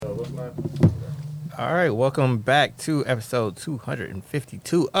All right, welcome back to episode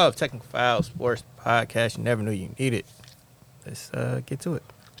 252 of Technical Foul Sports Podcast. You never knew you needed. Let's get to it.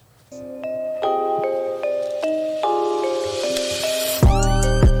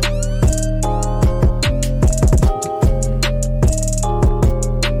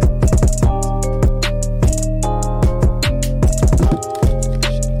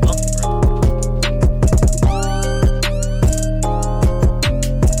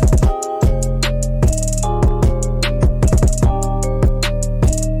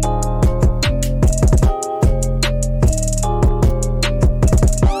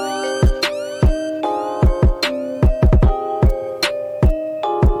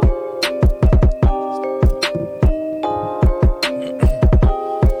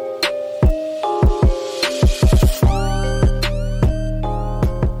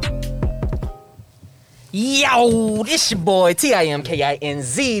 Yo, this your boy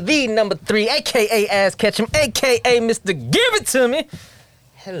Timkinz, the number 3, aka Ass Ketchum, aka Mr. Give It To Me.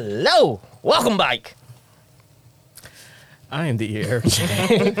 Hello, welcome back. I am the Eric J.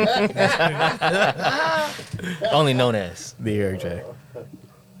 Only known as The Eric J.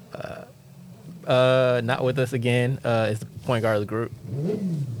 Not with us again. Is the point guard of the group.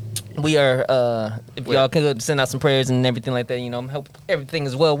 we are. If y'all can send out some prayers and everything like that, you know, hope everything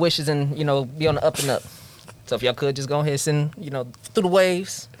is well wishes and you know be on the up and up. So if y'all could just go ahead and send, you know, through the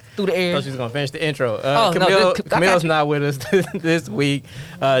waves, through the air. I thought she was gonna finish the intro. No, Camille's not with us this week.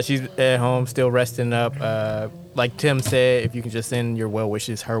 She's at home, still resting up. Like Tim said, if you can just send your well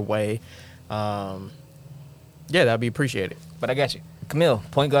wishes her way, yeah, that'd be appreciated. But I got you. Camille,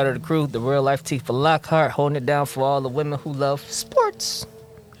 point guard of the crew, the real life Tifa Lockhart, holding it down for all the women who love sports.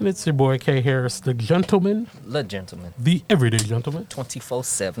 And it's your boy K Harris, the gentleman, The gentleman. the everyday gentleman,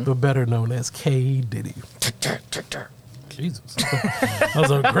 24/7. the better known as K Diddy. Jesus, that was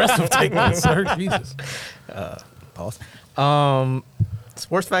an aggressive take, sir. Jesus. Pause.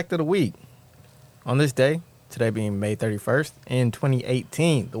 Sports fact of the week. On this day, today being May 31st, in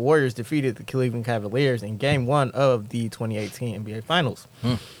 2018, the Warriors defeated the Cleveland Cavaliers in Game 1 of the 2018 NBA Finals.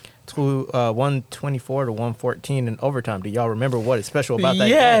 124 to 114 in overtime. Do y'all remember what is special about that?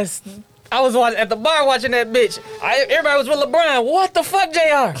 Yes. I was at the bar watching that bitch. Everybody was with LeBron. What the fuck,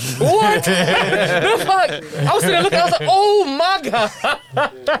 JR? What the fuck? I was sitting there looking. I was like, oh my God.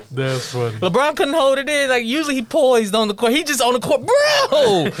 That's funny. LeBron couldn't hold it in. Like, usually he poised on the court. He just on the court.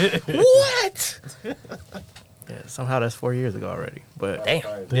 Bro, what? Yeah, somehow that's 4 years ago already. But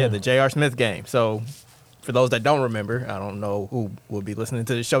Damn. yeah, the J.R. Smith game. So for those that don't remember, I don't know who will be listening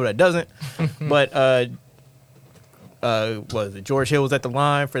to the show that doesn't, but was it George Hill was at the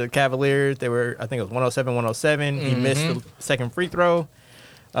line for the Cavaliers. They were, I think it was 107-107. He missed the second free throw.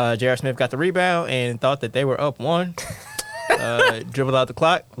 J.R. Smith got the rebound and thought that they were up one. Dribbled out the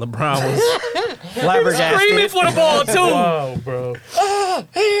clock. LeBron was flabbergasted. Screaming for the ball, too. Wow, bro.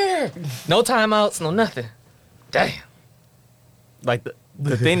 Here. No timeouts, no nothing. Damn. Like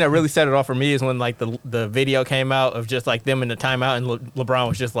the thing that really set it off for me is when like the video came out of just like them in the timeout and LeBron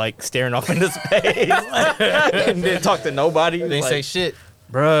was just like staring off into space and didn't talk to nobody. They didn't like, say shit.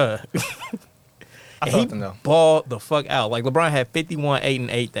 Bruh. I And felt he them, though. balled the fuck out. Like LeBron had 51, 8, and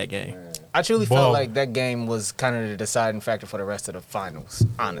 8 that game. I truly Ball. felt like that game was kind of the deciding factor for the rest of the finals,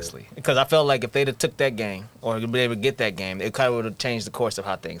 honestly. Because I felt like if they'd have took that game or been able to get that game, it kind of would have changed the course of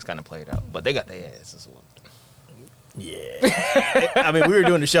how things kind of played out. But they got their asses whooped. Yeah. I mean, we were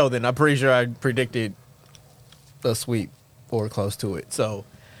doing the show then. I'm pretty sure I predicted a sweep or close to it. So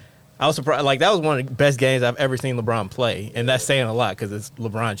I was surprised. Like, that was one of the best games I've ever seen LeBron play. And that's saying a lot because it's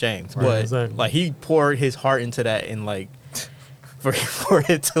LeBron James. Right, But, exactly. like, he poured his heart into that and, like, for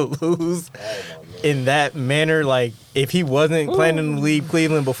it to lose in that manner, like, if he wasn't planning to leave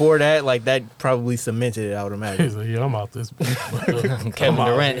Cleveland before that, like, that probably cemented it, I would imagine. He's like, yeah, I'm out this bitch. Kevin I'm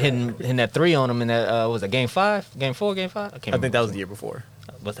out. Durant hitting that three on him in that, was it game 5? Game 4, game 5? I can't I remember. think that was the year before.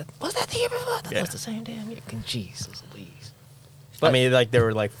 Was that the year before? I thought Yeah. that was the same damn year. Jesus, Louise. I mean, like, there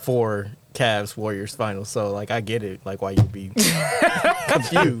were, like, 4 Cavs Warriors finals, so, like, I get it, like, why you'd be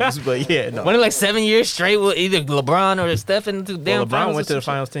confused, but, yeah, no. Wasn't it like 7 years straight with either LeBron or Steph into damn Well, LeBron finals went or to the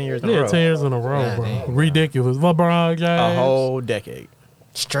some finals 10 years in a Yeah, row. 10 years in a row, Yeah, bro. damn. Ridiculous. LeBron James. A whole decade.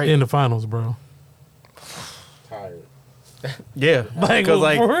 shit? Straight. In the finals, bro. Yeah, because,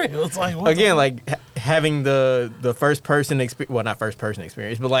 like, for real. It's like, what again, like, having the first person experience, well, not first person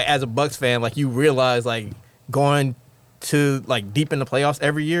experience, but, like, as a Bucks fan, like, you realize, like, going to, like, deep in the playoffs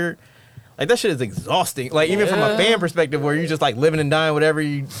every year, like, that shit is exhausting. Like, even from a fan perspective where you just, like, living and dying with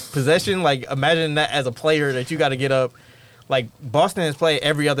every possession, like, imagine that as a player that you got to get up. Like, Boston has played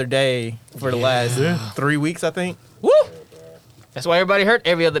every other day for the last 3 weeks, I think. Woo! That's why everybody hurt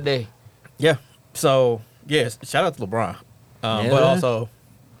every other day. Yeah. So yes, shout out to LeBron, Yeah. but also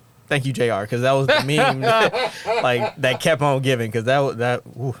thank you, Jr. Because that was the meme like that kept on giving. Because that was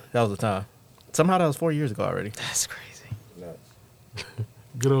the time. Somehow that was 4 years ago already. That's crazy.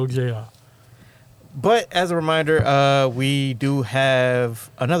 Good old JR. But as a reminder, we do have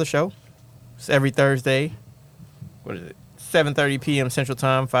another show. It's every Thursday. What is it? 7:30 p.m. Central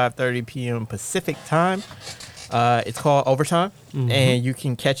Time, 5:30 p.m. Pacific Time. It's called Overtime, and you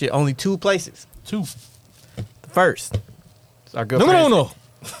can catch it only two places. Two. The first, it's our good friends. No.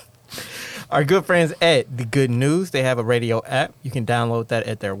 Our good friends at The Good News. They have a radio app. You can download that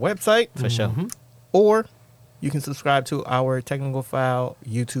at their website. For sure. Or you can subscribe to our Technical File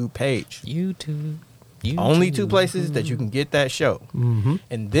YouTube page. YouTube. Only two places that you can get that show. Mm-hmm.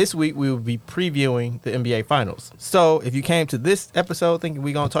 And this week we will be previewing the NBA Finals. So if you came to this episode thinking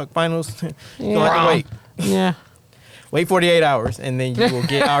we're going to talk finals, you're going to have to wait. Yeah. Wait 48 hours, and then you will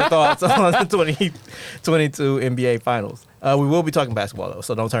get our thoughts on the 2022 NBA Finals. We will be talking basketball, though,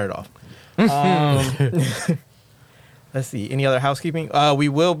 so don't turn it off. Let's see. Any other housekeeping? We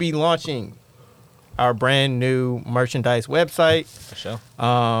will be launching our brand new merchandise website. For sure.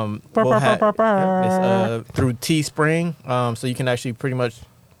 We'll it's through Teespring, so you can actually pretty much,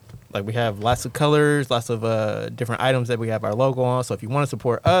 like, we have lots of colors, lots of different items that we have our logo on. So if you want to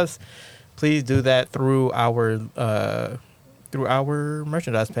support us, please do that through our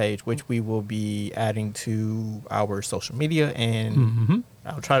merchandise page, which we will be adding to our social media, and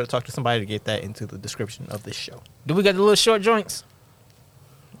I'll try to talk to somebody to get that into the description of this show. Do we got the little short joints?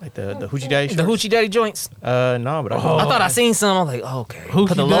 Like the Hoochie Daddy The shorts? Hoochie Daddy joints? No, but I thought I seen some. I was like, oh, okay. Hoochie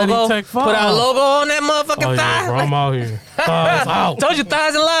Put the Daddy logo. Tech 5. Put our logo on that motherfucking Oh, thigh. yeah, bro, I'm out here. Thighs out. Told you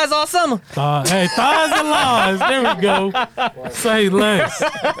thighs and lies all summer. Hey, thighs and lies. There we go. Say less.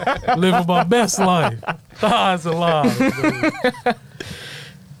 Living my best life. Thighs and lies. baby.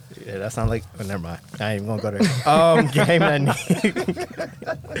 Yeah, that sounds like. Oh, never mind. I ain't even gonna go there.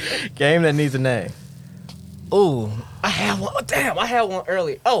 Game that needs a name. Ooh, I had one. Oh, damn, I had one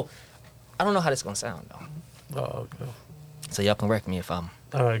earlier. Oh, I don't know how this is gonna sound though. Oh, okay. So y'all can correct me if I'm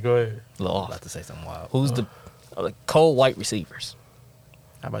All right, go ahead. a little I'm off. about to say something wild. Who's the cold white receivers?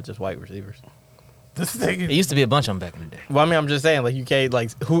 How about just white receivers? This There nigga. used to be a bunch of them back in the day. Well, I mean, I'm just saying, like, you can't,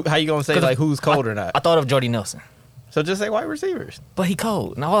 like, who? How you gonna say, 'Cause like, who's cold or not? I thought of Jordy Nelson, So just say white receivers. but he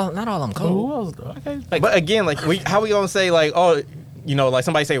cold. Not all of them Who cold. else though? Okay. Like- But again, like, how we gonna say, like, oh, you know, like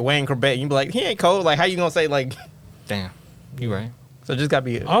somebody say Wayne Corbett, you be like, he ain't cold. Like, how you gonna say, like? Damn, you right. So just gotta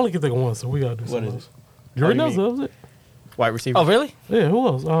be I only can think of one, so we gotta do What something is else. it? Jordy Oh, you Nelson, was it? white receiver. Oh, really? Yeah, who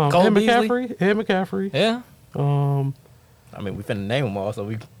else? Cole Ed Beasley? McCaffrey. Ed McCaffrey. Yeah. I mean, we finna name them all, so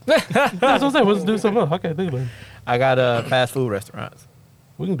we. That's what I'm saying. Let's do something else. I can't think of it. I got fast food restaurants,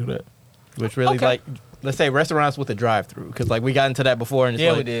 We can do that. which really Okay. like, let's say restaurants with a drive-through, because like we got into that before, and it's Yeah,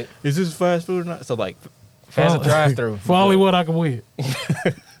 like, we did. Is this fast food or not? So like, Fast For- drive-through. For only what I can win.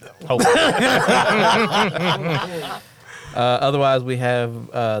 otherwise we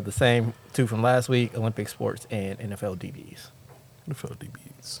have the same two from last week: Olympic sports and NFL DBs. NFL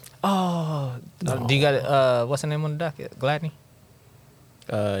DBs. Oh, do you got what's the name on the docket? Gladney.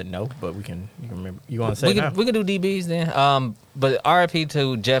 No, but you can remember. You want to say We it now? could do DBs then. But RIP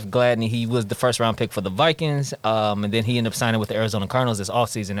to Jeff Gladney. He was the first round pick for the Vikings. And then he ended up signing with the Arizona Cardinals this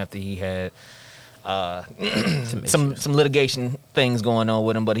offseason after he had some litigation things going on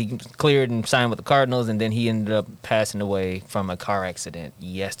with him. But he cleared and signed with the Cardinals, and then he ended up passing away from a car accident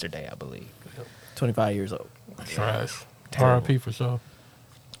yesterday, I believe. 25 years old. Trash. Terrible. RIP for sure.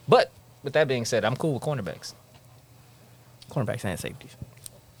 But with that being said, I'm cool with cornerbacks Cornerbacks and safeties.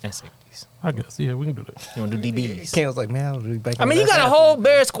 and safeties. I guess. Yeah, we can do that. You want to do DBs? Ken was like, man, I'll be back. I mean, you got a whole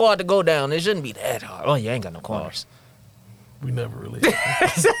Bear squad to go down. It shouldn't be that hard. Oh, you ain't got no corners. We never really.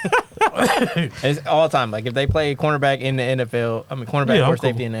 It's all the time. Like if they play cornerback in the NFL, I mean cornerback Yeah, I'm or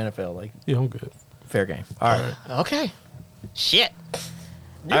safety cool. in the NFL, like Yeah, I'm good. fair game. All right. Okay. Shit.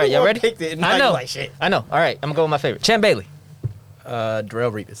 You All right, y'all the one ready? picked it, and now I you know. like shit. I know. All right, I'm gonna go with my favorite. Champ Bailey,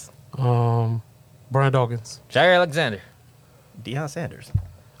 Darrell Revis, Brian Dawkins. Jair Alexander. Deion Sanders,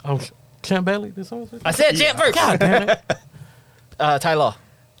 Champ Bailey. This one. I said Champ first. God damn it. Ty Law,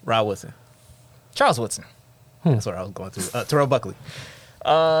 Rod Woodson. Charles Woodson, That's where I was going to. Terrell Buckley,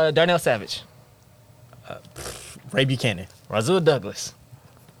 Darnell Savage, Ray Buchanan. Razul Douglas.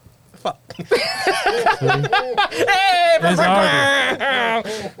 Fuck. It's harder.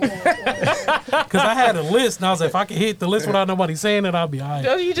 Because I had a list, and I was like, if I could hit the list without nobody saying it, I'll be all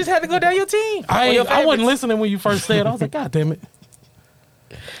right. You just had to go down your team. I wasn't listening when you first said it. I was like, God damn it.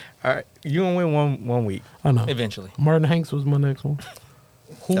 All right, you gonna win one week. I know. Eventually. Martin Hanks was my next one.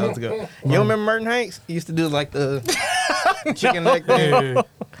 That was good. You don't remember Merton Hanks? He used to do like the chicken neck thing. Yeah.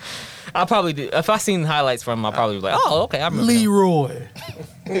 I'll probably do. If I seen highlights from him, I'll probably be like, oh, okay, I remember. Leroy.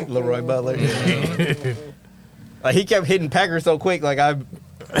 Leroy Butler. Like he kept hitting Packers so quick. Like I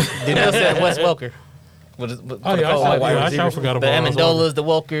Did I say Wes Welker? Oh yeah, I sure forgot the about Amendolas, the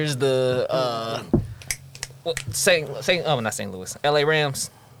Welkers, the not St. Louis, L.A. Rams,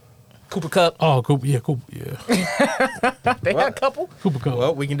 Cooper Kupp. Oh, Cooper, yeah. They had a couple. Cooper Kupp.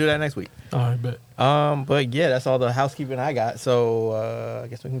 well, we can do that next week. All right, bet. But yeah, that's all the housekeeping I got. So I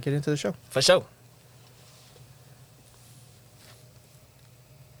guess we can get into the show. For sure.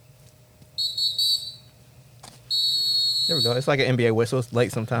 There we go. It's like an NBA whistle. It's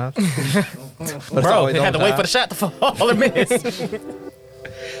late sometimes. Bro, they had to wait for the shot to fall all the minutes.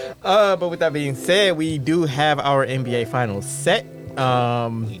 But with that being said, we do have our NBA finals set.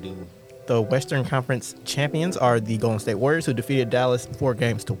 We do. The Western Conference champions are the Golden State Warriors, who defeated Dallas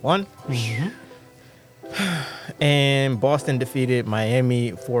 4-1. And Boston defeated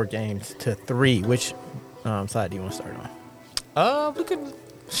Miami 4-3. Which side do you want to start on? We could.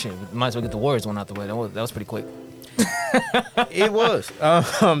 Shit, we might as well get the Warriors one out the way. That was pretty quick. It was.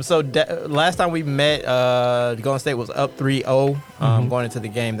 Last time we met, the Golden State was up 3-0 going into the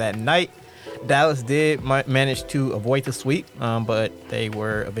game that night. Dallas did manage to avoid the sweep, but they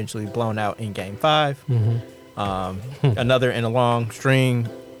were eventually blown out in Game 5. Another in a long string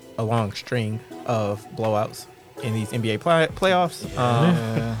of blowouts in these NBA playoffs.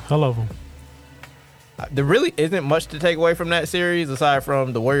 I love them. There really isn't much to take away from that series aside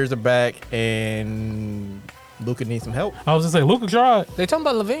from the Warriors are back and Luka needs some help. I was just saying, Luka tried. They talking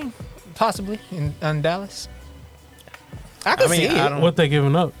about Levine, possibly in Dallas. I can see it. What they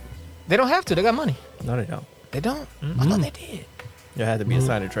giving up? They don't have to. They got money. No, they don't. They don't. I thought they did. There had to be a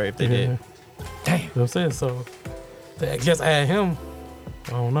sign and trade if they did. Damn. You know what I'm saying? So they just add him.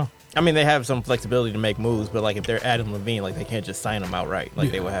 I don't know. I mean, they have some flexibility to make moves, but like if they're Adam Levine, like they can't just sign him outright.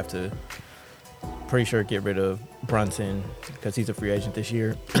 Like they would have to, pretty sure, get rid of Brunson because he's a free agent this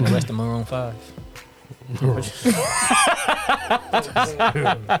year. And the rest of Maroon 5.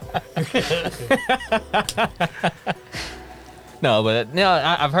 No, but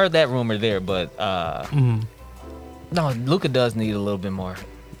I've heard that rumor there, but no, Luka does need a little bit more.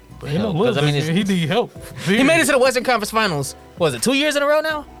 Help, 'cause, I mean, he need help. He made it to the Western Conference Finals. Was it 2 years in a row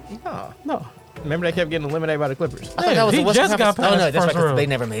now? No. Remember they kept getting eliminated by the Clippers. I thought that was he the Western just got Conference. Oh no, past that's right. first 'Cause round. they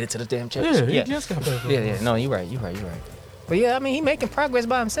never made it to the damn championship. Yeah, he just got past. Yeah. No, you're right. But yeah, I mean, he making progress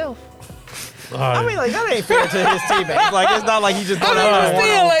by himself. I mean, like that ain't fair to his teammates. Like it's not like he just.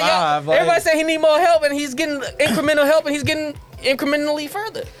 Everybody say he need more help, and he's getting incremental help, and he's getting incrementally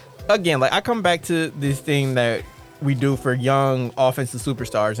further. Again, like I come back to this thing that we do for young offensive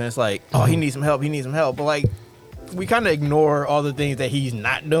superstars, and it's like, oh, he needs some help. But like, we kind of ignore all the things that he's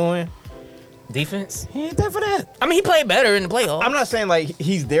not doing. Defense? He ain't there for that. I mean, he played better in the playoffs. I'm not saying like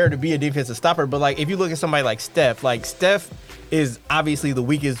he's there to be a defensive stopper, but like if you look at somebody like Steph is obviously the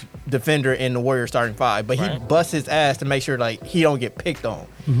weakest defender in the Warriors starting five, but he busts his ass to make sure like he don't get picked on.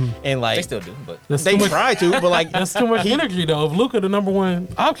 And like They still do, but they try to, but like that's too much energy though. If Luka the number one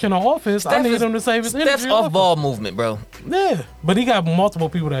option on offense, I need him to save his energy. Steph's off ball movement, bro. Yeah, but he got multiple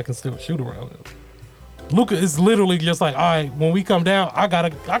people that can still shoot around him. Luka is literally just like, all right, when we come down, I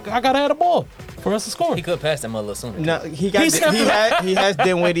gotta have the ball for us to score. He could pass that mother a little sooner. No, he has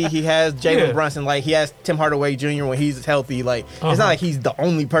Dinwiddie, he has Jalen Brunson, like he has Tim Hardaway Jr. when he's healthy. Like it's not like he's the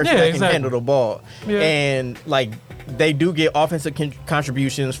only person that can handle the ball. Yeah. And like they do get offensive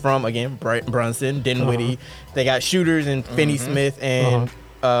contributions from again Brunson, Dinwiddie. They got shooters in Finney Smith and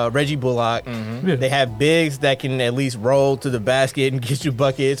Reggie Bullock. Yeah. They have bigs that can at least roll to the basket and get you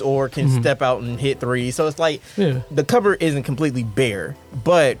buckets, or can step out and hit threes. So it's like the cupboard isn't completely bare.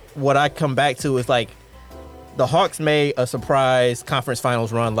 But what I come back to is like the Hawks made a surprise conference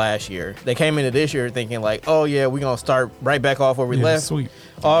finals run last year. They came into this year thinking like, oh yeah, we're gonna start right back off where we left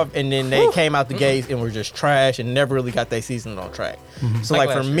off, and then they came out the gates and were just trash and never really got their season on track. So like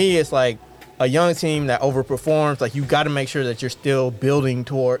for me, it's like a young team that overperforms, like you got to make sure that you're still building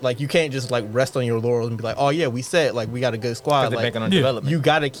toward, like you can't just like rest on your laurels and be like, oh yeah, we said like we got a good squad. Like development. You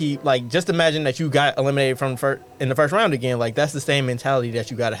got to keep like, just imagine that you got eliminated from in the first round again. Like that's the same mentality that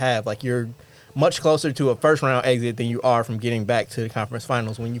you got to have. Like you're much closer to a first round exit than you are from getting back to the conference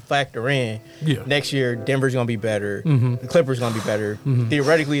finals. When you factor in next year, Denver's gonna be better, the Clippers gonna be better,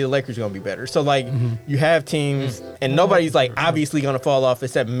 theoretically the Lakers gonna be better. So like you have teams, and nobody's like obviously gonna fall off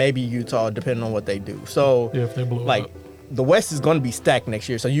except maybe Utah, depending on what they do. So if they blow like up. The West is gonna be stacked next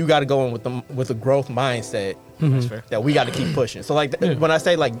year. So you got to go in with a growth mindset that we got to keep pushing. So like when I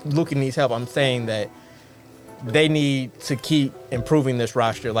say like Luka needs help, I'm saying that they need to keep improving this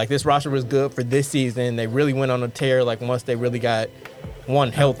roster. Like, this roster was good for this season. They really went on a tear, like, once they really got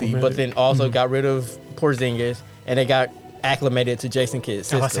one healthy, but then also got rid of Porzingis, and they got acclimated to Jason Kidd's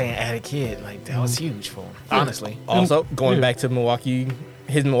system. I was saying, add a kid. Like, that was huge for him, honestly. Also, going back to Milwaukee,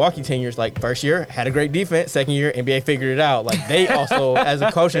 his Milwaukee tenures, like, first year had a great defense, second year NBA figured it out. Like, they also, as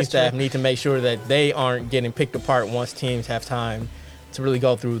a coaching staff, need to make sure that they aren't getting picked apart once teams have time to really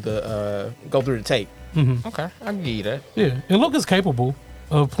go through the tape. Okay, I can give you that. Yeah, and Luka's capable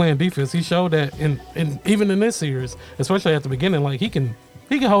of playing defense. He showed that in even in this series, especially at the beginning, like he can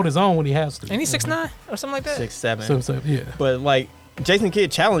hold his own when he has to. And he's 6'9" or something like that. 6'7". So, yeah. But like Jason Kidd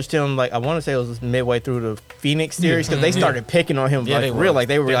challenged him, like I want to say it was midway through the Phoenix series, because they started picking on him like real, like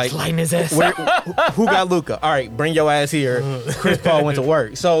they were like lighting his ass. Who got Luka? All right, bring your ass here. Chris Paul went to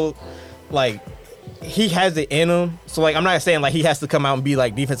work. So like he has it in him. So like I'm not saying like he has to come out and be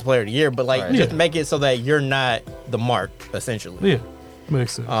like defensive player of the year, but like just make it so that you're not the mark essentially. Yeah,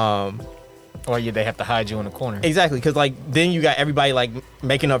 makes sense. Or they have to hide you in the corner. Exactly, because like then you got everybody like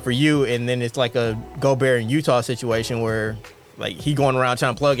making up for you, and then it's like a Gobert in Utah situation where like he going around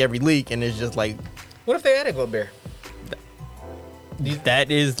trying to plug every leak, and it's just like, What if they added Gobert?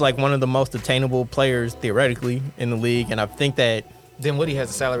 that is like one of the most attainable players theoretically in the league, and I think that Then Woody has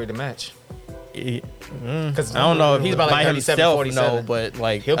a salary to match. I Because don't know if he's about like by 37, himself, 47. no, but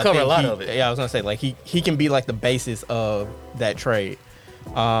like He'll I cover think a lot of it. Yeah, I was gonna say like he can be like the basis of that trade.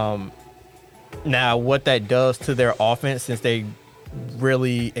 Now what that does to their offense, since they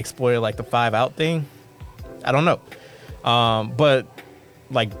really exploited like the 5-out thing, I don't know. But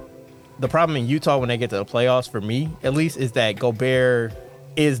like the problem in Utah when they get to the playoffs, for me at least, is that Gobert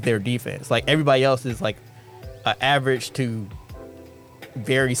is their defense. Like everybody else is like an average to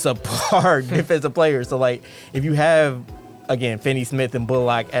very subpar defensive players. So like if you have again Finney Smith and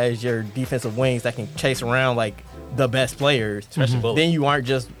Bullock as your defensive wings that can chase around like the best players, then you aren't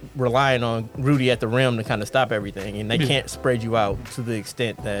just relying on Rudy at the rim to kind of stop everything, and they can't spread you out to the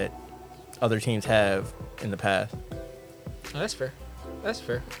extent that other teams have in the past. Oh, that's fair. That's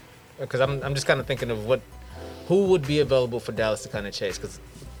fair. Because I'm just kind of thinking of who would be available for Dallas to kind of chase. Because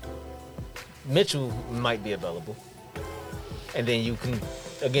Mitchell might be available, and then you can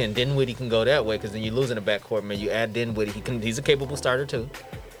again Dinwiddie can go that way. Because then you lose in the backcourt, man. You add Dinwiddie, he's a capable starter too.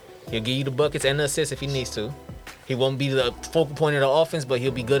 He'll give you the buckets and the assists if he needs to. He won't be the focal point of the offense, but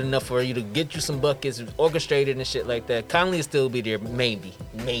he'll be good enough for you to get you some buckets, orchestrated and shit like that. Conley will still be there, maybe.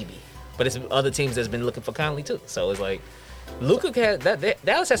 But it's other teams that's been looking for Conley too. So it's like Luka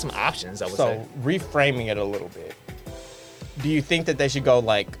Dallas has some options, I would say. So reframing it a little bit, do you think that they should go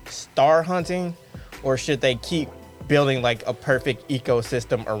like star hunting, or should they keep building like a perfect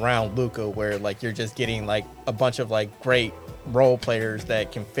ecosystem around Luka where like you're just getting like a bunch of like great role players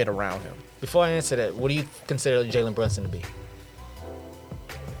that can fit around him? Before I answer that, what do you consider Jalen Brunson to be?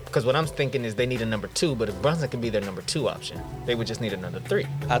 Because what I'm thinking is they need a number 2, but if Brunson can be their number 2 option, they would just need another 3.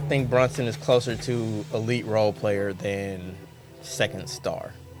 I think Brunson is closer to elite role player than second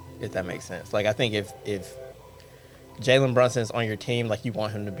star, if that makes sense. Like I think if Jalen Brunson's on your team, like you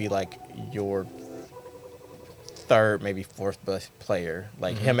want him to be like your third, maybe fourth best player.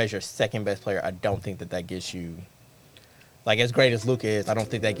 Like him as your second best player, I don't think that gets you, like as great as Luka is, I don't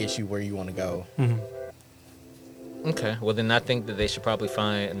think that gets you where you want to go. Okay, well then I think that they should probably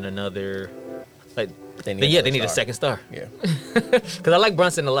find another, like, They they need another a second star. Yeah. Because I like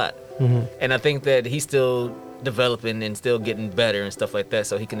Brunson a lot, and I think that he's still developing and still getting better and stuff like that.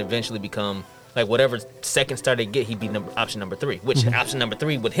 So he can eventually become like whatever second star they get, he'd be option number 3. Which option number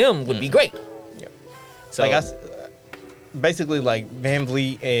 3 with him would be great. Yeah. So Like basically like Van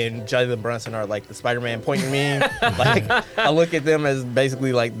Vliet and Jalen Brunson are like the Spider-Man pointing meme. Like I look at them as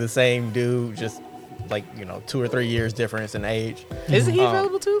basically like the same dude, just like 2 or 3 years difference in age. Isn't he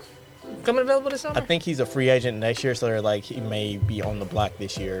available too? Coming available this summer? I think he's a free agent next year, so they're like he may be on the block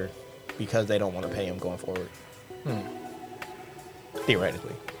this year because they don't want to pay him going forward.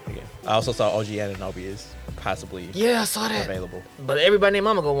 Theoretically, again. I also saw OG Anunoby is possibly Yeah, I saw that. available. But everybody named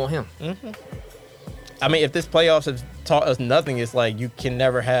Mama gonna want him. I mean, if this playoffs has taught us nothing, it's like you can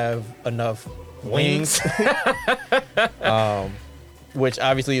never have enough wings. Which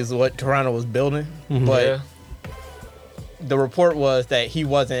obviously is what Toronto was building. But Yeah. the report was that he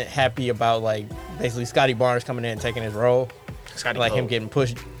wasn't happy about like basically Scotty Barnes coming in and taking his role. Scotty Like him Cole. getting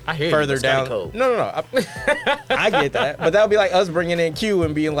pushed I hear you, further but Scotty down. Cole. No. I get that, but that would be like us bringing in Q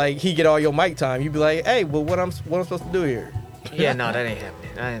and being like, he get all your mic time. You'd be like, hey, well, what I'm supposed to do here? Yeah, no, that ain't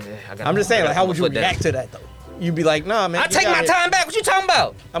happening. I'm just saying, like, how would you react to that though? You'd be like, nah, man. I take my time back. What you talking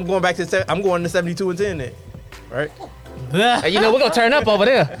about? I'm going back to I'm going to 72 and 10 then, right? Hey, we're gonna turn up over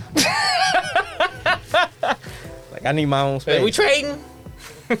there. Like I need my own space. Hey, we trading?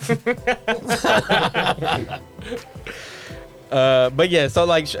 But yeah, so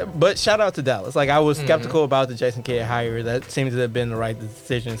like, but shout out to Dallas. Like I was skeptical about the Jason Kidd hire. That seems to have been the right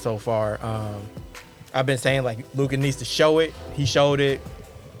decision so far. I've been saying like Luka needs to show it. He showed it.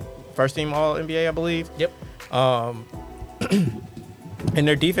 First team All NBA, I believe. Yep. And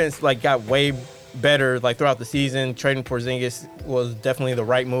their defense like got way better like throughout the season. Trading Porzingis was definitely the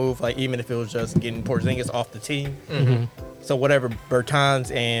right move. Like even if it was just getting Porzingis off the team. So whatever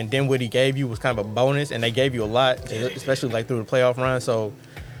Bertans and Dinwiddie gave you was kind of a bonus, and they gave you a lot, especially like through the playoff run. So,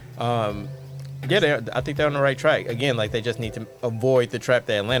 yeah, I think they're on the right track. Again, like they just need to avoid the trap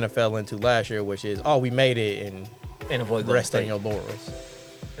that Atlanta fell into last year, which is, oh, we made it, And avoid Golden rest on State. your laurels.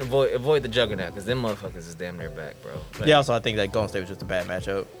 Avoid the juggernaut, because them motherfuckers is damn near back, bro. Like, Yeah, also I think that Golden State was just a bad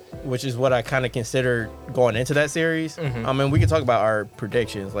matchup, which is what I kind of considered going into that series. I mean, we can talk about our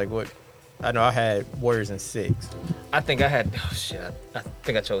predictions, like what. I know I had Warriors in 6. I think I had. Oh shit! I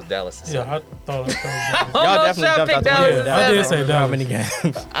think I chose Dallas. To Yeah, seven. I thought it was Y'all definitely jumped out the Dallas window. in I did seven. say How Dallas. many games?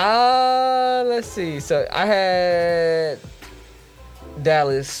 Let's see. So I had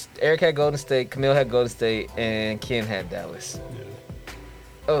Dallas. Eric had Golden State. Camille had Golden State, and Ken had Dallas.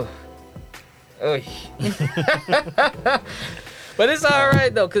 Oh. But it's all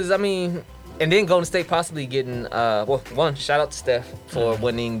right though, cause I mean, and then Golden State possibly getting one shout out to Steph for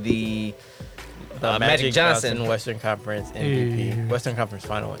winning the Magic Johnson. Western Conference MVP, Yeah. Western Conference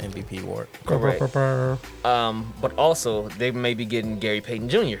Final MVP award. Correct. Brr. But also they may be getting Gary Payton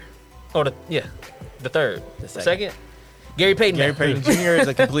Jr. Or the third, The second. Gary Payton. Gary Payton Jr. is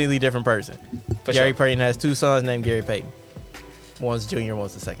a completely different person. For Gary sure. Payton has 2 sons named Gary Payton. One's junior,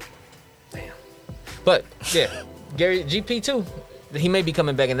 one's the second. But yeah, Gary GP too. He may be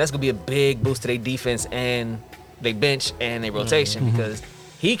coming back, and that's gonna be a big boost to their defense and their bench and their rotation because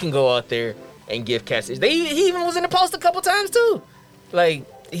he can go out there and give cats. He even was in the post a couple times too. Like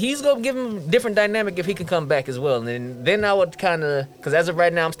he's gonna give him a different dynamic if he can come back as well. And then I would kind of, because as of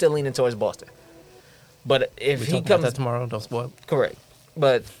right now, I'm still leaning towards Boston. But if We he talk about comes that tomorrow. Don't spoil. correct,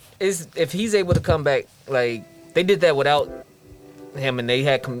 but if he's able to come back, like they did that without him, and they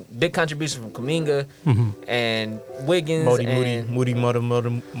had big contributions from Kuminga and Wiggins Moody, and Moody.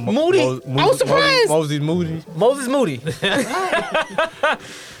 I was surprised. Moses Moody. Moses Moody. I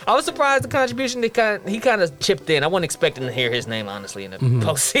was surprised the contribution he kind of chipped in. I wasn't expecting to hear his name honestly in the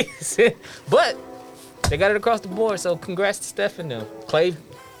postseason, but they got it across the board. So congrats to Steph and them. Clay,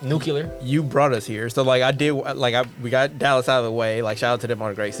 nuclear. You brought us here, so like we got Dallas out of the way. Like shout out to them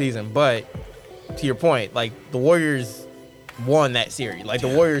on a great season, but to your point, like the Warriors won that series. Like the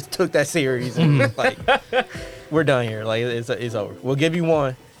Warriors took that series, and like we're done here. Like it's over. We'll give you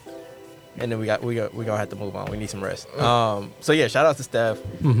one, and then we gonna have to move on. We need some rest. So yeah, shout out to Steph.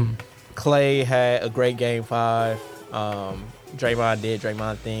 Clay had a great game 5. Draymond did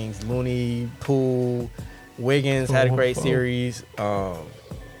Draymond things. Looney, Poole, Wiggins had a great series.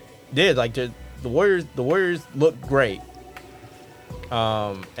 Just the Warriors looked great.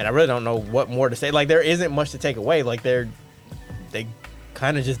 And I really don't know what more to say. Like there isn't much to take away. Like they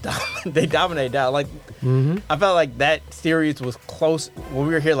kind of just they dominated out. Like I felt like that series was close when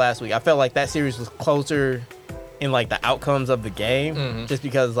we were here last week. I felt like that series was closer in like the outcomes of the game, just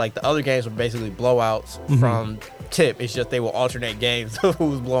because like the other games were basically blowouts from tip. It's just they will alternate games of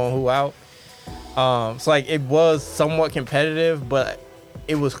who was blowing who out. So like it was somewhat competitive, but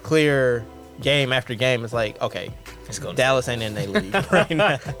it was clear game after game. It's like okay, Let's go. Dallas ain't in their league right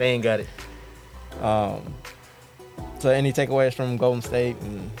now. They ain't got it. So any takeaways from Golden State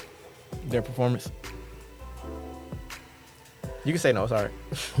and their performance? You can say no. Sorry.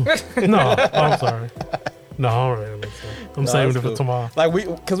 No, I'm sorry. No, I'm ready. I'm No, saving that's it for cool. tomorrow. Like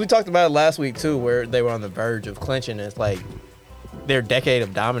because we talked about it last week too, where they were on the verge of clinching. It's like their decade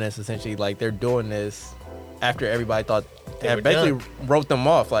of dominance, essentially. Like they're doing this after everybody thought They had were basically done. wrote them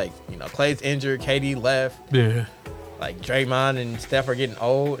off. Like Clay's injured, KD left. Yeah. Like Draymond and Steph are getting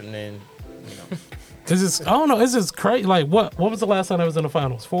old, and then It's just, I don't know. It's just crazy. Like, what was the last time I was in the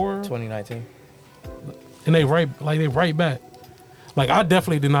finals? 4? 2019. And they right back. Like, I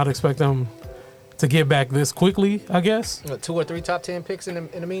definitely did not expect them to get back this quickly, I guess. 2 or 3 top 10 picks in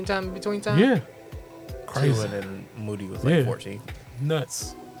the meantime, in between time. Yeah. 2, Crazy. and then Moody was like Yeah. 14.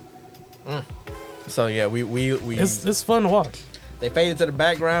 Nuts. So yeah, we It's fun to watch. they faded to the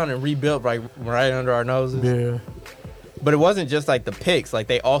background and rebuilt right under our noses. Yeah. But it wasn't just like the picks. Like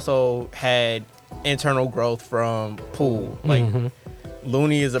they also had internal growth from Poole. Like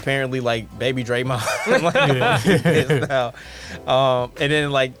Looney is apparently like baby Draymond. Like, he is now. And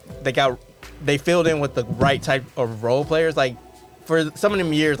then like they filled in with the right type of role players. Like for some of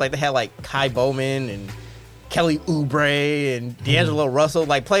them years, like they had like Kai Bowman and Kelly Oubre and D'Angelo Russell,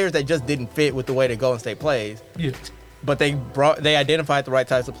 like players that just didn't fit with the way that Golden State plays. Yeah. But they identified the right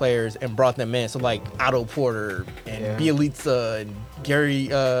types of players and brought them in. So like Otto Porter and Bielitsa and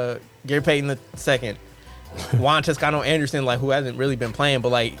Gary Payton II, Juan Toscano Anderson, like who hasn't really been playing, but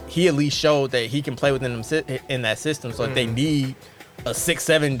like he at least showed that he can play within them in that system. So if they need a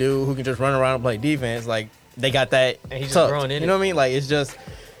 6'7" dude who can just run around and play defense, like they got that. And he's just tucked. growing in You know what I mean? Like it's just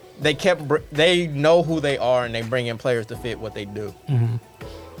they know who they are and they bring in players to fit what they do.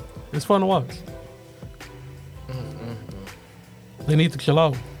 It's fun to watch. They need to chill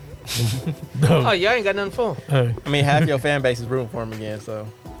out. No. Oh, y'all ain't got nothing for him. Hey, I mean, half your fan base is rooting for him again. So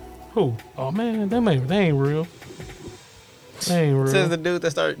who? Oh man, they ain't real. They ain't real. says the dude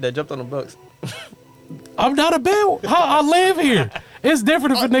that jumped on the Bucks. I'm not a bill. I live here. It's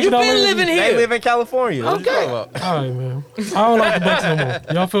different if a nigga You don't been live living They here. live in California. What you Okay. talking about? All right, man. I don't like the Bucks no more.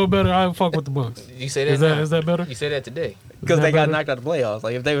 Y'all feel better? I fuck with the Bucks. You say that? Is that now. is that better? You said that today. Because that they got better? knocked out of the playoffs.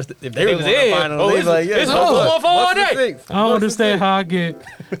 Like if they was They in was the in. final, Oh, they it's- like, yeah, it's Bucks football Bucks for all for day. six. I don't understand how I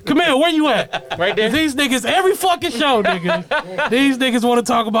get. Camille, where you at? Right there. These niggas every fucking show, nigga. These niggas want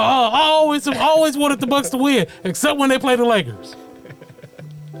to talk about. Oh, I always wanted the Bucks to win, except when they play the Lakers.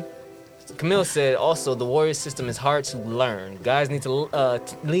 Camille said also the Warriors system is hard to learn. Guys need to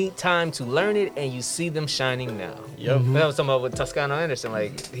need time to learn it, and you see them shining now. Yep. That was talking about with Toscano Anderson.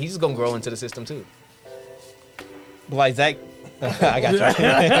 Like he's just gonna grow into the system too. Like Zach, I got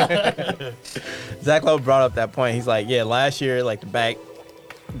you. Zach Lowe brought up that point. He's like, yeah, last year, like the back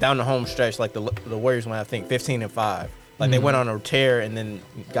down the home stretch, like the Warriors went, I think, 15-5. Like they went on a tear and then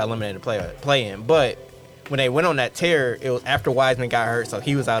got eliminated to play in. But when they went on that tear, it was after Wiseman got hurt, so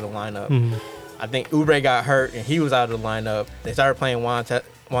he was out of the lineup. I think Oubre got hurt and he was out of the lineup. They started playing Juan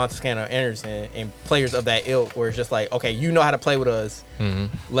Toscano Anderson and players of that ilk, where it's just like, okay, you know how to play with us.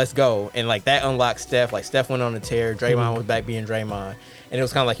 Let's go. And like that unlocked Steph. Like Steph went on the tear. Draymond was back being Draymond. And it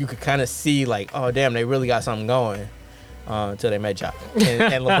was kind of like you could kind of see like, oh damn, they really got something going. Until they met Jock.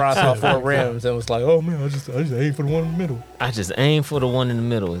 And LeBron saw 4 rims and was like, oh man, I just aim for the one in the middle. I just aim for the one in the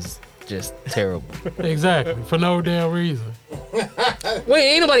middle. Is just terrible. Exactly, for no damn reason. Wait,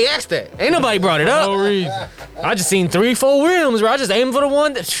 ain't nobody asked that. Ain't nobody brought it up. No reason. I just seen 3-4 rims where I just aim for the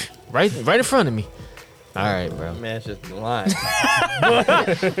one that right in front of me. All right, bro. Man, it's just the line.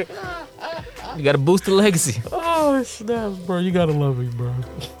 You gotta boost the legacy. Oh snaps, bro! You gotta love me, bro.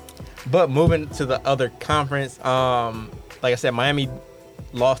 But moving to the other conference, like I said, Miami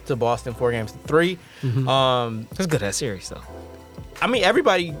lost to Boston 4-3. That's good at series though. I mean,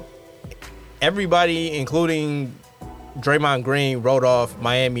 everybody, including Draymond Green, wrote off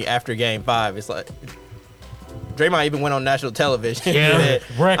Miami after Game 5. It's like Draymond even went on national television. Yeah, and said,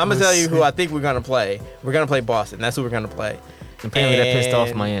 I'm gonna reckless. tell you who I think we're gonna play. We're gonna play Boston. That's who we're gonna play. Apparently that pissed off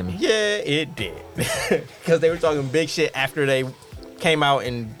And Miami. Yeah, it did. Because they were talking big shit after they came out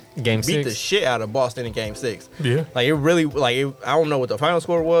and Game beat 6. the shit out of Boston in Game 6. Yeah. Like it really, I don't know what the final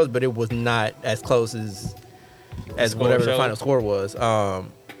score was, but it was not as close as score whatever the showed. final score was.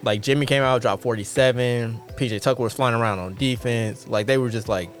 Like Jimmy came out, dropped 47. PJ Tucker was flying around on defense. Like they were just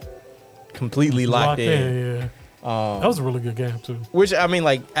like completely locked in. Yeah. That was a really good game too. Which I mean,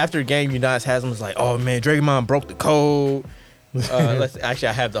 like after the game, Udonis Haslam was like, "Oh man, Draymond broke the code." I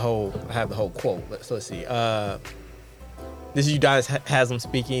have the whole quote. Let's see. This is Udonis Haslam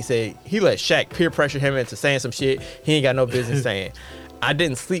speaking. He said he let Shaq peer pressure him into saying some shit he ain't got no business saying. I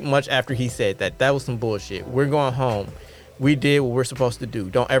didn't sleep much after he said that. That was some bullshit. We're going home. We did what we're supposed to do.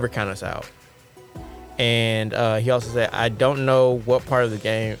 Don't ever count us out. And he also said, I don't know what part of the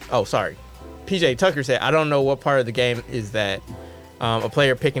game. Oh, sorry. PJ Tucker said, I don't know what part of the game is that a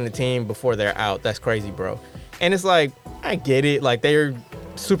player picking the team before they're out. That's crazy, bro. And it's like, I get it. Like, they're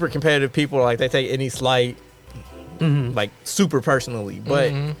super competitive people. Like, they take any slight, like, super personally.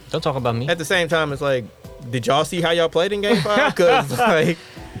 But Don't talk about me. at the same time, it's like, did y'all see how y'all played in Game 5? Because, like,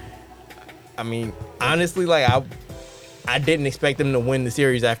 I mean, honestly, like, I didn't expect them to win the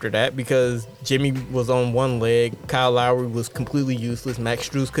series after that because Jimmy was on one leg. Kyle Lowry was completely useless. Max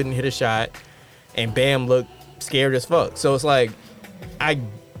Strus couldn't hit a shot. And Bam looked scared as fuck. So it's like,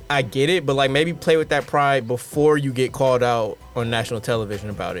 I get it, but like maybe play with that pride before you get called out on national television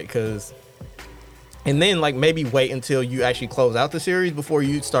about it. And then like maybe wait until you actually close out the series before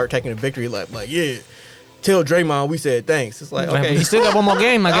you start taking a victory lap. Like, yeah, tell Draymond we said thanks. It's like, okay. You still got one more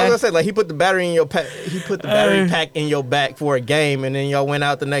game, my I was guy. gonna say, like, he put the battery in your pack. He put the battery pack in your back for a game, and then y'all went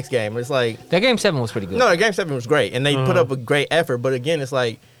out the next game. It's like, That game 7 was pretty good. no, Game 7 was great, and they put up a great effort. But again, it's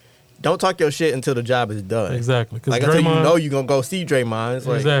like, don't talk your shit until the job is done. Exactly. 'Cause Like until you Draymond- know you're gonna go see Draymond. It's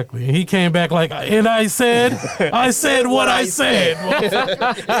like, Exactly. And he came back like, and I said what I said.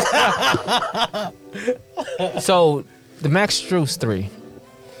 So the Max Strus 3.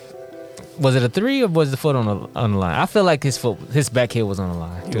 Was it a 3 or was the foot on the line? I feel like his back heel was on the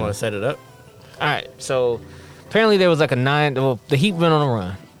line. You want to set it up? All right. So apparently there was like a 9. Well, the Heat went on a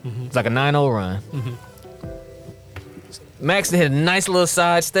run. It's like a 9-0 run. Max hit a nice little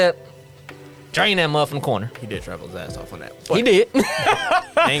sidestep. Drain that muff in the corner. He did travel his ass off on that. He did. They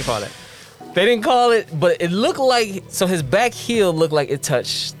ain't call that. They didn't call it, but it looked like, so his back heel looked like it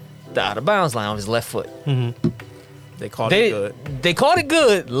touched the out of bounds line on his left foot. They called it good. They called it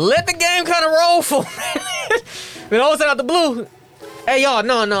good. Let the game kind of roll for a minute. Then all of a sudden out the blue, hey y'all,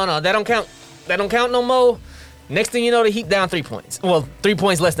 no, that don't count. That don't count no more. Next thing you know, the Heat down 3 points. Well, 3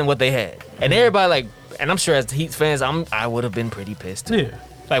 points less than what they had. And everybody like, and I'm sure as the Heat fans, I would have been pretty pissed too. Yeah.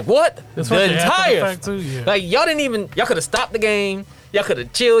 Like what? Especially the after the entire fact, too, yeah. Like y'all could have stopped the game. Y'all could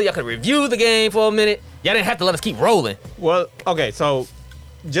have chilled. Y'all could have reviewed the game for a minute. Y'all didn't have to let us keep rolling. Well, okay, so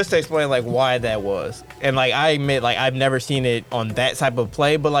just to explain like why that was, and like I admit, like I've never seen it on that type of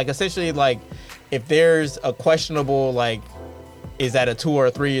play, but like essentially, like if there's a questionable, like is that a 2 or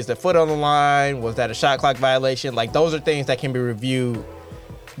a 3? Is the foot on the line? Was that a shot clock violation? Like those are things that can be reviewed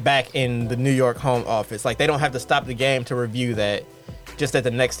back in the New York home office. Like they don't have to stop the game to review that. Just at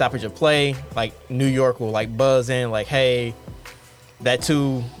the next stoppage of play, like New York will like buzz in, like, hey, that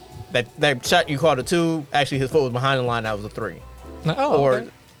 2, that shot you called a 2, actually his foot was behind the line, that was a 3. Oh, Or okay.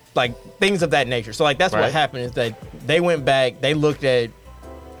 like things of that nature. So like that's Right. what happened is that they went back, they looked at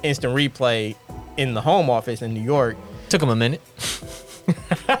instant replay in the home office in New York. Took him a minute.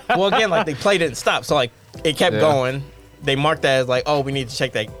 Well, again, like the play didn't stop, so like it kept Yeah. going. They marked that as like, oh, we need to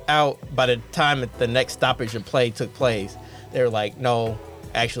check that out. By the time that the next stoppage of play took place, they were like, no,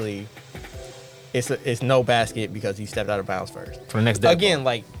 actually, it's no basket because he stepped out of bounds first. For the next day. Again,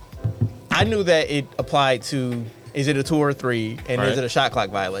 like I knew that it applied to, is it a 2 or 3, and Right. is it a shot clock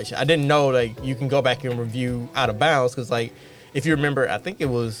violation? I didn't know like you can go back and review out of bounds because like if you remember, I think it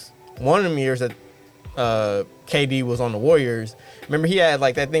was one of them years that KD was on the Warriors. Remember he had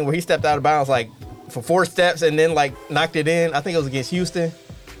like that thing where he stepped out of bounds like for 4 steps and then like knocked it in. I think it was against Houston.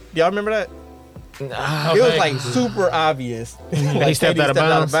 Y'all remember that? Ah, It was like super obvious. Like he stepped KD out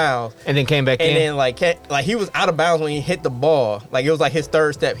of bounds? And then came back And in. then like he was out of bounds when he hit the ball. Like it was like his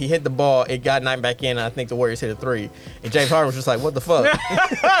third step. He hit the ball. It got knocked back in. And I think the Warriors hit a 3. And James Harden was just like, "What the fuck?"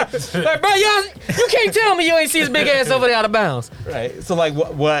 Like, bro, you can't tell me you ain't see his big ass over there out of bounds. Right. So like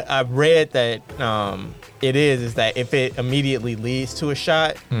what I've read that it is that if it immediately leads to a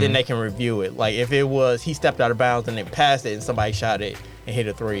shot, then they can review it. Like if it was he stepped out of bounds and then passed it and somebody shot it and hit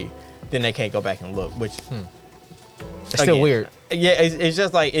a 3, then they can't go back and look. Which It's still again, weird. Yeah, it's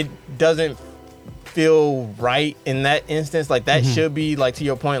just like it doesn't feel right in that instance. Like that should be like to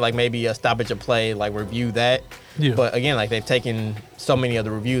your point, like maybe a stoppage of play, like review that. Yeah. But again, like they've taken so many of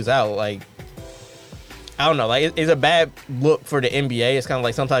the reviews out. Like I don't know, like it's a bad look for the NBA. It's kind of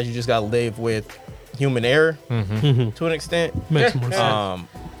like sometimes you just gotta live with human error to an extent. Makes more sense.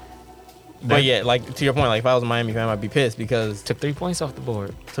 But yeah, like to your point, like if I was a Miami fan, I'd be pissed because Took 3 points off the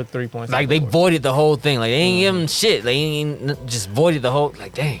board. took 3 points. Like they voided the whole thing. Like they ain't give him shit. They ain't just voided the whole.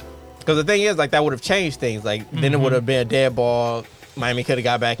 Like dang. Because the thing is, like that would have changed things. Like then it would have been a dead ball. Miami could have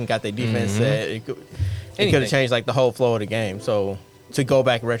got back and got their defense set. It could Anything. have changed like the whole flow of the game. So to go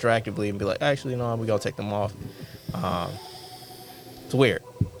back retroactively and be like, actually, no, we gonna take them off. It's weird.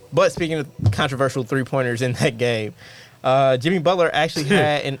 But speaking of controversial 3-pointers in that game, Jimmy Butler actually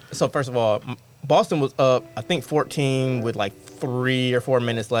had. And so first of all, Boston was up, I think 14 with like 3 or 4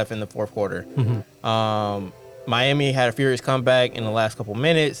 minutes left in the fourth quarter. Miami had a furious comeback in the last couple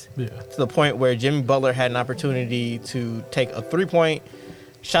minutes Yeah. to the point where Jimmy Butler had an opportunity to take a 3-point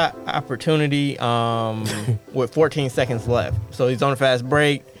shot opportunity with 14 seconds left. So he's on a fast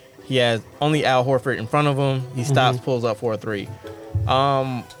break. He has only Al Horford in front of him. He stops, pulls up for a 3.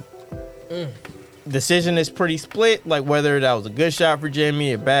 Decision is pretty split, like whether that was a good shot for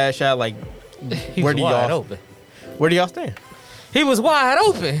Jimmy, a bad shot. Like, He where was do wide y'all open. where do y'all stand? He was wide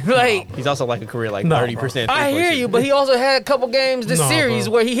open. Like He's also like a career like No, 30%. I hear you, but he also had a couple games this No, series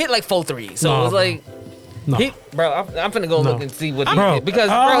bro. where he hit like 4 threes. So No, it was bro. like, No. bro, I'm finna go No. look and see what he Bro, did because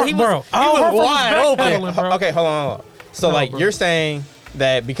Al- he bro, was Al Horford was wide open. backpedaling, bro. Okay, hold on. So No, like bro. you're saying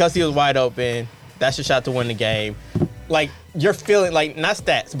that because he was wide open, that's your shot to win the game. Like you're feeling like not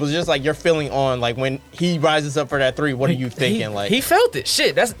stats, but just like you're feeling on like when he rises up for that 3. What are you thinking? Like He felt it.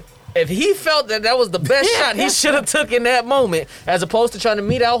 Shit, that's if he felt that was the best shot he should have took in that moment, as opposed to trying to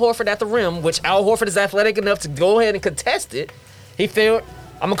meet Al Horford at the rim, which Al Horford is athletic enough to go ahead and contest it. He felt,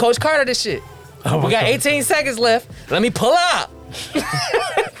 I'm gonna Coach Carter this shit. Oh my We got God. 18 seconds left. Let me pull up.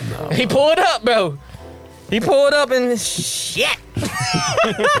 He pulled up, bro. He pulled up and shit.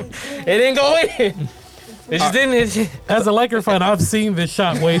 It didn't go in. It just didn't. As a Laker fan, I've seen this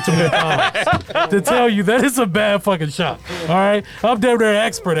shot way too many times to tell you that it's a bad fucking shot. All right, I'm damn near an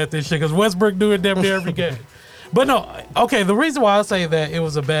expert at this shit because Westbrook do it damn near every game. But no, okay. The reason why I say that it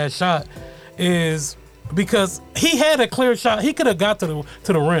was a bad shot is because he had a clear shot. He could have got to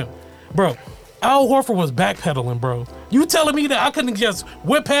the rim, bro. Al Horford was backpedaling, bro. You telling me that I couldn't just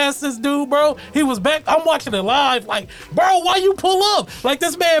whip past this dude, bro? He was back. I'm watching it live, like, bro, why you pull up? Like,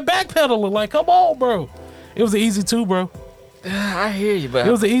 this man backpedaling. Like, come on, bro. It was an easy two, bro. I hear you, bro.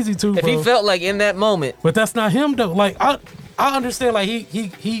 It was an easy two, If bro. he felt like in that moment, But that's not him, though. Like, I understand, like,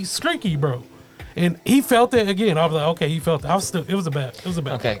 he's streaky, bro. And he felt it again. I was like, okay, he felt it. It was a bad.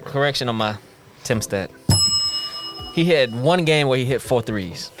 okay, correction on my Tim stat. He had one game where he hit 4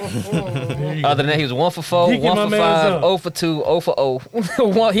 threes. Other than that, he was 1 for 4, He get 1 my for mans 5, up. 0 for 2, 0 for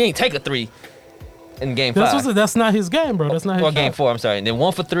 0. He ain't take a 3 in game 5. That's not his game, bro. That's not his Or game shot. 4, I'm sorry. And then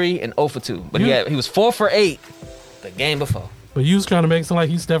 1 for 3 and 0 for 2. But he was 4 for 8 the game before. But you was trying to make it sound like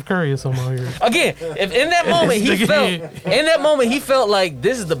he's Steph Curry or something out here. Again, if in that moment he felt like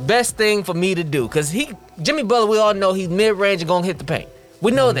this is the best thing for me to do, because Jimmy Butler, we all know he's mid-range and gonna hit the paint.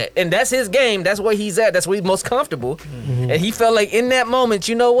 We know that, and that's his game. That's where he's at. That's where he's most comfortable. And he felt like in that moment,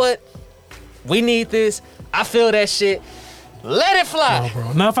 you know what? We need this. I feel that shit. Let it fly. No,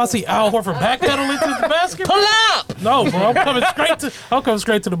 bro. Now if I see Al Horford backpedaling to the basket, Pull up. no, bro. I'm coming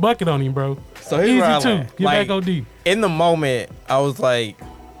straight to the bucket on him, bro. So here's where I Easy two. land. Get Like, back OD. in the moment, I was like,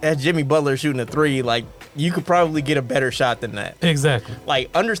 that Jimmy Butler shooting a 3, like, you could probably get a better shot than that. Exactly. Like,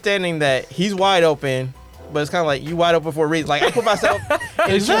 understanding that he's wide open, but it's kind of like you wide open for a reason. Like, I put myself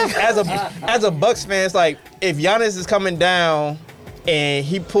as a Bucks fan, it's like if Giannis is coming down and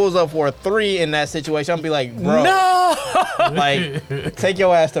he pulls up for a 3 in that situation, I'll be like, bro, No. like, take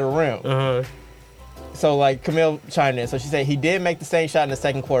your ass to the rim. Uh, So, like, Camille chimed in. So she said he did make the same shot in the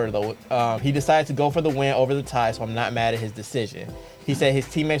second quarter, though. He decided to go for the win over the tie, so I'm not mad at his decision. He said his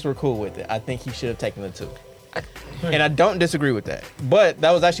teammates were cool with it. I think he should have taken the 2. And I don't disagree with that. But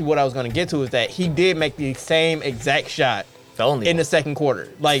that was actually what I was going to get to, is that he did make the same exact shot The only in the second quarter.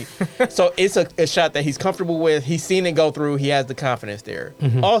 Like, so it's a shot that he's comfortable with. He's seen it go through. He has the confidence there.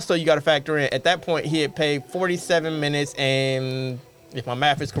 Also, you got to factor in, at that point, he had played 47 minutes and, if my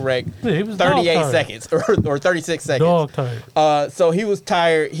math is correct, Yeah, he was 38 dog tired. seconds or 36 seconds. Dog tired. So he was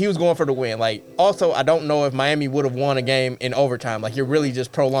tired. He was going for the win. Like, also, I don't know if Miami would have won a game in overtime. Like, you're really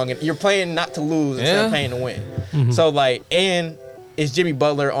just prolonging. You're playing not to lose instead of playing to win. So, like, and it's Jimmy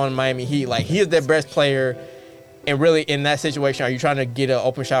Butler on Miami Heat. Like, he is their best player. And really, in that situation, are you trying to get an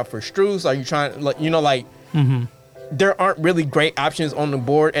open shot for Strus? Are you trying, like, there aren't really great options on the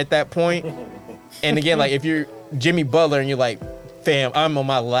board at that point. And again, like, if you're Jimmy Butler and you're like, fam, I'm on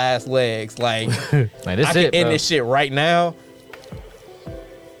my last legs. Like, Like, this I can it, end bro. this shit right now.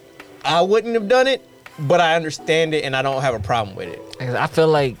 I wouldn't have done it, but I understand it and I don't have a problem with it. I feel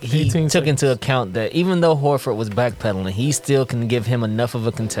like he 18 took into account that even though Horford was backpedaling, he still can give him enough of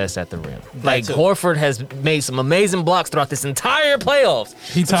a contest at the rim. Like, too. Horford has made some amazing blocks throughout this entire playoffs.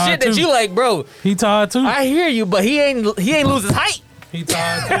 He Some tired shit that too. you like, bro. He tired too. I hear you, but he ain't lose his height. He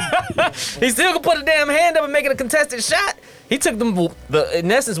tired too. He still can put a damn hand up and make it a contested shot. He took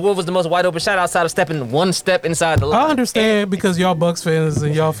in essence, what was the most wide open shot outside of stepping one step inside the line. I understand because y'all Bucks fans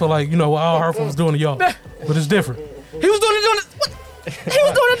and y'all feel like, what Al Horford was doing to y'all. But it's different. He was doing it during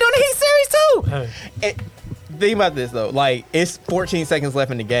the Heat series too. Hey, Think about this though. Like, it's 14 seconds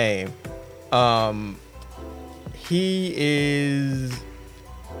left in the game. He is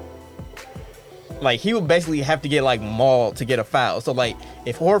like, he would basically have to get like mauled to get a foul. So like,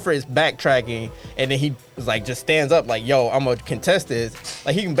 if Horford is backtracking and then he is like just stands up like, yo, I'm gonna contest this,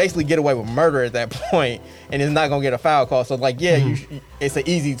 like, he can basically get away with murder at that point and is not gonna get a foul call. So like, yeah, it's an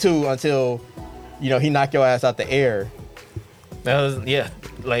easy 2 until he knock your ass out the air.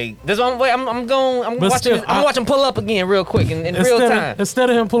 Like this one. Wait, I'm But watching. still, I'm watching pull up again real quick in real time. Instead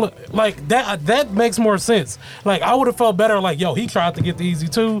of him pulling, like, that makes more sense. Like, I would have felt better, like, yo, he tried to get the easy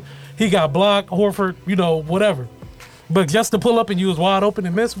 2. He got blocked, Horford, whatever. But just to pull up and you was wide open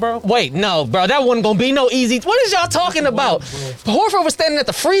and miss, bro. Wait, no, bro, that wasn't gonna be no easy. What is y'all talking about? Horford was standing at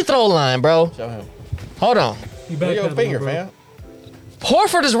the free throw line, bro. Show him. Hold on. He Where your backpedaling, finger, bro. fam?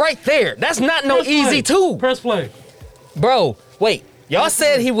 Horford is right there. That's not no Press play. easy 2. Press play. Bro, wait. Y'all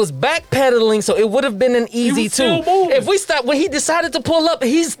said he was backpedaling, so it would have been an easy was 2. still moving. If we stop when he decided to pull up,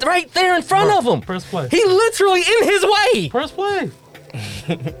 he's right there in front Bro, of him. press play. He literally in his way. Press play.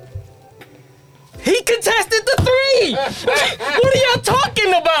 He contested the 3. What are y'all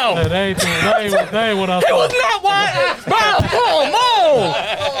talking about? Hey, that ain't what I It was thought. not wide. Bro,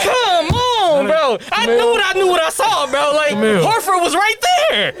 come on, bro. I knew what I saw, bro. Like, Camille. Horford was right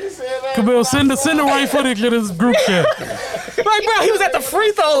swear. Camille, send the right footage in this group chat. Like, bro, he was at the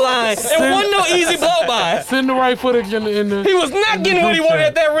free throw line. It wasn't no easy blow by. Send the right footage in the. He was not getting what he wanted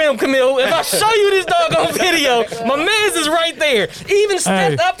at that rim, Camille. If I show you this doggone video, my man's is right there. He even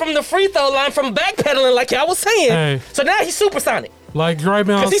stepped up from the free throw line from backpedaling, like I was saying. Hey. So now he's supersonic. Like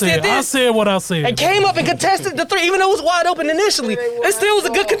Draymond he said said, I this. said what I said. And came up and contested the three, even though it was wide open initially. It still was a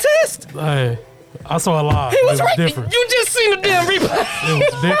good contest. Hey, I saw a live. He was it was right. different. You just seen the damn replay.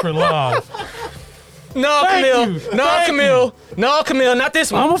 It was different live. No, Thank Camille. you. No, Thank Camille. No, Camille. Not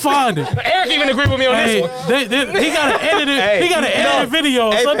this one. I'm gonna find it. Eric even agreed with me on Hey, this one. he got an edited. Hey, he got an edited video.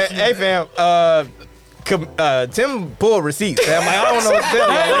 Or Hey, something. hey, fam. Tim pulled receipts. I'm like, I don't know what's going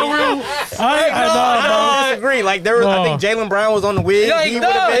on. I don't disagree. Like there was, I think Jaylen Brown was on the wig. Like, He would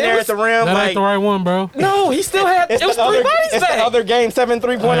have no, been it there was- at the rim. That Like ain't the right one, bro. No, he still had. It was 3 bodies it's the back. other game 7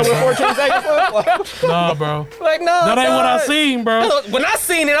 3-pointer with 14 seconds left. Nah, bro. Like, no. That ain't what I dog. seen, bro. When I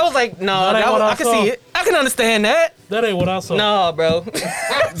seen it, I was like, no, That ain't what I I can saw. see it. I can understand that. That ain't what I saw. No, bro.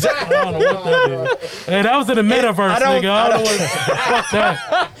 I don't know what that is. Hey, that was in the metaverse, nigga. I don't know what. Fuck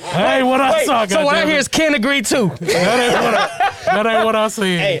that. That ain't what I saw, So what I goddamn hear it. is Ken agreed too. That ain't what I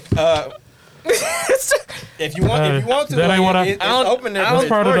seen. Hey, if you want to, That ain't what I- it's I don't- open there. That's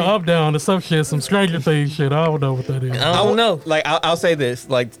part of for the you. up down, the some shit, some Stranger Things shit. I don't know what that is. I don't know. Like I'll say this,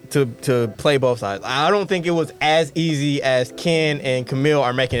 like to play both sides. I don't think it was as easy as Ken and Camille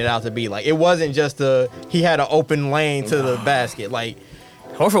are making it out to be. Like it wasn't just he had an open lane to the basket. Like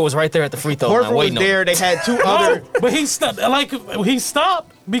Horford was right there at the free throw line Horford was waiting on him. there. They had two other. But he stopped. Like he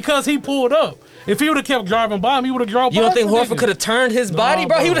stopped because he pulled up. If he would have kept driving by him, he would have drove. You don't think past the Horford nigga. could have turned his body,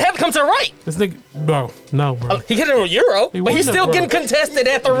 bro? bro. He would have had to come to the right. This nigga, bro. No, bro. He hit it on Euro, but he's wasn't still a getting bro. contested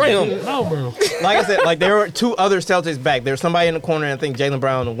at the rim. No, bro. Like I said, like there were two other Celtics back. There was somebody in the corner, and I think Jaylen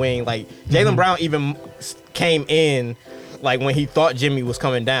Brown on the wing. Like Jaylen Brown even came in, like when he thought Jimmy was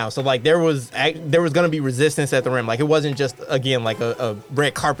coming down. So like there was gonna be resistance at the rim. Like it wasn't just again like a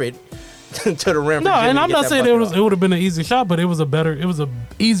red carpet to the rim. No, for Jimmy and to I'm get not that saying bucket it off. would have been an easy shot, but it was a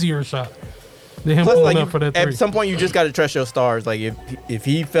easier shot than him Plus, pulling like up for that three. at some point, you just got to trust your stars. Like if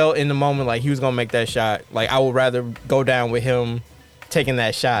he felt in the moment like he was gonna make that shot, like I would rather go down with him taking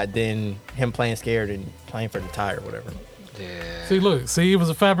that shot than him playing scared and playing for the tie or whatever. See, it was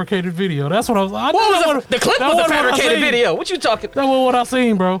a fabricated video. That's what I was. I What know was the clip was a fabricated video? What you talking? That was what I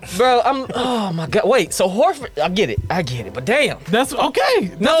seen, bro. Bro, oh my god. Wait, so Horford, I get it, but damn. That's okay.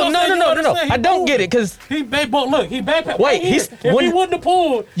 That's No. what I'm saying. You understand? He I don't pulled get it, because He look. He backpacked. Wait, if he wouldn't have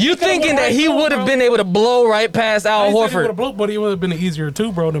pulled, you thinking that he would have been been able to blow right past Al Horford. Blown, but he would have been easier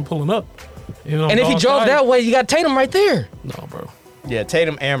too, bro, than pulling up. You know, And if he drove that way, you got Tatum right there. no, bro, Yeah,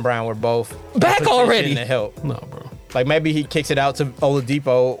 Tatum and Brown were both Back positioned already. to help. no, bro. Like maybe he kicks it out to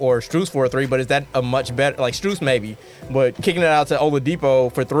Oladipo or Strus for a three, but is that a much better? Like Strus maybe, but kicking it out to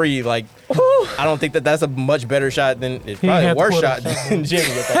Oladipo for three, like I don't think that's a much better shot than it's He probably a had to worse pull shot that shot. than Jimmy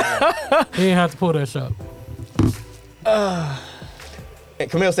with that. He didn't have to pull that shot. And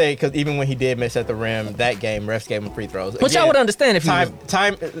Camille said because even when he did miss at the rim, that game refs gave him free throws. Which I would understand if he was.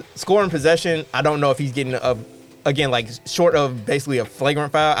 time scoring possession. I don't know if he's getting again like short of basically a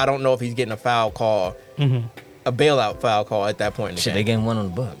flagrant foul. I don't know if he's getting a foul call, a bailout foul call at that point in the Shit, game. they game one on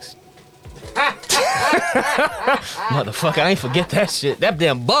the Bucks. Motherfucker, I ain't forget that shit. That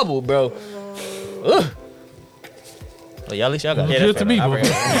damn bubble, bro. Ugh. Well, y'all, at least y'all got Good to me, bro.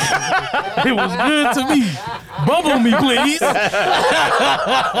 It was good to me. Bubble me, please.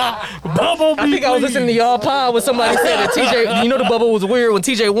 Bubble me, I think I was please. listening to y'all pod when somebody said that TJ, you know the bubble was weird when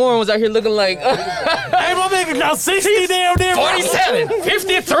TJ Warren was out here looking like Hey, my nigga got 60 down there. bro. 47,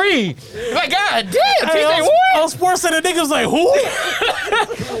 53. Like, god damn, Hey, TJ on Warren. Sports Center, niggas like, who?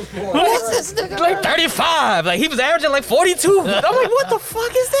 Who's this nigga? Like 35. Like, he was averaging like 42. I'm like, what the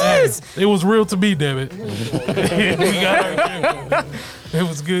fuck is this? It was real to me, damn it. We got our shit. It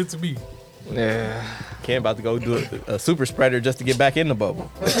was good to me. Yeah. Ken about to go do a super spreader just to get back in the bubble.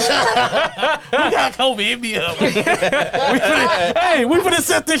 We got Kobe, hit me up. Hey, we finna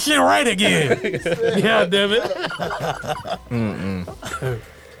set this shit right again. Yeah, damn it.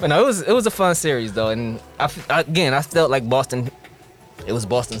 But no, it was a fun series though, and I felt like Boston. It was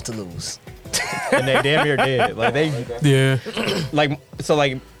Boston's to lose. And they damn near did. Like they Yeah.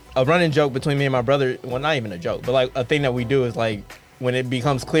 like a running joke between me and my brother. Well, not even a joke, but like a thing that we do is like when it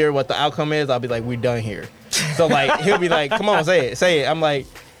becomes clear what the outcome is, I'll be like, "We done here." So like he'll be like, "Come on, say it." I'm like,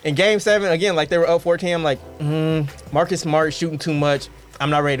 in Game 7 again, like they were up 14. I'm like, Marcus Smart shooting too much. I'm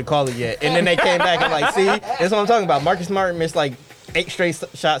not ready to call it yet. And then they came back and like, see, that's what I'm talking about. Marcus Smart missed like 8 straight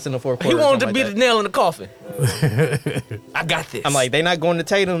shots in the fourth He quarter. wanted to be like the nail in the coffin. I got this. I'm like, they not going to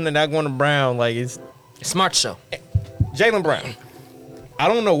Tatum, they're not going to Brown. Like it's Smart show. Jaylen Brown. I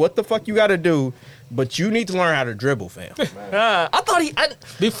don't know what the fuck you got to do, but you need to learn how to dribble, fam. I thought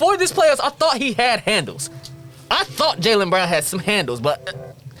before this playoffs, I thought he had handles. I thought Jaylen Brown had some handles,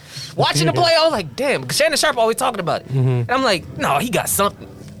 but watching the play, I was like, damn. Shannon Sharp always talking about it, and I'm like, no, he got something.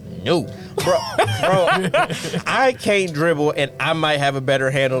 No, bro, I can't dribble, and I might have a better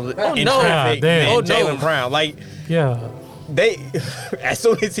handle in traffic than Jaylen Brown. Like, Yeah. they, as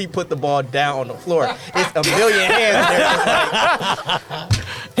soon as he put the ball down on the floor, it's a million hands there.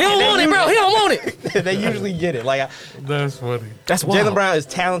 He don't want it, bro. He don't want it. They usually get it. Like, That's funny. That's wild. Jaylen Brown is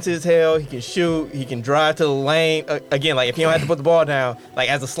talented as hell. He can shoot. He can drive to the lane. Again, like if you don't have to put the ball down, like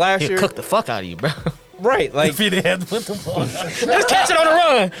as a slasher, He'll cook the fuck out of you, bro. right? Like If he didn't have to put the ball down. Just catch it on the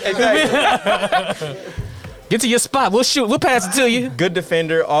run. exactly. Get to your spot. We'll shoot. We'll pass it to you. Good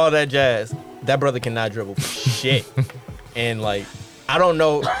defender, all that jazz. That brother cannot dribble for shit. And like, I don't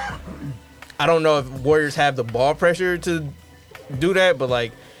know if Warriors have the ball pressure to do that, but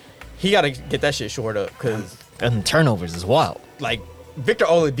like, he got to get that shit short up because And turnovers is wild. like Victor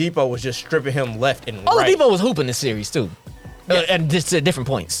Oladipo was just stripping him left and right. Oladipo was hooping this series too, and just at different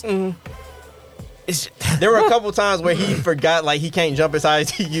points. It's There were a couple times where he forgot like he can't jump as high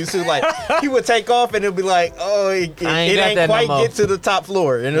as he used to. Like he would take off and it'll be like, oh, it I ain't got ain't that no quite more. get to the top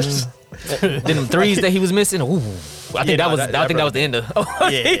floor. And it's them threes that he was missing. Ooh, I think that was the end of.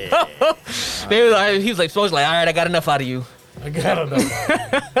 yeah. They were like, he was like, supposed like, all right, I got enough out of you. I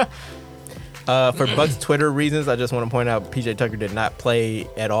gotta know. For Bucks Twitter reasons, I just want to point out PJ Tucker did not play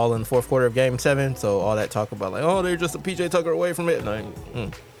at all in the fourth quarter of Game 7. So all that talk about like, oh, they're just a PJ Tucker away from it. No,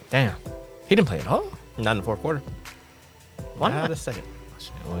 Damn, he didn't play at all. not in the fourth quarter. Why Not not? a second.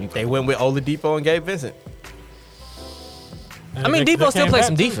 Well, he They went with Oladipo and Gabe Vincent. I mean, They Depot still came plays back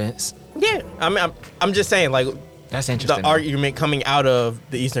some too. defense. Yeah, I mean, I'm just saying like That's the interesting. argument coming out of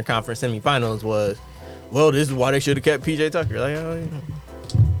the Eastern Conference semifinals was, well, this is why they should have kept PJ Tucker. Like,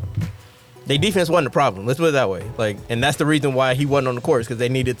 their defense wasn't a problem. Let's put it that way. Like, and that's the reason why he wasn't on the court because they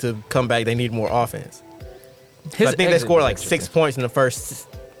needed to come back. They needed more offense. His I think they exit scored was like 6 interesting. points in the first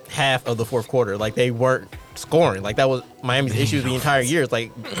half of the fourth quarter. Like they weren't scoring. Like that was Miami's issue the entire year. It's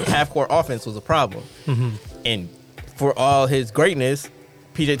like half court offense was a problem. And for all his greatness,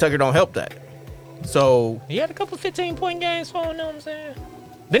 PJ Tucker don't help that. So He had a couple 15-point games for him. You know what I'm saying?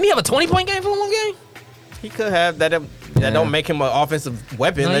 Didn't he have a 20-point game for one game? he could have that. That don't make him an offensive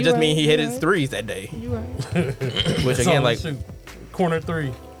weapon. No, that you just right, mean he hit you his right. threes that day. You right. Which again, like Shoot. Corner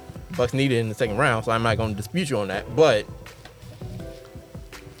three. Bucks needed in the second round. So I'm not going to dispute you on that. But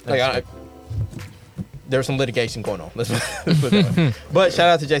like there's some litigation going on. Let's put it that way. But shout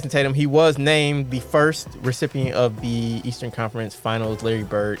out to Jason Tatum. He was named the first recipient of the Eastern Conference Finals Larry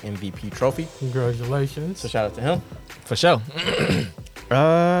Bird MVP trophy. Congratulations. So shout out to him. For sure.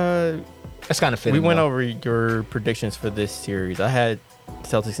 That's kind of We fitting. went though. over your predictions for this series. I had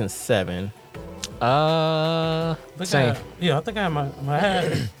Celtics in 7. I think Same. I think I had my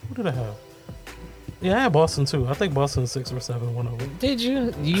had. What did I have? Yeah, I had Boston too. I think Boston 6 or 7 went over. Did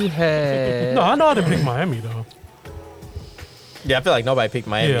you? You had. No, I know I didn't pick Miami though. Yeah, I feel like nobody picked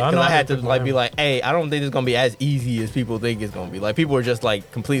Miami. Yeah, I Because know I I had to didn't pick like be Miami. like, hey, I don't think it's gonna be as easy as people think it's gonna be. Like people were just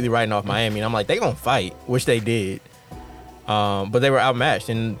like completely writing off Miami, and I'm like, they gonna fight, which they did. But they were outmatched,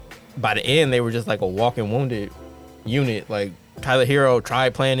 and by the end, they were just like a walking wounded unit. Like Tyler Hero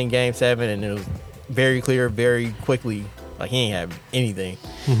tried playing in Game 7, and it was very clear, very quickly, like he ain't have anything.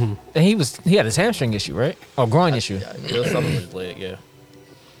 And he had his hamstring issue, right? Or groin issue. Yeah, it was something with his leg. Yeah,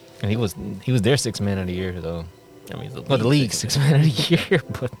 And he was their 6th man of the year though. I mean, Well, the league 6th man of the year,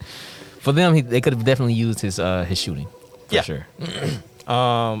 but for them, they could have definitely used his shooting. For Yeah. sure.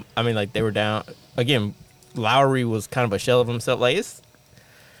 I mean, like they were down again. Lowry was kind of a shell of himself. Like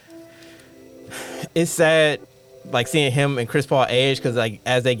it's sad, like seeing him and Chris Paul age because like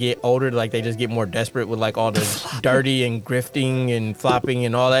as they get older, like they just get more desperate with like all the dirty and grifting and flopping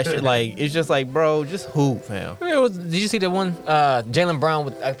and all that shit. Like it's just like, bro, just hoop, fam. Did you see that one? Jaylen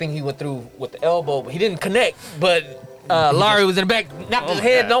Brown, I think he went through with the elbow, but he didn't connect. But Lowry was in the back, knocked his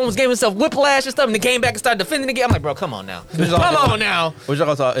head, and almost gave himself whiplash and stuff, and then came back and started defending again. I'm like, bro, come on now. Come on now. Which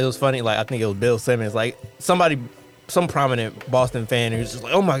also it was funny. Like I think it was Bill Simmons, like some prominent Boston fan who's just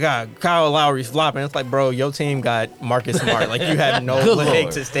like, oh my God, Kyle Lowry's flopping. It's like, bro, your team got Marcus Smart. Like you have no Good leg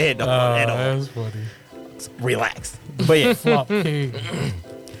Lord. to stand on at all. That's funny. Relax. But yeah. Flop king.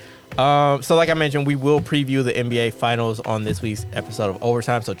 So like I mentioned, we will preview the NBA Finals on this week's episode of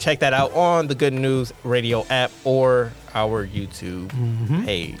Overtime. So check that out on the Good News Radio app or our YouTube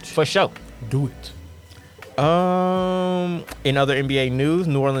page. For sure. Do it. In other NBA news,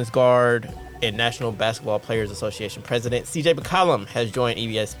 New Orleans guard and National Basketball Players Association president CJ McCollum has joined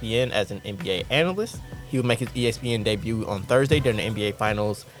ESPN as an NBA analyst. He will make his ESPN debut on Thursday during the NBA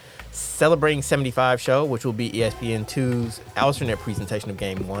Finals Celebrating 75 show, which will be ESPN2's alternate presentation of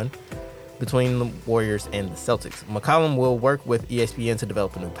Game 1 between the Warriors and the Celtics. McCollum will work with ESPN to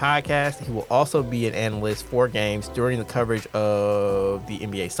develop a new podcast. He will also be an analyst for games during the coverage of the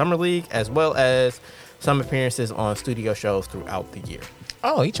NBA Summer League, as well as some appearances on studio shows throughout the year.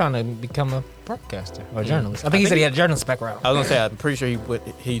 Oh, he trying to become a broadcaster or journalist. I think he said he had a journalist background. I was gonna say, I'm pretty sure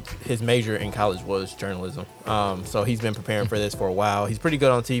his major in college was journalism. So he's been preparing for this for a while. He's pretty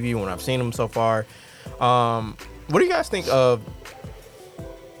good on TV when I've seen him so far. What do you guys think of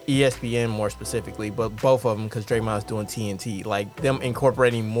ESPN more specifically, but both of them, because Draymond's doing TNT, like them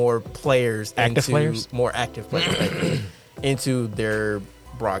incorporating more players, more active players into their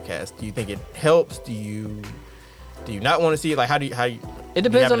broadcast? Do you think it helps? Do you not want to see it? Like, how do you? It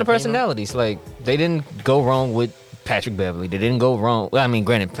depends on the personalities. Like, they didn't go wrong with Patrick Beverly. They didn't go wrong. Well, I mean,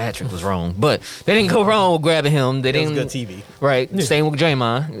 granted, Patrick was wrong, but they didn't go wrong with grabbing him. They didn't. It was good TV. Right. Yeah. Same with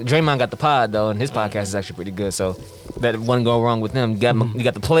Draymond. Draymond got the pod, though, and his podcast is actually pretty good. So that wouldn't go wrong with them. You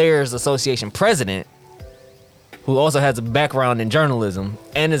got the Players Association president, who also has a background in journalism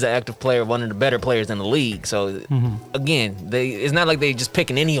and is an active player, one of the better players in the league. So, again, it's not like they just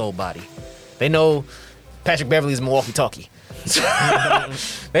picking any old body. They know Patrick Beverly is Milwaukee talkie.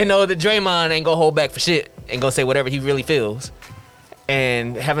 They know that Draymond ain't gonna hold back for shit and gonna say whatever he really feels.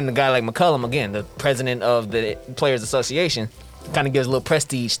 And having a guy like McCollum, again, the president of the Players Association, kind of gives a little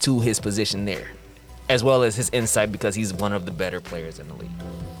prestige to his position there, as well as his insight, because he's one of the better players in the league.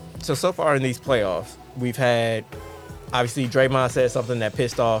 So far in these playoffs, we've had, obviously, Draymond said something that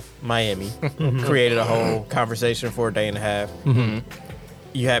pissed off Miami, created a whole conversation for a day and a half.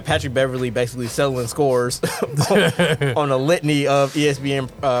 You had Patrick Beverly basically selling scores on a litany of ESPN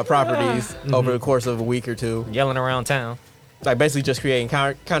properties over the course of a week or two. Yelling around town. Like, basically just creating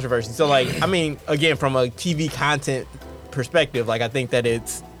controversy. So, like, I mean, again, from a TV content perspective, like, I think that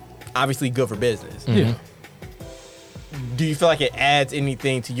it's obviously good for business. Yeah. Do you feel like it adds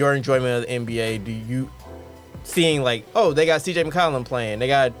anything to your enjoyment of the NBA? Do you seeing, like, oh, they got CJ McCollum playing. They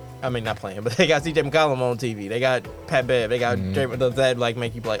got, I mean, not playing, but they got CJ McCollum on TV. They got Pat Bev. They got Draymond. Does that, like,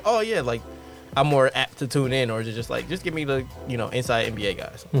 make you be like, oh, yeah, like, I'm more apt to tune in? Or is it just like, just give me the, inside NBA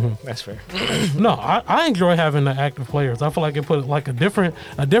guys? That's fair. No, I enjoy having the active players. I feel like it put like a different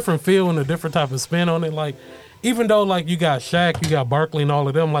feel and a different type of spin on it. Like, even though, like, you got Shaq, you got Barkley and all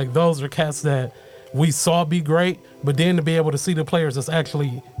of them, like, those are cats that we saw be great, but then to be able to see the players that's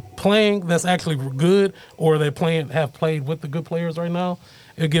actually playing, that's actually good, or have played with the good players right now,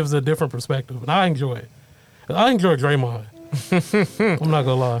 it gives a different perspective, and I enjoy it. I enjoy Draymond. I'm not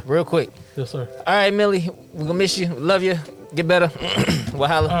gonna lie. Real quick. Yes, sir. All right, Millie, we're gonna miss you. Love you. Get better. We'll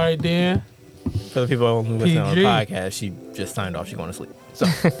holla. All right, Dan. For the people who listen on the PG. podcast, she just signed off. She's going to sleep. So,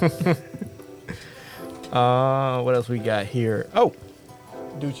 what else we got here? Oh,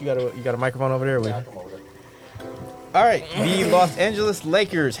 dude, you got a microphone over there? All right, the Los Angeles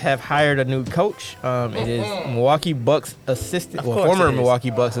Lakers have hired a new coach. It is Milwaukee Bucks assistant, former Milwaukee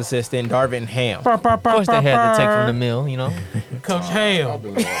Bucks assistant Darvin Ham. Of course, they had to take from the mill, Coach Ham.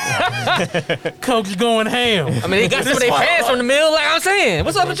 Coach going ham. I mean, they got some of their fans from the mill, like I'm saying.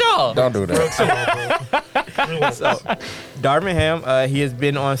 What's up with y'all? Don't do that. So, Darvin Ham, he has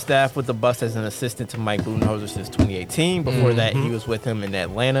been on staff with the Bucks as an assistant to Mike Budenholzer since 2018. Before that, he was with him in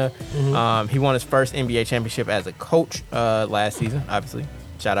Atlanta. He won his first NBA championship as a coach last season, obviously.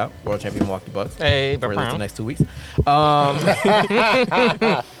 Shout out, world champion Milwaukee Bucks. Hey, for the next 2 weeks.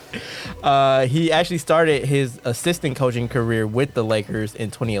 He actually started his assistant coaching career with the Lakers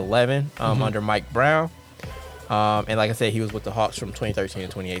in 2011 under Mike Brown. And like I said, he was with the Hawks from 2013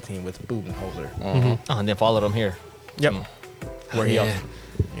 and 2018 with Budenholzer. Oh, and then followed him here. Yep. Where he also,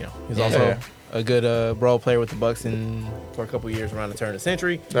 he's also a good role player with the Bucks for a couple of years around the turn of the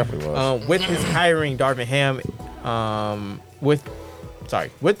century. Definitely was. With his hiring Darvin Ham, with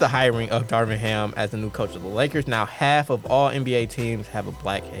the hiring of Darvin Ham as the new coach of the Lakers, now half of all NBA teams have a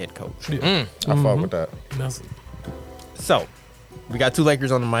black head coach. I fuck with that. So, we got two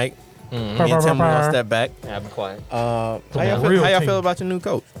Lakers on the mic. Me and Tim, we're gonna step back. Yeah, be quiet. How y'all feel about your new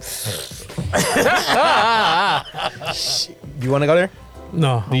coach? Do you want to go there?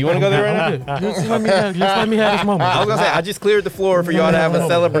 No. Do you want to go there right now? Just let me have this moment. I was gonna say I just cleared the floor for y'all to have a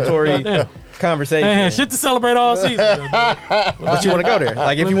celebratory conversation. Hey, shit to celebrate all season. But you want to go there?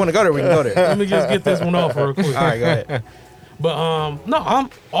 Like, if you want to go there, we can go there. Let me just get this one off real quick. All right, go ahead. But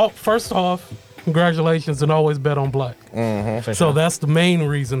first off, congratulations, and always bet on black. So that's the main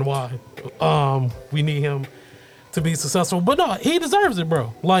reason why we need him to be successful. But no, he deserves it,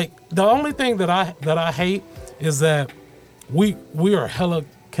 bro. Like, the only thing that I hate is that we are hella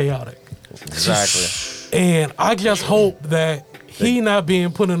chaotic. Exactly. And I just hope that he not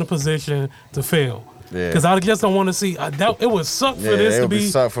being put in a position to fail. Yeah. Because I just don't want to see. It would suck for Yeah, this it to would be be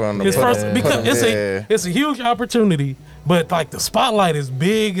suck for him to his put first him- because Yeah. it's a huge opportunity. But like the spotlight is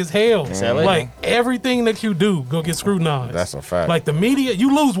big as hell. LA. Like everything that you do go get scrutinized. That's a fact. Like the media,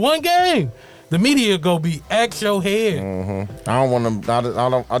 you lose one game, the media go be at your head. I don't want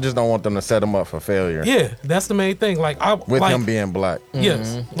them. I just don't want them to set him up for failure. Yeah, that's the main thing. Like With him being black.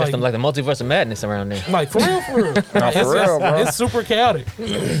 yes, That's like the multiverse of madness around there. Like for real, for real. for real, bro. It's super chaotic,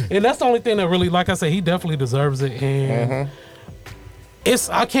 and that's the only thing that really, like I said, he definitely deserves it. And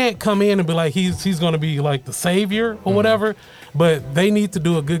I can't come in and be like he's going to be like the savior or whatever, but they need to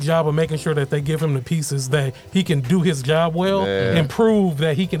do a good job of making sure that they give him the pieces that he can do his job well Yeah. and prove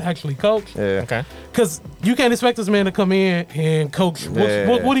that he can actually coach. Yeah. Okay. Because you can't expect this man to come in and coach.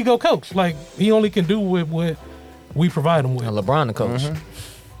 Yeah. What he go coach? Like he only can do with what we provide him with. And LeBron, the coach.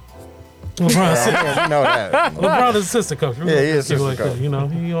 LeBron's Yeah, we know that. LeBron is assistant coach. Yeah, he is Keep it assistant coach. that, you know,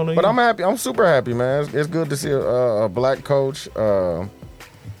 he only. But I'm happy. I'm super happy, man. It's good to see a black coach.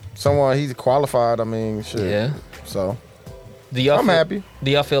 Someone he's qualified. I mean, shit. Yeah. So Do y'all I'm feel, happy.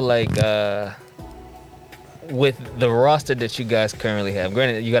 Do y'all feel like with the roster that you guys currently have,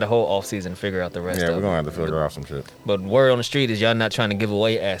 granted you got a whole offseason to figure out the rest Yeah, of we're it, gonna have to figure out some shit. but word on the street is y'all not trying to give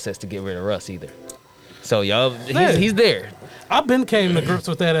away assets to get rid of Russ either. So y'all, Yeah. he's there. I've been came to grips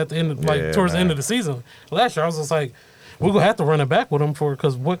with that at the end, Yeah, towards the man. end of the season. Last year, I was just like, we're gonna have to run it back with him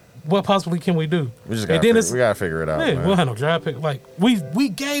because what possibly can we do? We just And gotta, then we gotta figure it out, yeah, man. we'll have no draft pick. Like we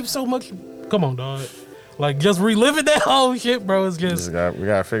gave so much. Come on, dog. Like just reliving that whole shit, bro. It's we just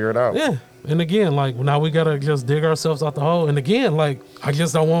gotta figure it out. yeah. And again, like now we gotta just dig ourselves out the hole. And again, like I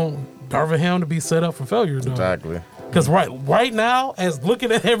just don't want Darvin Ham to be set up for failure, dog. Exactly. Because right now, as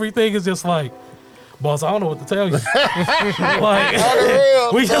looking at everything, is just like, boss, I don't know what to tell you. Like,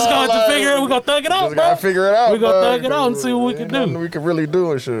 we just gonna have to figure it. We gonna thug it out, Just gotta bro. figure it out. We gonna bro. thug it out and see what we can Nothing do. We can really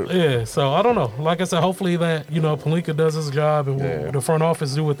do and shit. Yeah, so I don't know. Like I said, hopefully that Pelinka does his job and Yeah. the front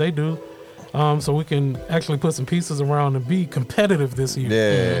office do what they do, so we can actually put some pieces around and be competitive this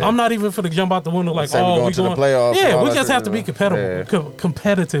year. Yeah. I'm not even for to jump out the window like, Say we oh, going we to the going playoffs and Yeah, all we that just shit, have to be yeah. competitive,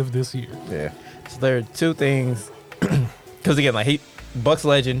 competitive this year. Yeah. So there are two things. Because again, like Bucks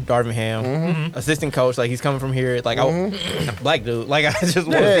legend, Darvin Ham, assistant coach, like he's coming from here, like black dude, like I just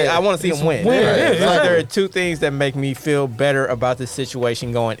want to see, I want to see him win. win, yeah, Like, exactly. there are two things that make me feel better about this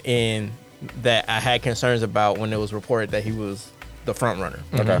situation going in that I had concerns about when it was reported that he was the front runner.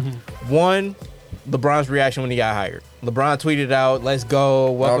 Okay. One, LeBron's reaction when he got hired. LeBron tweeted out, "Let's go,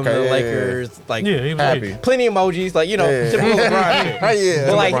 welcome Okay, to the yeah, Lakers." Like Yeah, he was Happy. plenty of emojis, like Yeah. typical LeBron shit. Yeah.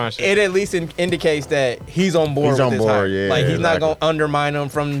 But like LeBron shit. it at least indicates that he's on board He's with on this board, hire. yeah, Like he's not exactly. gonna undermine him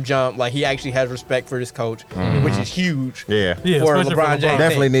from the jump. Like he actually has respect for this coach, which is huge. Yeah. Yeah, For especially LeBron James,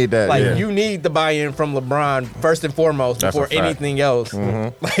 Definitely need that, Like yeah. you need the buy-in from LeBron first and foremost That's a before fact. anything else.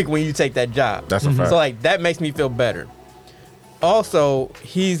 Like when you take that job, That's a fact. So like that makes me feel better. Also,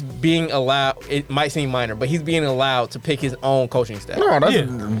 he's being allowed. It might seem minor, but he's being allowed to pick his own coaching staff. No, that's Yeah.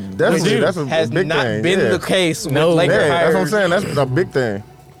 that's a Has big not thing. been yeah. the case with No. Laker Yeah, that's what I'm hires. saying. That's a big thing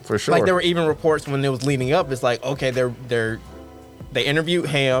for sure. Like there were even reports when it was leading up. It's like okay, they interviewed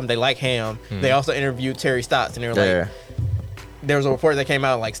Ham. They like Ham. They also interviewed Terry Stotts, and they were like, yeah. there was a report that came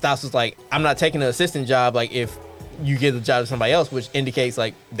out like Stotts was like, I'm not taking the assistant job. Like if you give the job to somebody else, which indicates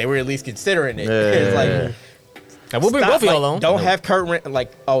like they were at least considering it. It's like. And we'll bring Stop, both of y'all like, on. Don't have Kurt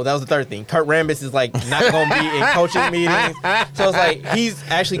like that was the third thing. Kurt Rambis is like not gonna be in coaching meetings, so it's like he's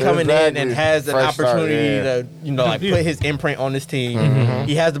actually coming in and Exactly. has an Fresh start, opportunity yeah. to like put his imprint on this team.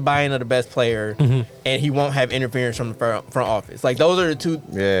 He has the buy-in of the best player, and he won't have interference from the front office. Like those are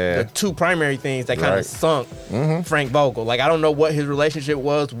the two primary things that kind of Right. sunk Frank Vogel. Like I don't know what his relationship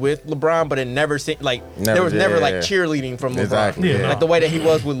was with LeBron, but it never seemed like there was never like cheerleading from LeBron. Exactly, yeah. Like the way that he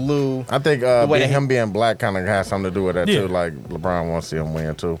was with Lou. I think way that him being black kind of has something to do with that Yeah. too. Like LeBron wants to see him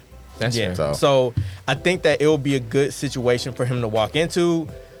win too. That's Yeah. fair. So I think that it will be a good situation for him to walk into.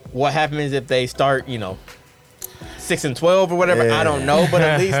 What happens if they start, 6-12 or whatever? Yeah. I don't know, but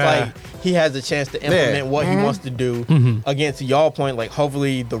at least like he has a chance to implement what he wants to do. Again, to y'all point, like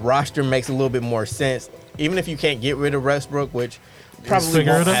hopefully the roster makes a little bit more sense. Even if you can't get rid of Westbrook, which probably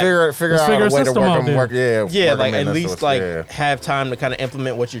figure won't it out. happen. Figure Let's out figure a a way to system work out them. there. Work, Yeah, work like them at in least this- like yeah. have time to kind of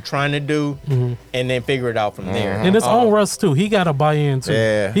implement what you're trying to do, and then figure it out from there. And it's on Russ too. He got to buy in too.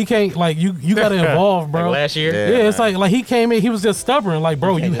 Yeah. He can't you got to evolve, bro. Like last year. Yeah. Yeah, it's like he came in. He was just stubborn. Like,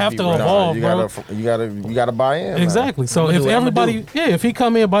 bro, you can't have just to be right. evolve, you bro. gotta buy in. man. Exactly. So I'ma if do what I'ma everybody, if he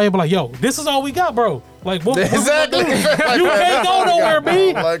come in by and be like, yo, this is all we got, bro. Like what? Exactly. You can't go nowhere,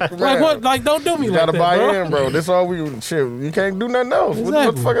 B. Like, Like what? Like don't do me You like gotta that, buy bro. in, bro. This all we shit. You can't do nothing else. What the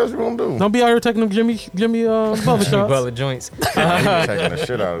Exactly. fuck else you gonna do? Don't be out here taking them Jimmy Butler shots. Butler joints. You taking the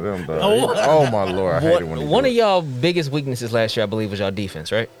shit out of them, dog. Oh my lord, I hate it when you One do of y'all biggest weaknesses last year, I believe, was y'all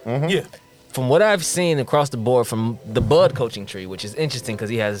defense, right? Yeah. From what I've seen across the board from the Bud coaching tree, which is interesting because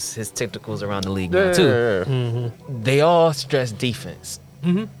he has his tentacles around the league now too. Yeah. They all stress defense.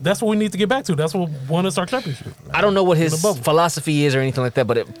 That's what we need to get back to. That's what won us our championship. I don't know what his The bubble. philosophy is or anything like that,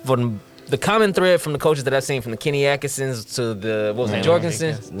 but from the common thread from the coaches that I've seen, from the Kenny Atkinsons to the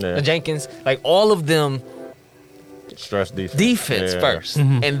Jorgensen, Yeah. the Jenkins, like all of them, Stress defense. defense Yeah. first,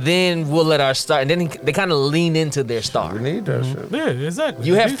 and then we'll let our star. And then they kind of lean into their star. We need that shit. Yeah, exactly.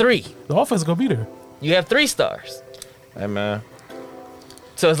 You have three. The offense is gonna be there. You have 3 stars. Hey man.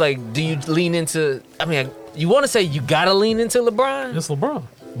 So it's like, do you lean into? I mean, you want to say you gotta lean into LeBron, It's LeBron.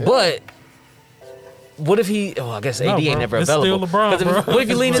 but what if he? Oh, I guess AD No, ain't bro. never It's available. still LeBron, 'Cause if- bro. What if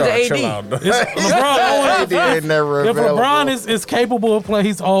you lean into Sorry, AD? chill out, dog. It's LeBron always. AD ain't never If available. LeBron is capable of playing,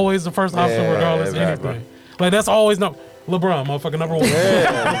 he's always the first option Yeah, regardless of exactly. anything. Like that's always LeBron, motherfucker, number one.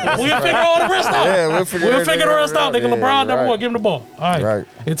 We'll figure all the rest out. Yeah, we'll figure We'll figure the rest out. Nigga, Yeah, LeBron, number right. one, give him the ball. All right. Right.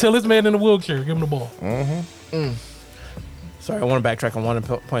 Until this man in the wheelchair, give him the ball. Sorry, I want to backtrack on one of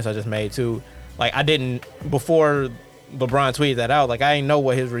the points I just made too. Like I didn't before LeBron tweeted that out. Like I didn't know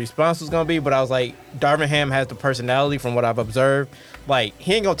what his response was gonna be, but I was like, Darvin Ham has the personality from what I've observed. Like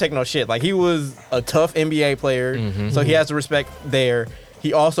he ain't gonna take no shit. Like he was a tough NBA player, so he has the respect there.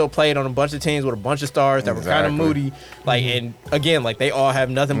 He also played on a bunch of teams with a bunch of stars that were kind of Exactly. moody. Like and again, like they all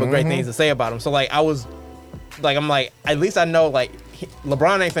have nothing but great things to say about him. So like I was, like I'm like at least I know like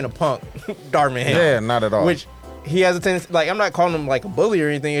LeBron ain't finna punk Darvin Ham. Yeah, not at all. Which he has a tendency, like I'm not calling him like a bully or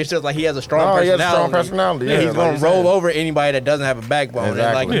anything. It's just like he has a strong No, he personality. has a strong personality, yeah, he's like gonna you roll said. over anybody that doesn't have a backbone. And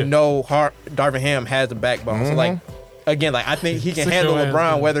Exactly. like Yeah. no Darvin Ham has a backbone. So like again, like I think he can Sit handle your ass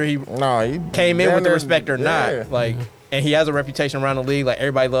LeBron down. whether he No, he came in with the damn respect or near- not. yeah. Like and he has a reputation around the league. Like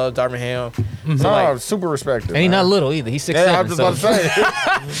everybody loves Darvin Ham. No, So like super respected. And he's man. not little either.'s 6'7". Yeah, I was just about to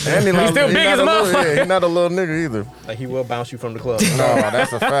say. And he's still big as a motherfucker. He's not a little nigga either. like he will bounce you from the club. No,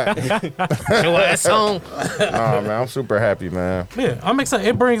 that's a fact. Your ass song. Nah, man, I'm super happy, man. Yeah, I'm excited.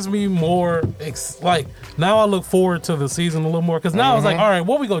 It brings me more, like, now I look forward to the season a little more. Because now I was like, all right,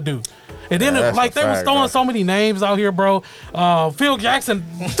 what we going to do? And then, Yeah, that's like, a they was fact, throwing bro. so many names out here, bro. Phil Jackson,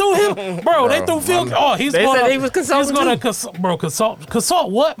 threw him. Bro, they threw Phil. Oh, he's They going said he was consulting He's going to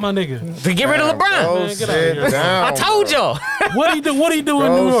consult what, my nigga? To get rid of LeBron. Go Man, get outta sit here. down, I told bro. y'all. What he do in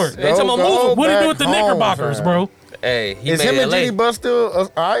Go New York? s- They talking go- about go moving. What he back do with the home, Knickerbockers, fam. bro? Hey, he Is made him and LA. Jimmy Buss still an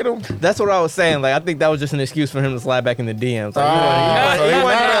item? That's what I was saying. Like I think that was just an excuse for him to slide back in the DMs. Like, So he he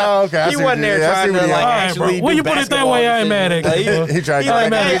wasn't there. okay, I He see wasn't what there you- I see trying what to you- like All right, actually bro. do When you put it that basketball way, I ain't decisions. mad at you. Like, bro. He tried to He's get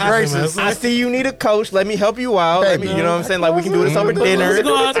like, back hey, in his graces. I see you need a coach. Let me help you out. Let me, you know what I'm saying? Like we can do this over dinner. Let's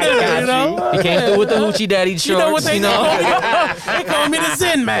go out there, you know? He came through with the hoochie daddy shorts. You know what they They call me the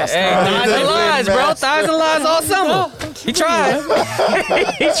Zen Master. Hey, thighs and lies, bro. Thighs and lies all summer. He tried.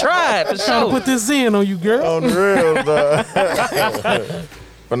 He tried for Trying to sure. put this Zen on you, girl. On the real, dog.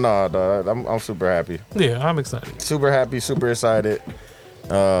 But no, dog, I'm super happy. Yeah, I'm excited. Super happy, super excited. I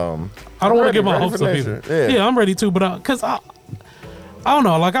don't want to ready- get my ready hopes for up next either. year. Yeah. I'm ready too, but because I don't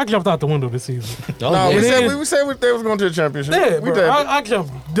know, like I jumped out the window this season. No, It we said is- we said they was going to the championship. Yeah, we bro, did. I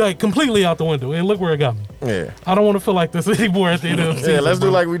jumped like completely out the window, and look where it got me. Yeah. I don't want to feel like this anymore at the end of the season. Yeah, let's do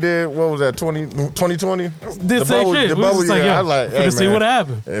bro. like we did. What was that? 2020. this same shit. The We was bubble just like, year. yo, I was like, hey, finna see man. what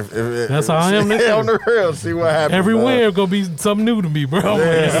happened. That's how I am this Yeah, on year. the real. See what happens. Every dog. win gonna be something new to me, bro.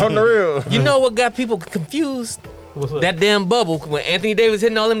 Yeah, on the real. You know what got people confused? What's up? That damn bubble when Anthony Davis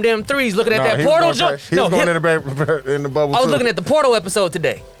hitting all them damn threes, looking at Nah, that he was portal going joint. crazy. He was going in the bubble. I was too. looking at the portal episode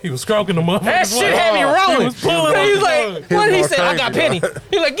today. He was stroking the motherfucker. That shit had me rolling. He was pulling He was on like, the what He he was said? going I got crazy, Penny.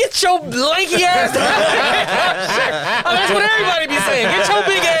 He was like, get your lanky ass down there. That's what everybody be saying. Get your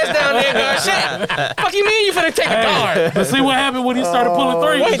big ass down there, guard. Shaq. Fuck you mean you finna take a guard? But see what happened when he started pulling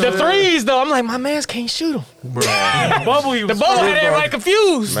threes. Wait, the threes though. I'm like, my man's can't shoot them. The bubble, he was The bubble stroking. had everybody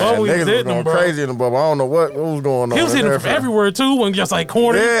confused. Man, Bubble, he was niggas was hitting going him, bro. crazy in the bubble. I don't know what was going on. He was hitting in it from there, everywhere too, when just like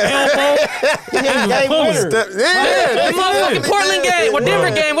corner, Yeah. elbow. He was pulling. The motherfucking Portland game, or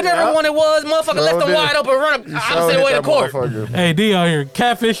Denver game, whatever one it was, motherfucker left them did. wide open, run up Showed opposite hit way to that court. motherfucker. Hey, D out here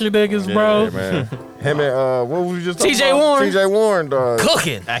catfishing niggas, bro. Yeah, man. Him and what was we just talking T.J. about? Warren. T.J. Warren, dog.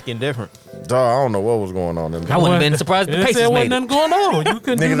 Cooking. Acting different. Dog, I don't know what was going on. I wouldn't have been surprised if the They Pacers said wasn't made it. nothing going on. You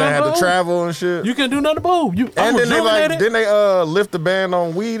couldn't do Niggas that nothing. had to about it. travel and shit. You couldn't do nothing about it. And then they lift the ban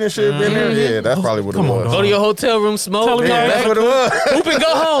on weed and shit in there. Yeah, that's probably what it Come on, was. dog. Go to your hotel room, smoke, Tell me come how That's back, what it was. hoop and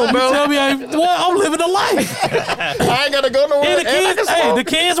go home, bro. Tell me, I'm living a life. I ain't gotta go nowhere. And the kids, the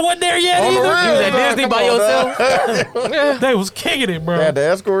kids wasn't there yet On the either. real, You was at dog. Disney Come by on, dog. yourself. They was kicking it, bro. They had the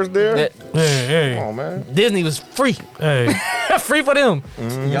escorts there. That- Hey, Come on, man. Disney was free. hey. Free for them.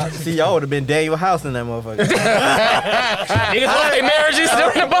 Y'all would have been Daniel House in that motherfucker. Niggas lost their marriages.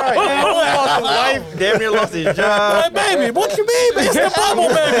 Lost his wife, damn near lost his job. Hey, baby, what you mean? It's the bubble,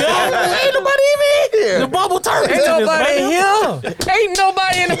 baby. Ain't nobody even here. The bubble turned Ain't into this, nobody baby. here. Ain't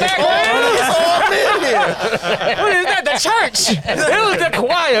nobody in the background. What is that? The church. It was the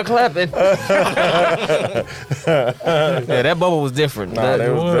choir clapping. Yeah, that bubble was different. Nah, they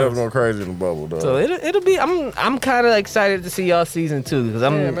was was. definitely going crazy in the bubble, dog. So it'll be. I'm kind of excited to see y'all season 2 because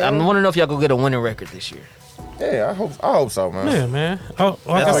I'm want to know if y'all gonna get a winning record this year. Yeah, I hope so, man. Yeah, man. Oh,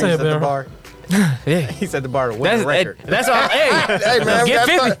 like That's I why he said, set the man. bar. Yeah. He set the bar to win the record. That's all. Hey, Hey, man, get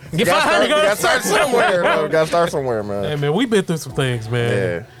 50, get 500. We gotta start somewhere, bro. We gotta start somewhere, man. Hey, man, we been through some things,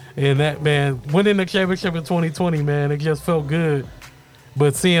 man. And that, man, winning the championship in 2020, man, it just felt good.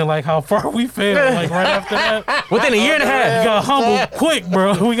 But seeing, like, how far we fell, like, right after that, Within a year and a we half. got humbled quick,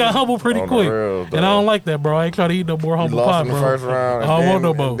 bro. We got humbled pretty On the quick. real, dog. And I don't like that, bro. I ain't trying to eat no more You humble lost pie, in the bro. first round. I don't want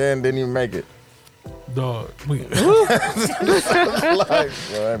no more. And then didn't even make it. Dog.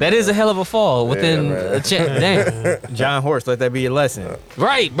 That is a hell of a fall within man. a damn. John Horst, let that be your lesson.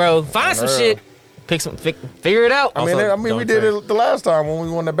 Right, bro. Find some real. shit. Pick some. Figure it out. I mean, Also, we don't did trade. it the last time when we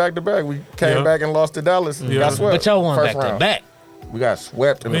won the back-to-back. We came Yeah. back and lost to Dallas. And got swept. But y'all won first back to round. back. We got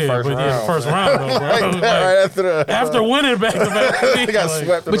swept in the Yeah, first but round. yeah, the first round, though, bro. Like, Like, right after the after winning back to back, we got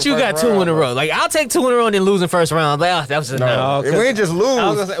swept. In But the you got first 2 round, in a bro. row. Like I'll take 2 in a row and then lose in first round. Like, that was enough. No, No, we ain't just lose. I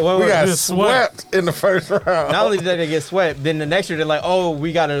was gonna say, well, we got just swept in the first round. Not only did they get swept, then the next year they're like, oh,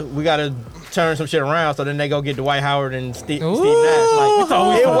 we gotta turn some shit around. So then they go get Dwight Howard and Steve Nash. Like,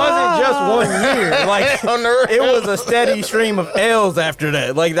 thought we it thought- wasn't just 1 year. Like On the it was a steady stream of L's after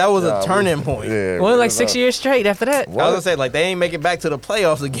that. Like that was a turning point. Yeah, Well, like man, 6 years straight after that. I was gonna say like they ain't make it back to the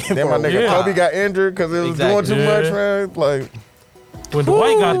playoffs again. Then for my a nigga while. Kobe got injured because it was Exactly. doing too Yeah. much, man. Like, when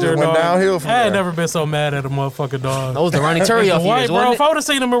Dwight got there, went dog, downhill from I had there. never been so mad at a motherfucking dog. That was the Ronnie Turioff Dwight, years, bro, wasn't if I would have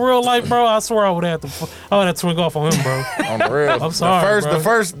seen him in real life, bro, I swear I would have to swing off on him, bro. on the real. I'm sorry, the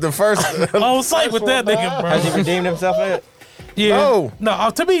bro. first. I was sight with that nigga, Has he bro. redeemed himself yet? Yeah. No,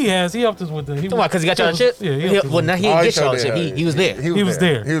 to me he has. He helped us with the. Why? Because he got y'all shit? Yeah, he helped us Well, with now he Oh, didn't get sure y'all did. shit. He was there. He was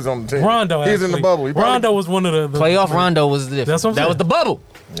there. He was on the team. Rondo. He was in the actually. bubble. He probably- Rondo was one of the Playoff Rondo was the That's what I'm That was saying. the bubble.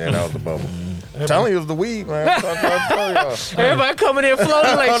 Yeah, that was the bubble. I'm telling you, it was the weed, man. I'm trying to tell y'all. Everybody coming in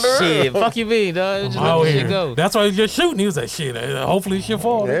floating like On the real. shit. Fuck you, mean, dog. Just out let this here. shit go. That's why he was just shooting. He was like, shit. Hopefully, shit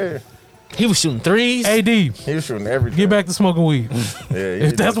fall. Yeah, He was shooting threes. AD, he was shooting everything. get back to smoking weed. Yeah,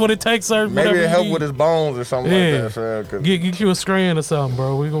 If that's what it takes, sir. maybe whatever it you helped need. with his bones or something Yeah. like that. So, 'cause- Get you a strand or something,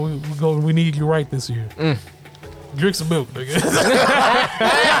 bro. We need you right this year. Drink some milk, nigga.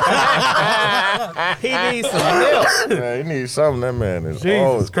 He needs some milk. Yeah, he needs something. That man is Jesus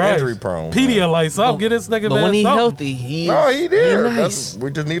always Christ. injury prone. man. Pedialyte, something. Get this nigga But man when he's something. healthy, he No, he there. He nice.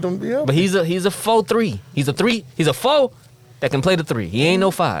 We just need him to be healthy. But he's a 4-3. He's a 3. He's a 4 that can play the 3. He ain't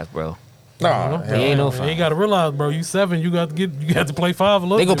no 5, bro. Nah, He ain't no You 5. gotta realize, bro. You 7. You got to play 5 a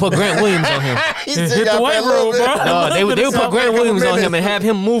little. They gonna put Grant Williams on him. he hit still the got weight that little room, bit. bro. No, they would put Grant Williams on him and have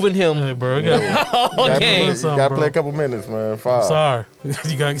him moving him. Hey, bro. You got, all You game. Something, gotta bro. play a couple minutes, man. 5. sorry,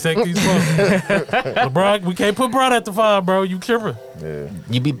 you gotta take these fucks. LeBron, we can't put Bron at the 5, bro. You tripping?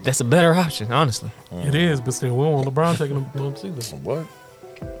 Yeah. That's a better option, honestly. It is, but still, we don't want LeBron taking them either. What?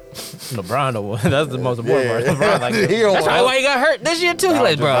 LeBron, though, that's the most important part. LeBron, like, he don't That's probably why he got hurt this year too. He I was like,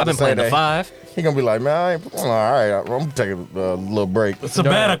 just bro, about I've been to say playing the that. 5. He gonna be like, man, I ain't, all right, I'm gonna take a little break.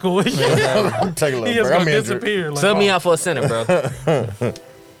 Sabbatical. I'm gonna take a He little just break. I'm gonna injured. disappear. Like, Sub me out for a center, bro.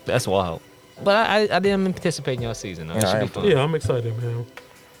 That's wild. But I didn't anticipate in y'all season. Though. It Yeah, should I be ain't fun. Yeah, I'm excited, man.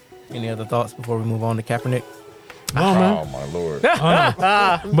 any other thoughts before we move on to Kaepernick? No, man. Oh my lord.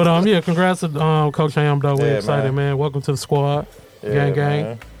 But yeah, congrats to Coach Ham, though. We're Yeah, excited, man. Welcome to the squad. Gang, gang.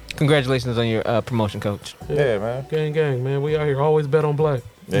 Man. Congratulations on your promotion, coach. Yeah, man. Gang, gang, man. We out here always bet on black.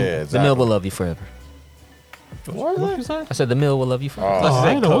 Yeah, The exactly. mill will love you forever. What you say? I said the mill will love you forever. Oh,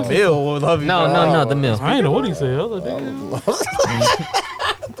 I ain't know what he- Camille will love you. No, the mill. I ain't know what he said. I was like, damn.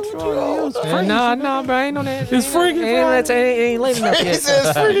 No, bro, I ain't on that. It's freaky It ain't late enough yet. He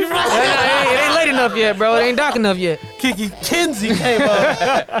says free. It ain't late enough yet, bro. It ain't dark enough yet. Kiki Kinsey came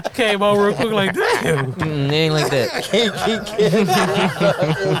on real quick like, damn. It ain't like that.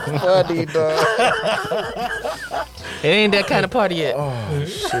 It's funny, dog. It ain't that kind of party yet.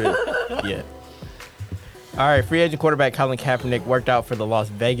 Yeah. All right, free agent quarterback Colin Kaepernick worked out for the Las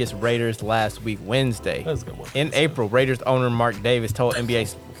Vegas Raiders last week, Wednesday. That's a good one. In April, Raiders owner Mark Davis told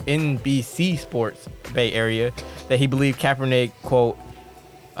NBC Sports Bay Area that he believed Kaepernick, quote,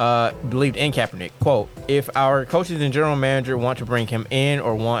 believed in Kaepernick, quote, if our coaches and general manager want to bring him in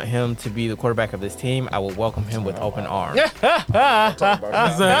or want him to be the quarterback of this team, I will welcome him with open arms.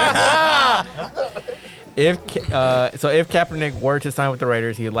 If Kaepernick were to sign with the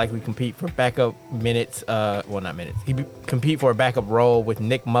Raiders, he would likely compete for backup minutes. Well, not minutes. He'd compete for a backup role with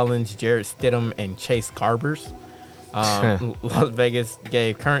Nick Mullins, Jarrett Stidham, and Chase Garbers. Las Vegas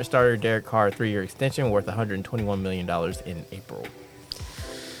gave current starter Derek Carr a 3-year extension worth $121 million in April.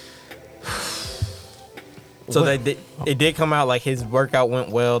 So it did come out like his workout went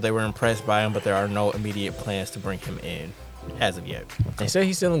well. They were impressed by him, but there are no immediate plans to bring him in as of yet. They say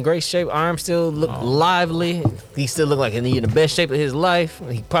he's still in great shape. Arms still look lively. He still look like he's in the best shape of his life.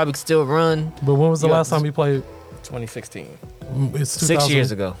 He probably could still run. But when was the last time he played? 2016. It's 6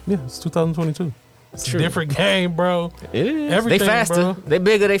 years ago. Yeah, it's 2022. It's True. a different game, bro. It is. Everything, they faster. bro. They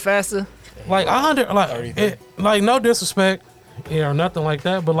bigger. They faster. Like like no disrespect, or nothing like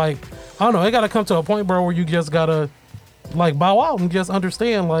that, but like I don't know, it gotta come to a point, bro, where you just gotta like bow out and just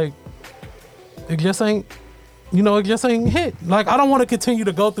understand, like it just ain't hit. Like I don't want to continue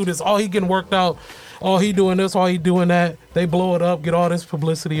to go through this. Oh, he getting worked out. Oh, he doing this. Oh, he doing that. They blow it up, get all this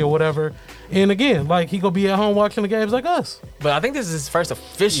publicity or whatever. And again, like he gonna be at home watching the games like us. But I think this is his first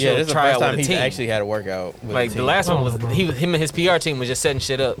official Yeah, this is the tryout first time with the he's team. actually had a workout. With Like the the team. last one was Oh, bro. him and his PR team was just setting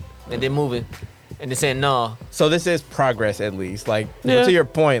shit up and then moving and then saying no. So this is progress at least. Like Yeah. to your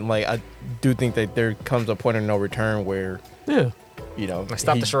point, like I do think that there comes a point of no return where Yeah. Like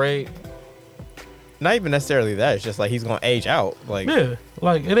stop the charade. Not even necessarily that. It's just like he's gonna age out. Like Yeah.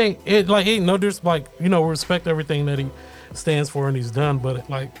 Like ain't no dis like, we respect everything that he stands for and he's done, but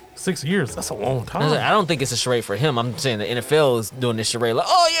like 6 years, that's a long time. I don't think it's a charade for him. I'm saying the NFL is doing this charade. Like,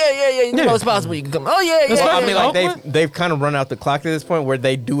 oh yeah, you know Yeah. it's possible you can come. Oh yeah. That's Well, I Yeah, mean, like Oakland? they've kind of run out the clock to this point where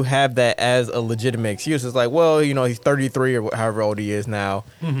they do have that as a legitimate excuse. It's like, well, he's 33 or however old he is now.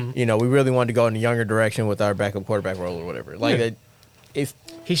 Mm-hmm. We really wanted to go in a younger direction with our backup quarterback role or whatever. Like Yeah.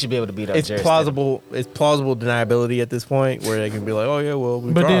 He should be able to beat up. it's Jarrett plausible. It's plausible deniability at this point where they can be like, oh yeah, well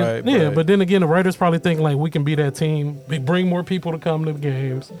we But tried. then, but then again, the Raiders probably think like we can be that team. We bring more people to come to the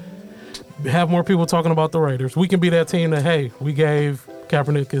games, have more people talking about the Raiders. We can be that team that hey, we gave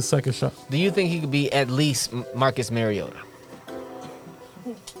Kaepernick his second shot, Do you think he could be at least Marcus Mariota?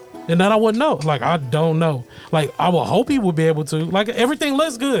 and then I wouldn't know. Like I don't know. Like I would hope he would be able to. Like everything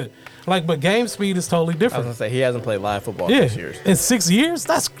looks good. Like but game speed is totally I was different. gonna say he hasn't played live football Yeah, in 6 years. in 6 years,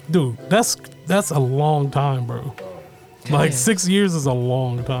 that's a long time, bro. Like 6 years is a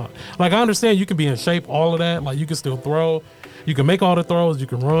long time. Like I understand you can be in shape, all of that. Like you can still throw, you can make all the throws, you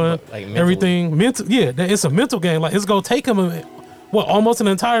can run, Like mentally. everything. It's a mental game. Like it's gonna take him almost an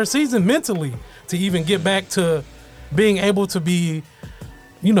entire season mentally to even get back to being able to be,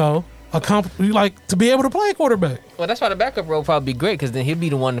 to be able to play quarterback. Well, that's why the backup role probably be great because then he'll be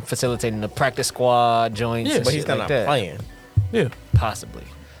the one facilitating the practice squad joints. Yeah. and But he's shit still like not that. playing. Yeah, Possibly.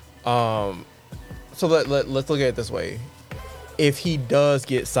 So let's look at it this way. If he does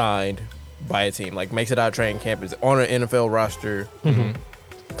get signed by a team, like makes it out of training camp, is on an NFL roster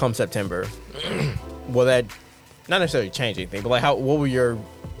come September, will that not necessarily change anything, but like what would your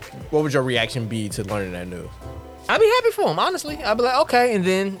reaction be to learning that news? I'd be happy for him, honestly. I'd be like, okay, and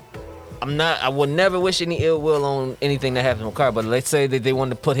then I would never wish any ill will on anything that happened with Carr, but let's say that they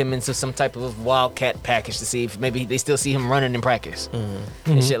wanted to put him into some type of wildcat package to see if maybe they still see him running in practice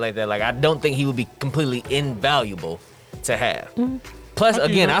and shit like that. Like, I don't think he would be completely invaluable to have. Plus,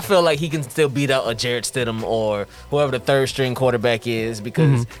 again, I feel like he can still beat out a Jarrett Stidham or whoever the third string quarterback is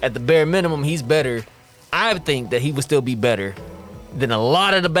because at the bare minimum, he's better. I think that he would still be better than a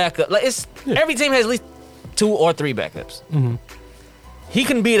lot of the backup. Like, every team has at least 2 or 3 backups. He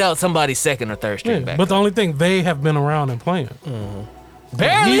can beat out somebody's second or third string yeah. back. But the only thing, they have been around and playing.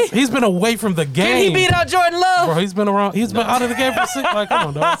 Barely. He's been away from the game. Can he beat out Jordan Love? Bro, he's been around. He's been out of the game for 6. Like, come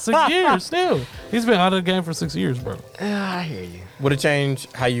on, dog. 6 years still. He's been out of the game for 6 years, bro. I hear you. Would it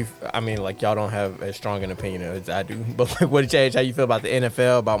change how you? I mean, like y'all don't have as strong an opinion as I do, but like, would it change how you feel about the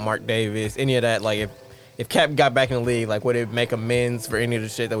NFL, about Mark Davis, any of that? Like, if Cap got back in the league, like, would it make amends for any of the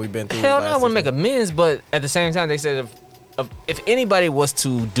shit that we've been through? Hell the no, I last wouldn't 6 make amends, but at the same time, they said if anybody was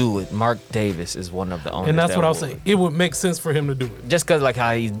to do it, Mark Davis is one of the owners. And that's that what I would. was saying. It would make sense for him to do it. Just because like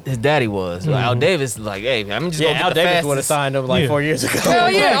how his daddy was. Al Davis, like, hey, I'm just Yeah, gonna Al get the Davis would have fastest. signed him like Yeah. 4 years ago.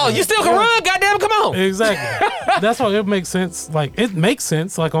 Hell yeah! Oh, you still can run? Goddamn, come on! Exactly. That's why it makes sense. Like it makes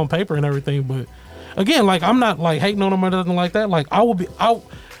sense, like on paper and everything. But again, like I'm not like hating on him or nothing like that. Like I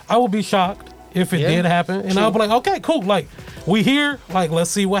would be shocked if it Yeah, did happen, and I'll be like, okay, cool. Like we here, like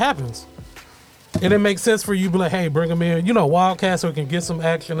let's see what happens. And it makes sense for you to be like, hey, bring him in. You know, Wildcats so we can get some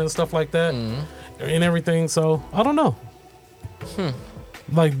action and stuff like that and everything. So I don't know.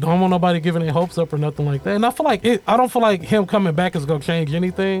 Like, don't want nobody giving their hopes up or nothing like that. And I feel like I don't feel like him coming back is gonna change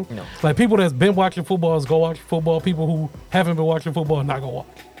anything. No. Like people that's been watching football is go watch football. People who haven't been watching football are not gonna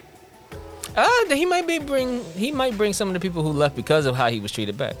watch. He might bring some of the people who left because of how he was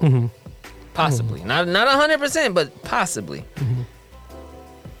treated back. Possibly. Not 100%, but possibly.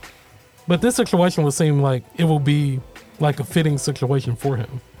 But this situation would seem like it will be like a fitting situation for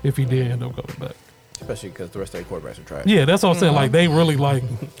him if he did end up going back. Especially because the rest of their quarterbacks are trash. Yeah, that's what I'm saying. Like they really like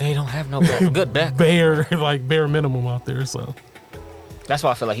They don't have no good back. bare minimum out there. So That's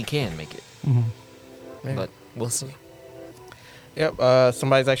why I feel like he can make it. But we'll see. Yep,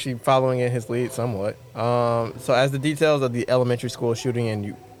 somebody's actually following in his lead somewhat. So as the details of the elementary school shooting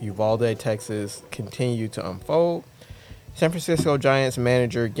in Uvalde, Texas continue to unfold, San Francisco Giants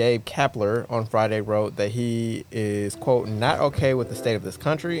manager Gabe Kapler on Friday wrote that he is, quote, not okay with the state of this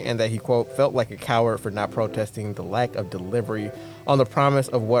country and that he, quote, felt like a coward for not protesting the lack of delivery on the promise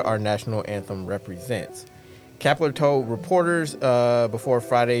of what our national anthem represents. Kapler told reporters before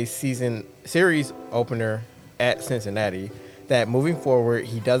Friday's series opener at Cincinnati that moving forward,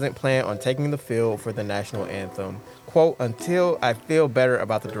 he doesn't plan on taking the field for the national anthem, quote, until I feel better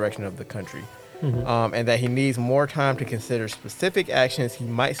about the direction of the country. And that he needs more time to consider specific actions he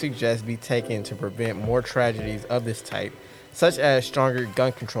might suggest be taken to prevent more tragedies of this type, such as stronger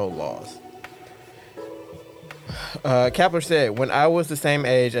gun control laws. Kapler said, when I was the same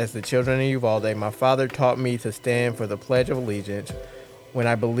age as the children in Uvalde, my father taught me to stand for the Pledge of Allegiance when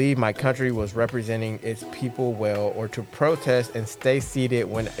I believed my country was representing its people well, or to protest and stay seated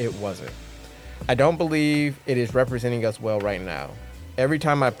when it wasn't. I don't believe it is representing us well right now. Every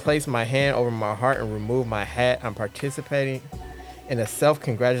time I place my hand over my heart and remove my hat, I'm participating in a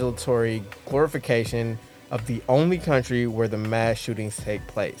self-congratulatory glorification of the only country where the mass shootings take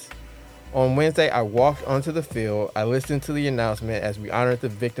place. On Wednesday, I walked onto the field. I listened to the announcement as we honored the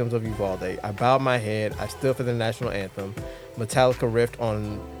victims of Uvalde. I bowed my head. I stood for the national anthem. Metallica riffed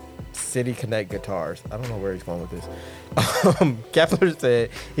on City Connect guitars. I don't know where he's going with this. Kapler said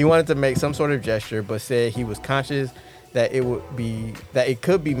he wanted to make some sort of gesture, but said he was conscious that it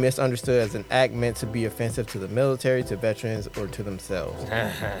could be misunderstood as an act meant to be offensive to the military, to veterans, or to themselves.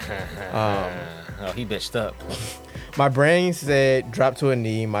 He bitched up. My brain said, drop to a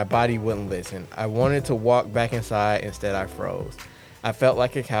knee. My body wouldn't listen. I wanted to walk back inside. Instead, I froze. I felt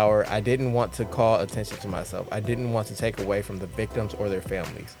like a coward. I didn't want to call attention to myself. I didn't want to take away from the victims or their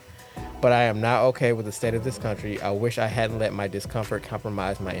families. But I am not okay with the state of this country. I wish I hadn't let my discomfort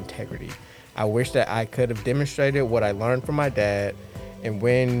compromise my integrity. I wish that I could have demonstrated what I learned from my dad, and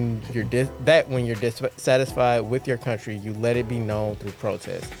when you're dissatisfied with your country, you let it be known through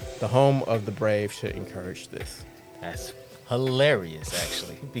protest. The home of the brave should encourage this. That's hilarious,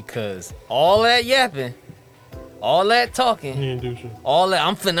 actually, because all that yapping, all that talking, he didn't do shit. all that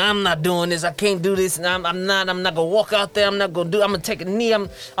I'm not doing this. I can't do this, and I'm not gonna walk out there. I'm gonna take a knee.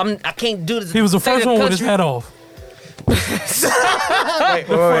 I can't do this. He was the State first of one the with his country. hat off.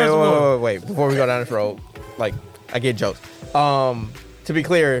 Wait. Before we go down this road, like, I get jokes. To be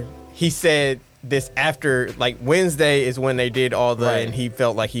clear, he said this after, like, Wednesday is when they did all the, Right. and he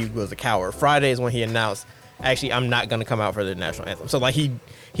felt like he was a coward. Friday is when he announced, actually, I'm not going to come out for the national anthem. So, like, he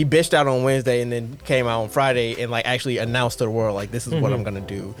bitched out on Wednesday and then came out on Friday and, like, actually announced to the world, like, this is what I'm going to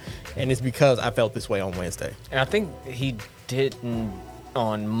do. And it's because I felt this way on Wednesday. And I think he didn't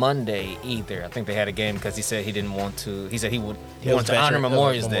on Monday either. I think they had a game because he said he didn't want to. He said he wanted to honor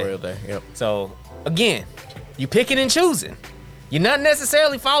Memorial Day. Yep. So again, you picking and choosing. You're not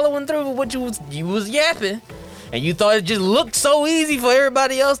necessarily following through with what you was yapping, and you thought it just looked so easy for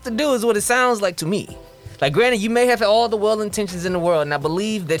everybody else to do. Is what it sounds like to me. Like, granted, you may have all the well intentions in the world, and I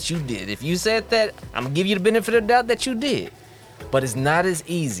believe that you did. If you said that, I'm gonna give you the benefit of the doubt that you did. But it's not as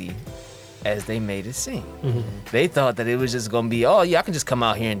easy as they made it seem. They thought that it was just gonna be, oh yeah, I can just come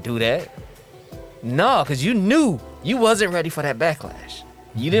out here and do that. No, because you knew you wasn't ready for that backlash.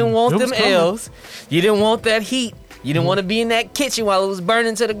 You didn't want It was them coming. L's. You didn't want that heat. You didn't want to be in that kitchen while it was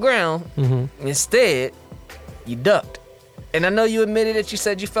burning to the ground. Instead, you ducked. And I know you admitted that you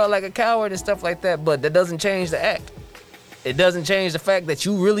said you felt like a coward and stuff like that, but that doesn't change the act. it doesn't change the fact that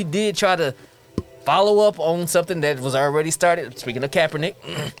you really did try to follow up on something that was already started. Speaking of Kaepernick,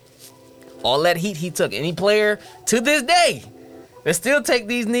 all that heat he took. Any player to this day that still take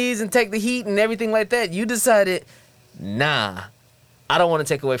these knees and take the heat and everything like that, you decided, nah, I don't want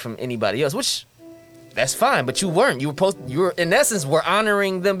to take away from anybody else, which that's fine, but you weren't. You were in essence were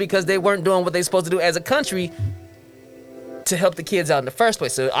honoring them because they weren't doing what they supposed to do as a country to help the kids out in the first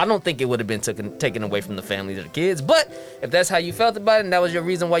place. So I don't think it would have been taken away from the families of the kids. But if that's how you felt about it and that was your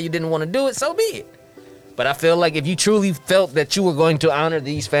reason why you didn't want to do it, so be it. But I feel like if you truly felt that you were going to honor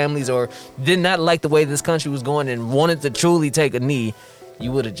these families or did not like the way this country was going and wanted to truly take a knee,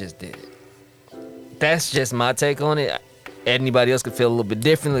 you would have just did it. That's just my take on it. Anybody else could feel a little bit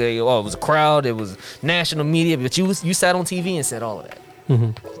differently. Like, oh, it was a crowd, it was national media, but you sat on TV and said all of that.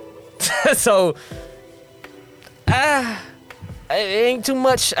 Mm-hmm. So, it ain't too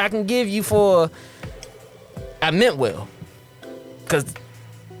much I can give you for I meant well. Because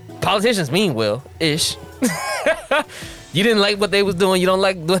politicians mean well-ish. You didn't like what they was doing. You don't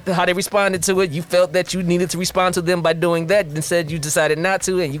like how they responded to it. You felt that you needed to respond to them by doing that. Instead, you decided not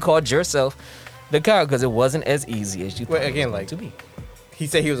to, and you called yourself the coward because it wasn't as easy as you thought it was going to be. He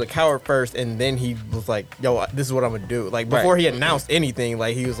said he was a coward first, and then he was like, yo, this is what I'm going to do. Like, before he announced anything,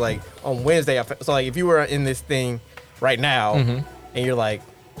 like, he was like, on Wednesday, so, like, if you were in this thing right now, and you're like,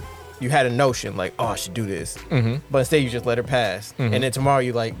 you had a notion, like, oh, I should do this. But instead, you just let it pass. And then tomorrow,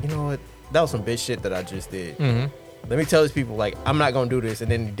 you're like, you know what? That was some bitch shit that I just did. Let me tell these people, like, I'm not going to do this, and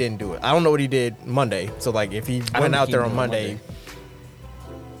then he didn't do it. I don't know what he did Monday. So, like, if he went out there on Monday,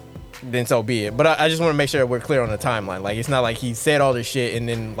 then so be it. But I just want to make sure we're clear on the timeline. Like, it's not like he said all this shit, and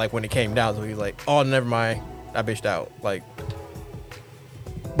then, like, when it came down, so he's like, oh, never mind. I bitched out. Like,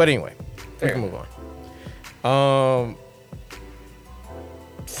 but anyway, we can move on.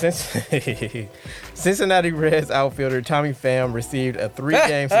 Cincinnati Reds outfielder Tommy Pham received a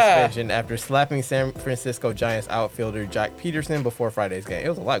 3-game suspension after slapping San Francisco Giants outfielder Jack Peterson before Friday's game. It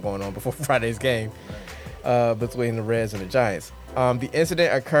was a lot going on before Friday's game between the Reds and the Giants. The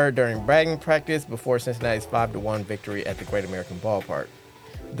incident occurred during batting practice before Cincinnati's 5-1 victory at the Great American Ballpark.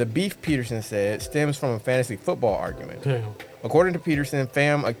 The beef, Peterson said, stems from a fantasy football argument. Damn. According to Peterson,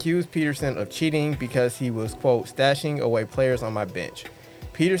 Pham accused Peterson of cheating because he was, quote, stashing away players on my bench.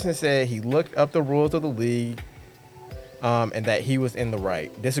 Peterson said he looked up the rules of the league and that he was in the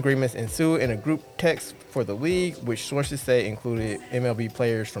right. Disagreements ensued in a group text for the league, which sources say included MLB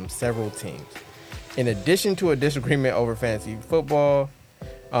players from several teams. In addition to a disagreement over fantasy football,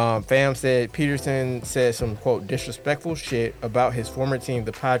 Pham said Peterson said some, quote, disrespectful shit about his former team,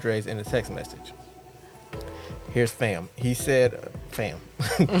 the Padres, in a text message. Here's Pham. He said, Pham.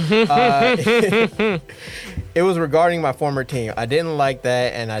 It was regarding my former team. I didn't like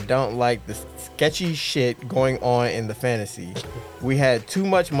that, and I don't like the sketchy shit going on in the fantasy. We had too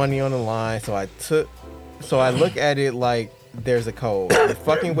much money on the line, so I look at it like there's a code. You're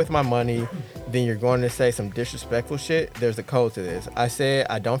fucking with my money, then you're going to say some disrespectful shit. There's a code to this. I said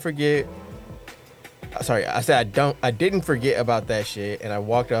I didn't forget about that shit, and I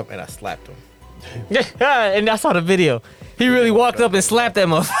walked up and I slapped him. And I saw the video. He really walked up and slapped that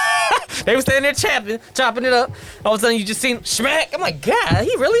motherfucker. They were standing there chopping it up. All of a sudden, you just seen smack. I'm like, God,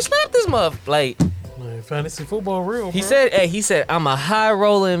 he really slapped this motherfucker. Like, Man, fantasy football real, bro. he said, I'm a high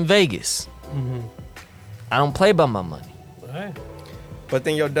roller in Vegas. I don't play by my money. Hey. But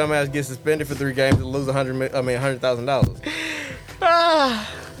then your dumbass gets suspended for 3 games and lose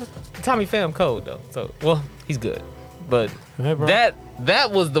 $100,000. Tommy Pham cold though, so well, he's good. But Hey, bro.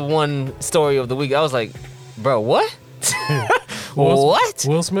 that was the one story of the week. I was like, bro, what? What?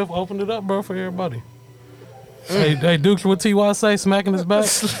 Will Smith opened it up, bro, for everybody. Hey, Dukes, what T.Y. say? Smacking his back?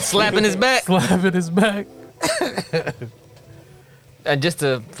 Slapping his back. Slapping his back. And just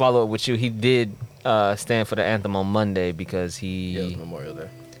to follow up with you, he did stand for the anthem on Monday because Yeah, it was Memorial Day.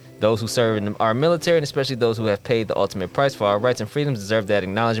 those who serve in our military, and especially those who have paid the ultimate price for our rights and freedoms, deserve that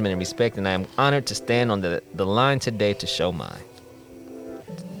acknowledgement and respect, and I am honored to stand on the line today to show mine. All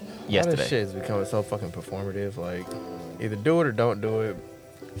this Yesterday. shit is becoming so fucking performative. Like, either do it or don't do it.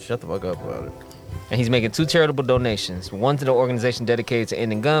 Shut the fuck up about it. And he's making 2 charitable donations, one to the organization dedicated to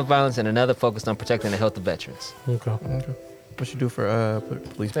ending gun violence and another focused on protecting the health of veterans. Okay. What you do for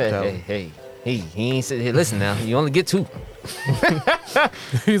police Hey, brutality? he ain't said, hey, listen now, you only get 2.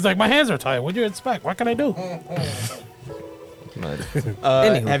 He's like, my hands are tied. What'd you expect? What can I do?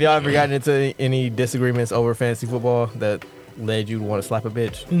 Anywho. Have y'all ever gotten into any disagreements over fantasy football that led you to want to slap a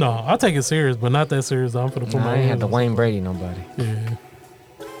bitch? No, I take it serious, but not that serious. I'm finna put my I ain't had hands to on Wayne Brady nobody. Yeah.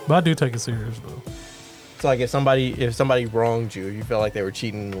 But I do take it serious, though. So, like, if somebody wronged you, you felt like they were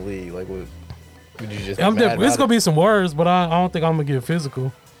cheating in the league, like, what? Would you just be I'm mad it's about gonna it? be some words, but I don't think I'm gonna get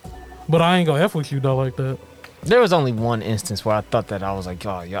physical. But I ain't gonna F with you though like that. There was only one instance where I thought that I was like,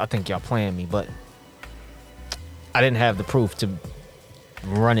 oh, I think y'all playing me, but I didn't have the proof to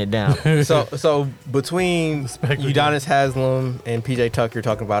run it down. So between Speculative. Udonis Haslam and PJ Tucker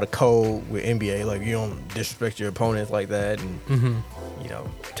talking about a code with NBA, like you don't disrespect your opponents like that, and you know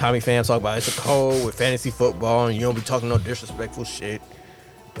Tommy Pham talking about it's a code with fantasy football, and you don't be talking no disrespectful shit.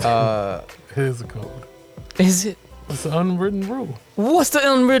 Here's a code. Is it? It's an unwritten rule. What's the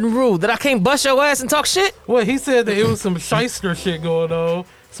unwritten rule? That I can't bust your ass and talk shit? Well, he said that it was some shyster shit going on,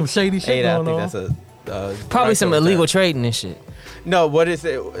 some shady shit Hey, I going think on. that's a Probably some right illegal term. trading and shit. No, what is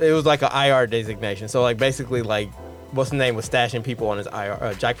it? It was like an IR designation. So like basically like what's the name was stashing people on his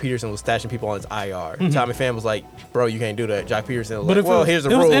IR. Jack Peterson was stashing people on his IR. Tommy Pham was like, bro, you can't do that. Jack Peterson was But like, if well, it, here's the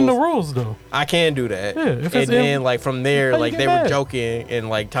it rules. was in the rules though. I can do that. Yeah, if and it's then in- like from there, How you like get they mad? were joking, and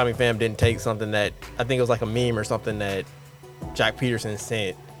like Tommy Pham didn't take something that I think it was like a meme or something that Jack Peterson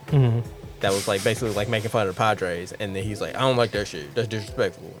sent that was like basically like making fun of the Padres, and then he's like, I don't like that shit. That's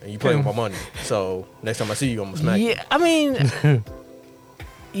disrespectful, and you play with my money. So next time I see you, I'm gonna smack you. Yeah, I mean,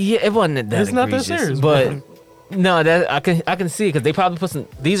 yeah, it wasn't that It's not that egregious, serious, but bro. no, that I can see because they probably put some.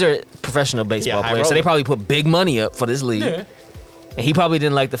 These are professional baseball high players, so they roller. probably put big money up for this league. Yeah. And he probably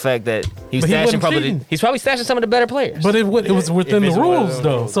didn't like the fact that he was But he stashing wasn't probably. cheating. He's probably stashing some of the better players. But it was within the it's one of rules them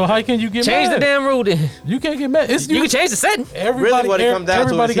though. rules. So how can you get change mad? the damn rule. Then You can't get mad. It's you can change the setting. everybody. Really, what it comes down to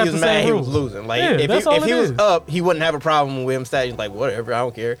everybody is he got was the mad same he was rules. losing. Like Yeah, if that's he, all if it he was is. up, he wouldn't have a problem with him stashing. Like whatever, I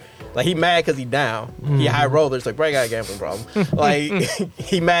don't care. Like he mad because he down. He a high roller. It's like, bro, I got a gambling problem. Like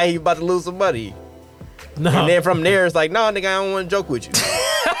he mad he about to lose some money. No, And then from there, it's like, no, nigga, I don't want to joke with you.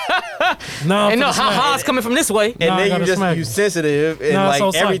 no, And no, for the smack. ha-ha's coming from this way. And Nah, I then gotta you just smack you you. sensitive and Nah, it's like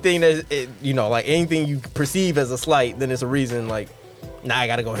on sight. everything that's you know like anything you perceive as a slight, then it's a reason like, nah, I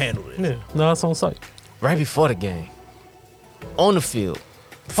gotta go handle it. Yeah, no, it's on site. Right before the game, on the field, in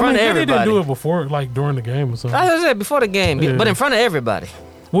I front mean, of they didn't everybody. do it before, like during the game or something. I said before the game, Yeah. but in front of everybody.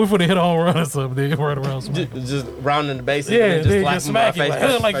 What if they hit a home run or something? They right around. Smack. Just rounding the bases. Yeah, and they then just slap smack him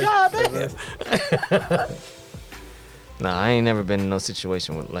you in my like, face. God damn. Nah, I ain't never been in no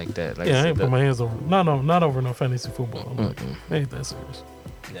situation like that. Like Yeah, I said, ain't put my hands over. Not over no fantasy football. I'm like, ain't that serious.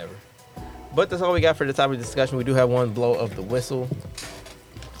 Never. But that's all we got for the topic of discussion. We do have one blow of the whistle.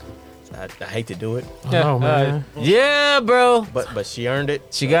 I hate to do it, I know, man. yeah, bro. but she earned it.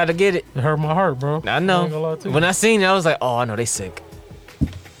 She got to get it. It hurt my heart, bro. I ain't gonna lie know. to you. When I seen it, I was like, oh, I know they sick.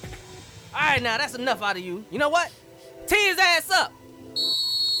 All right, now that's enough out of you. You know what? Tee his ass up.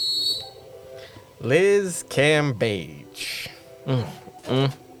 Liz Cambage.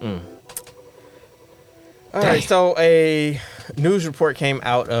 All right, so a news report came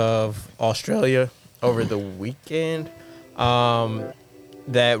out of Australia over the weekend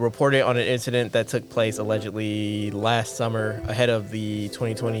that reported on an incident that took place allegedly last summer ahead of the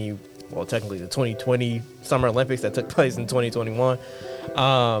 2020, well, technically the 2020 Summer Olympics that took place in 2021.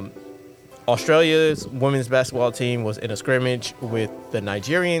 Australia's women's basketball team was in a scrimmage with the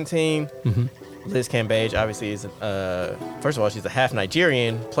Nigerian team. Liz Cambage obviously is, first of all, she's a half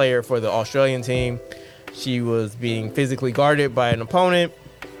Nigerian player for the Australian team. She was being physically guarded by an opponent,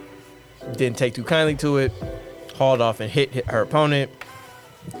 didn't take too kindly to it, hauled off and hit her opponent.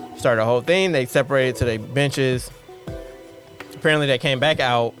 Started the whole thing. They separated to their benches. Apparently, they came back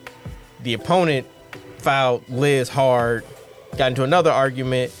out. The opponent fouled Liz hard, got into another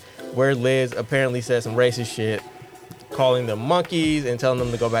argument where Liz apparently said some racist shit, calling them monkeys and telling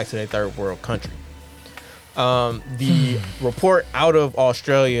them to go back to their third world country. The report out of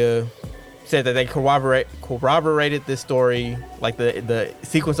Australia said that they corroborated this story, like the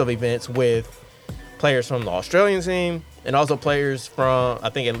sequence of events, with players from the Australian team and also players from, I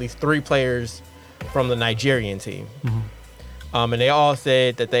think at least 3 players from the Nigerian team. And they all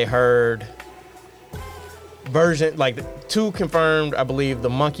said that they heard like 2 confirmed, I believe, the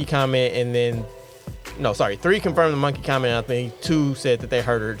monkey comment, and then 3 confirmed the monkey comment, and I think 2 said that they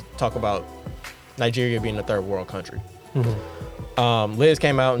heard her talk about Nigeria being a third world country. Liz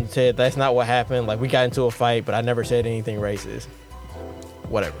came out and said that's not what happened. Like, we got into a fight, but I never said anything racist.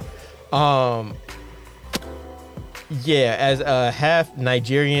 Whatever. Yeah, as a half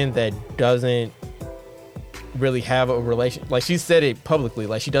Nigerian that doesn't really have a relation, like she said it publicly,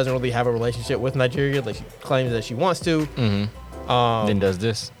 like she doesn't really have a relationship with Nigeria. Like she claims that she wants to. Then does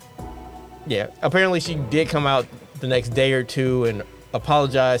this. Yeah, apparently she did come out the next day or two and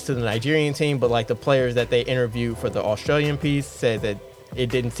apologize to the Nigerian team, but like the players that they interviewed for the Australian piece said that it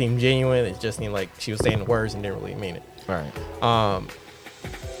didn't seem genuine. It just seemed like she was saying the words and didn't really mean it. Right.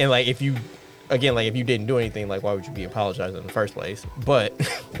 And like if you didn't do anything, like why would you be apologizing in the first place? But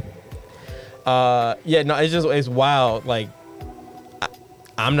Yeah, no, it's wild. Like,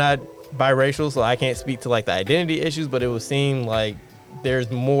 I'm not biracial, so I can't speak to like the identity issues, but it would seem like there's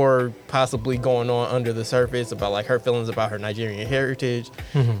more possibly going on under the surface about like her feelings about her Nigerian heritage,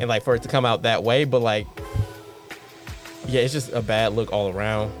 and like for it to come out that way. But like, yeah, it's just a bad look all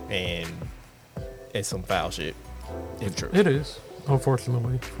around, and it's some foul shit. If true. It is,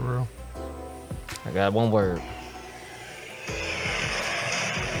 unfortunately, for real. I got one word.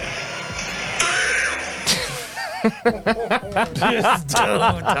 This dude,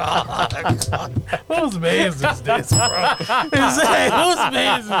 dog. Whose man's is this, bro? Whose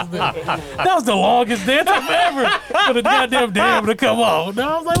man's is this? That was the longest dance I've ever for the goddamn damn to come on.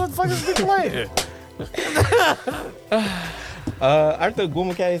 Now I was like, what the fuck is this playing? Aren't the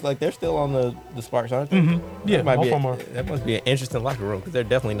Gumakays like they're still on the Sparks, aren't they? Yeah, That might all be from our. that must be an interesting locker room because they're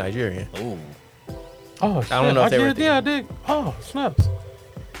definitely Nigerian. Ooh. Oh, shit. I don't know if they were Yeah, I did. Oh, snaps.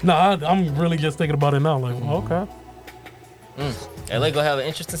 No, I'm really just thinking about it now. Like, okay. LA gonna have an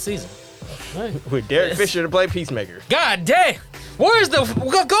interesting season. Hey. With Derek Fisher to play Peacemaker. God damn. Where's the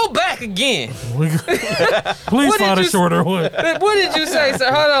go back again? Please What find did a you- shorter one. What did you say,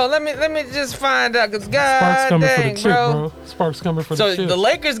 sir? Hold on. Let me just find out. Cause Sparks God coming for the dang, chip, bro. bro. Sparks coming for So the chip. the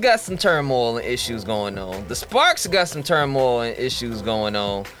Lakers got some turmoil and issues going on. The Sparks got some turmoil and issues going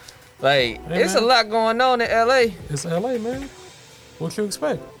on. Like, Hey, it's man. a lot going on in LA. It's LA, man. What you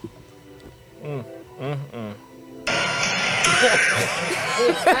expect?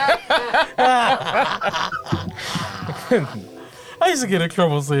 I used to get in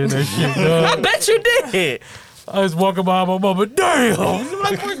trouble saying that shit, I dog. bet you did. I was walking by my mama, damn.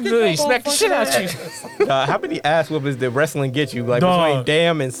 Like, Dude, he smacked the shit out you. How many ass whoopings did wrestling get you? Like between Dog.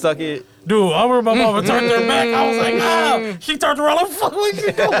 damn and suck it. Dude, I remember my mama turned her back. I was like, ah. She turned around like, fuck, what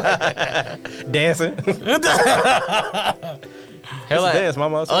you doing? Dancing. Hell, Dance,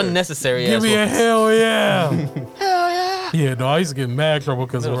 mama. unnecessary Give ass me a whoopings. hell yeah. Hell yeah. Yeah, no, I used to get mad trouble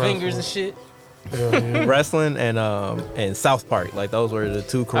because of Little wrestling. fingers and shit. Hell yeah. Wrestling and South Park. Like those were the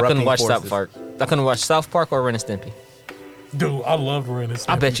two I corrupting couldn't watch forces. South Park. I couldn't watch South Park or Ren and Stimpy. Dude, I loved Ren and Stimpy.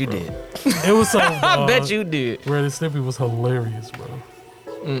 I bet you bro. did. It was so I bet you did. Ren and Stimpy was hilarious, bro.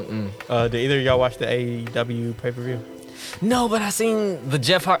 Did either of y'all watch the AEW pay-per-view? No, but I seen the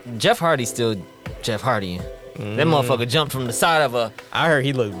Jeff Hardy still Jeff Hardy. That motherfucker jumped from the side of a. I heard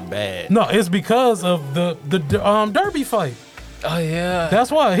he looked bad. No, it's because of the Derby fight. Oh yeah. That's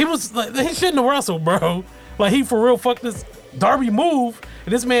why he was like, he shouldn't have wrestled, bro. Like he for real fucked this Darby move,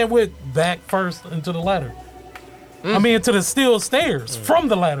 and this man went back first into the ladder. I mean, into the steel stairs from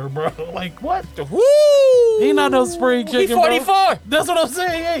the ladder, bro. Like what? Woo! He not no spring He chicken, 44. bro. That's what I'm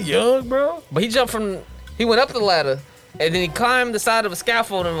saying. He ain't young, bro. But he jumped from. He went up the ladder, and then he climbed the side of a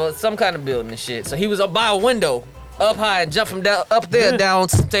scaffolding or some kind of building and shit. So he was up by a window, up high, and jumped from down up there Yeah. down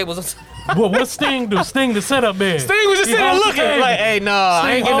some tables. What Sting do? Sting the setup man. Sting was just He sitting there holds the looking table. like, "Hey, nah, I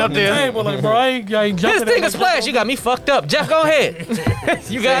Sting ain't getting holds up the there." table, like, bro, I ain't jumping. This thing in is splash. You got me fucked up. Jeff, go ahead.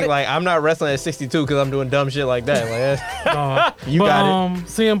 You got it. Like I'm not wrestling at 62 because I'm doing dumb shit like that. Like that's, You but, got it.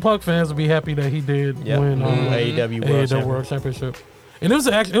 CM Punk fans will be happy that he did Yep. win AEW World AEW World Championship. And it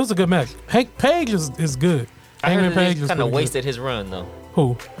was a good match. Hank Page is good. I Hangman heard Page he is kind of pretty wasted his run though. good.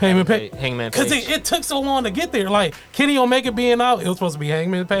 Who? Hangman Page. Hangman Because Page. it took so long to get there. Like Kenny Omega being out, it was supposed to be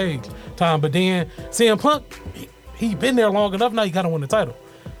Hangman Page time, but then CM Punk, he been there long enough. Now you got to win the title.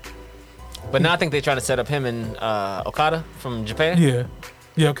 But now I think they're trying to set up him and Okada from Japan.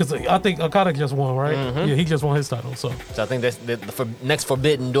 Yeah, because I think Okada just won, right? Mm-hmm. Yeah, he just won his title. So So I think that's the next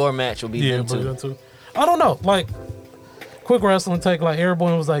Forbidden Door match will be yeah, them but two. that too. I don't know. Like quick wrestling take, like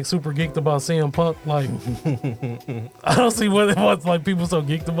everyone was like super geeked about CM Punk. Like I don't see what it was like people so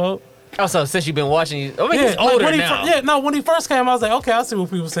geeked about. Also, since you've been watching, I mean, he's like, older when he now. when he first came, I was like, okay, I see what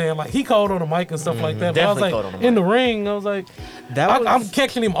people saying. Like he called on the mic and stuff like that. But I was Definitely like, called on the in the ring, I was like, That I'm was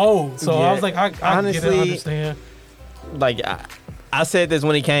catching him old, so I Yeah. was like, I get it, Honestly, I understand. like I said this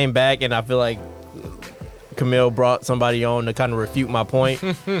when he came back, and I feel like Camille brought somebody on to kind of refute my point.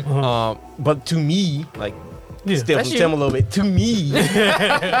 But to me, like Yeah, still That's from you. Tim a little bit. To me,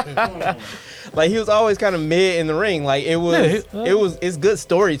 like he was always kind of mid in the ring. Like it's good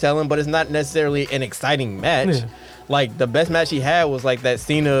storytelling, but it's not necessarily an exciting match. Yeah. Like the best match he had was like that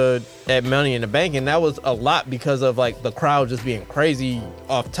Cena at Money in the Bank, and that was a lot because of like the crowd just being crazy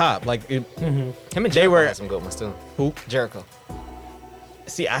off top. Like Him and They Jericho were- had some good ones too. who? Jericho.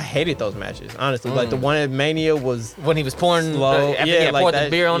 See, I hated those matches honestly. Like the one at Mania was When he was pouring, slow. after he had poured the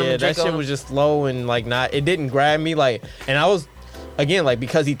beer on him, Yeah, and that drink on shit him. was just slow and like not. It didn't grab me like. And I was, again, like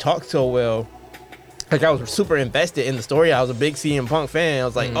because he talked so well. Like I was super invested in the story. I was a big CM Punk fan. I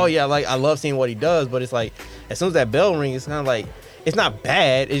was like, oh yeah, like I love seeing what he does. But it's like as soon as that bell rings, it's kind of like it's not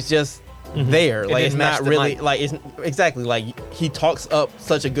bad. It's just there. Like then it's match not the really mic. like it's exactly like he talks up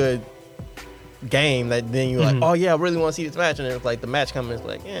such a good game that then you're like, oh yeah, I really want to see this match, and then it's like the match comes, it's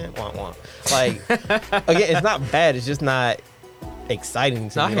like, wah wah. Like again, it's not bad. It's just not exciting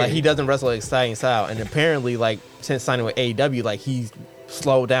to I me. hear Like you. he doesn't wrestle an exciting style, and apparently like since signing with AEW, like he's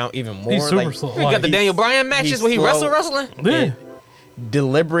slowed down even more. He's super like, slow. You got the Like, Daniel Bryan matches he's where he slow. wrestling. yeah.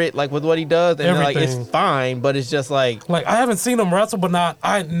 deliberate like with what he does, and like Everything. it's fine, but it's just like Like I haven't seen him wrestle, but not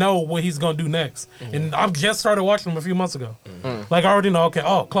I know what he's gonna do next. And I've just started watching him a few months ago. Like I already know. Okay,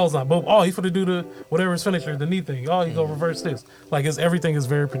 close on. Boom. He's gonna do the whatever his finisher, the knee thing. He's gonna reverse this. Like everything is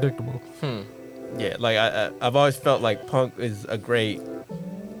very predictable. yeah, like I've always felt like Punk is a great,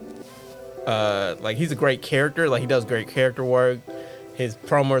 like he's a great character. Like he does great character work. His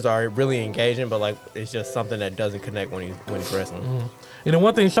promos are really engaging, but like it's just something that doesn't connect when he's wrestling. And then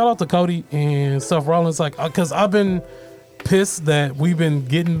one thing, shout out to Cody and Seth Rollins, like, because I've been pissed that we've been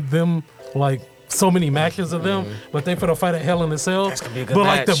getting them like so many matches of them, but they put a fight at Hell in a Cell. That's gonna be a good but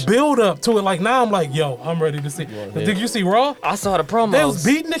like match. the build up to it, like now I'm like, yo, I'm ready to see. Did you see Raw? I saw the promos. They was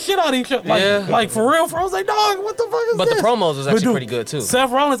beating the shit out of each other. Like, Yeah. like for real. I was like, dog, what the fuck is But the this? promos was But actually dude, pretty good too.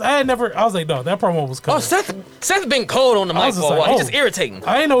 Seth Rollins, I was like, dog, that promo was cool. Oh, Seth been cold on the I mic was for just a like, while. He's oh. just irritating.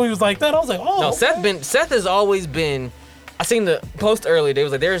 I didn't know he was like that. I was like, oh. No, Seth has always been. I seen the post earlier. They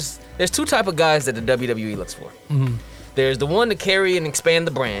was like, there's two type of guys that the WWE looks for. There's the one to carry and expand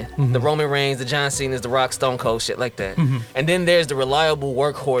the brand, the Roman Reigns, the John Cena's, the Rock, Stone Cold, shit like that. And then there's the reliable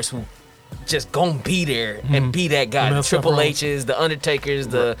workhorse who just gonna be there and be that guy. And The that's Seth Triple Rollins. H's, the Undertakers,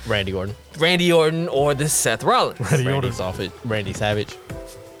 the Randy Orton, Randy Orton, or the Seth Rollins. Randy Savage.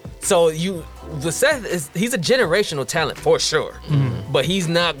 So with Seth he's a generational talent for sure, but he's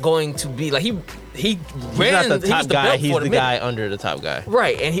not going to be like he He's ran. not the he top was the guy. belt He's for the minute. guy under the top guy.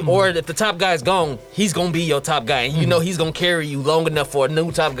 Right, and or if the top guy's gone, he's gonna be your top guy, and you know he's gonna carry you long enough for a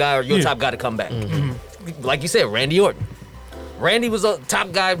new top guy or your Yeah. top guy to come back. Like you said, Randy Orton. Randy was a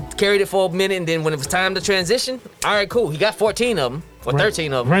top guy, carried it for a minute, and then when it was time to transition, all right, cool. He got 14 of them or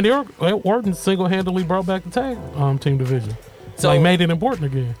 13 of them. Randy Orton single-handedly brought back the tag team division. So- Like made it important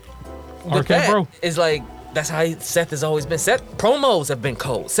again. With Arcade that, Bro. it's like that's how Seth has always been. Seth promos have been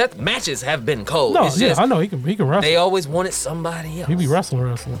cold. Seth matches have been cold. No, it's yeah, just I know he can wrestle. they always wanted somebody else. He be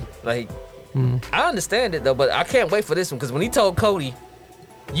wrestling. Like, I understand it though, but I can't wait for this one because when he told Cody,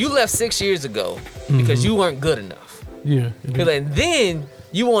 "You left 6 years ago because you weren't good enough," Yeah. he's like, and then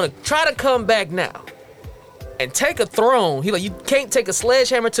you want to try to come back now and take a throne. He like, you can't take a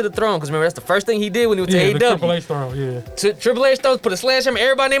sledgehammer to the throne because remember that's the first thing he did when he went Yeah, to the Triple AEW. H throne, yeah. Triple H throws put a sledgehammer.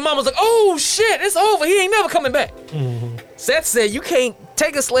 Everybody and their mom was like, "Oh shit, it's over. He ain't never coming back." Seth said, "You can't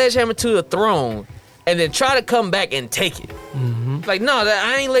take a sledgehammer to the throne and then try to come back and take it." Like, no,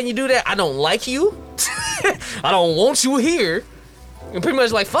 I ain't letting you do that. I don't like you. I don't want you here. And pretty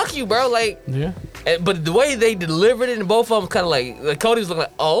much like, fuck you, bro. Like, Yeah. but the way they delivered it, and both of them kind of like Cody was looking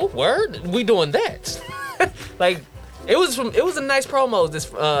like, "Oh, word, we doing that." Like, it was a nice promo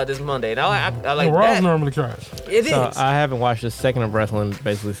this Monday, and I like The Raw's that. normally trash. It is. So I haven't watched a second of wrestling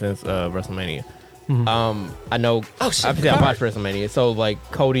basically since WrestleMania. I know. Oh, shit, Obviously, I Card. watched WrestleMania. So like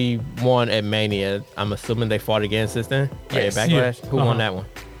Cody won at Mania. I'm assuming they fought again since then. Like, Yes. at Backlash. Yeah. Who won that one?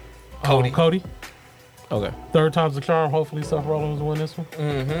 Cody. Okay. Third time's the charm. Hopefully Seth Rollins will win this one.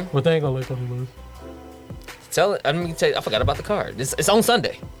 But they ain't gonna let Cody lose. Tell it. I mean, tell you, I forgot about the card. It's on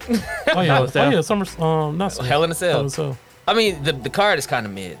Sunday. Oh yeah. Cell? Summer. Not Summer. Hell in a Cell. Hell in a Cell. I mean, the card is kind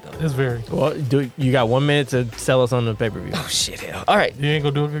of mid though. It's very. Well, you got 1 minute to sell us on the pay per view. Oh shit, hell. All right. You ain't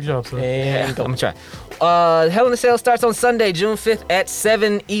gonna do a good job, sir. Yeah, And I'm gonna try. Hell in a Cell starts on Sunday, June 5th at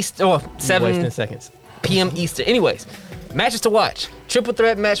 7 Eastern, or 7 wasting seconds. p.m. Eastern. Anyways, matches to watch. Triple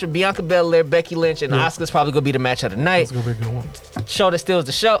threat match with Bianca Belair, Becky Lynch, and Yeah. Asuka's probably gonna be the match of the night. It's gonna be a good one. Match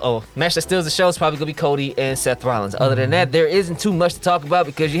that steals the show is probably gonna be Cody and Seth Rollins. Other than that, there isn't too much to talk about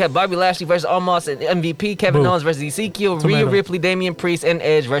because you have Bobby Lashley versus Omos and MVP, Kevin Boo. Owens versus Ezekiel, Rhea Tomato. Ripley, Damian Priest, and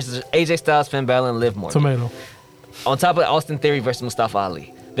Edge versus AJ Styles, Finn Balor, and Liv Morgan. Tomato. On top of that, Austin Theory versus Mustafa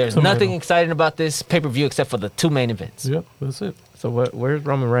Ali. There's Tomato. nothing exciting about this pay-per-view except for the two main events. Yep, that's it. So where's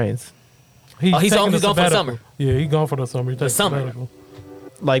Roman Reigns? He's he's taking gone a for the sabbatical. summer. Yeah, he's gone for the summer. He takes a summer. sabbatical.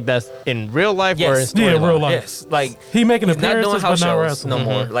 Like that's in real life or in Yes. Yeah, storyline? real life. Yes, like He making he's not doing appearances, house but not shows wrestling.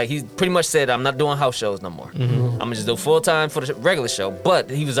 no more. Like he's pretty much said, I'm not doing house shows no more. I'm gonna just do full time for the regular show. But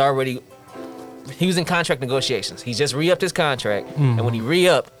he was in contract negotiations. He just re-upped his contract, and when he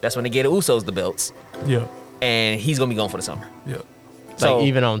re-upped, that's when they gave the Usos the belts, Yeah, and he's gonna be gone for the summer. yeah. So Like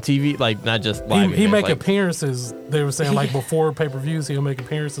even on TV, like not just live. He events, make like, appearances. They were saying like before pay-per-views, he'll make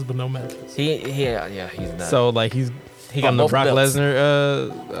appearances, but no matches. he's not. So like he got on the both Brock belts.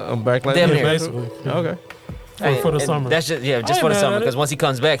 Lesnar on Brock Lesnar. Damn Yeah, near. basically. Okay. for the And summer. That's just I just ain't for the mad summer at it. because once he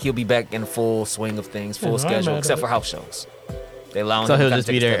comes back, he'll be back in full swing of things, full Yeah, I ain't schedule, mad except at for it. house shows. They allow him So to he'll kinda just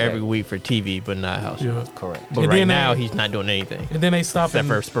take be a there step every back. week for TV, but not house. Yeah. Correct. But And right then now, they- he's not doing anything And then they stop except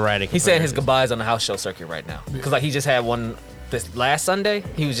for sporadic. He's saying his appearances. goodbyes on the house show circuit right now. Because like he just had one this last Sunday.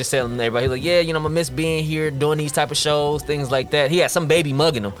 He was just telling everybody, like, yeah, you know, I'm gonna miss being here, doing these type of shows, things like that. He had some baby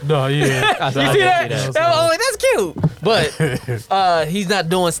mugging him. No, yeah. I You saw see that. that? I was like, that's cute. But he's not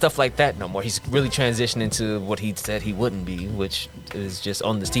doing stuff like that no more. He's really transitioning to what he said he wouldn't be, which is just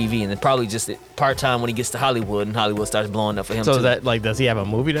on this TV and then probably just part time when he gets to Hollywood and Hollywood starts blowing up for him So too. is that like, does he have a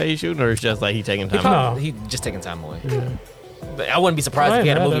movie that he's shooting, or it's just like he taking he time? probably, No. he just taking time away. Yeah. But I wouldn't be surprised I if he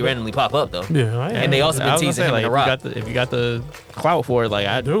had a ain't mad movie at it. randomly pop up though. Yeah, I And they also been I was gonna teasing say, him like, and The Rock. if you got the clout for it, like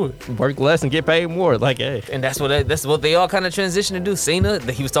I do it. work less and get paid more. Like, hey, And that's what they all kind of transition to do. Cena,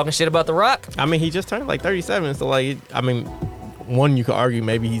 he was talking shit about The Rock. I mean, he just turned like 37, so like, I mean, one you could argue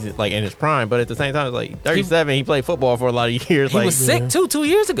maybe he's like in his prime, but at the same time, it's like 37. He played football for a lot of years. He Like, was sick too 2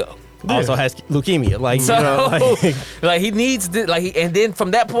 years ago. also has leukemia. Like, So, you know, like, like he needs to, and then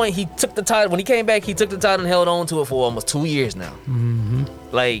from that point he took the title. When he came back, he took the title and held on to it for almost 2 years now. Mm-hmm.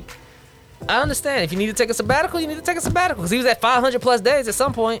 Like, I understand if you need to take a sabbatical, you need to take a sabbatical because he was at 500 plus days at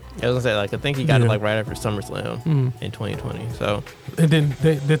some point. I was gonna say, like, I think he got it Yeah. like right after SummerSlam in 2020. So And then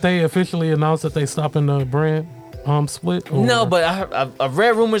did they officially announce that they stopping the brand split? Or? No, but I've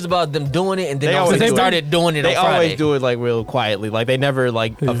read rumors about them doing it, and then They all of a always sudden do it. started doing it they on Friday. always do it like real quietly. Like they never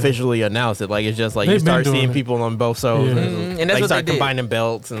like Yeah. officially announce it. Like it's just like They've you start been doing seeing it. people on both shows, Yeah. And that's like, what start they did. combining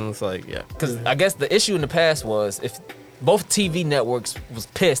belts, and it's like, yeah. Because I guess the issue in the past was if both TV networks was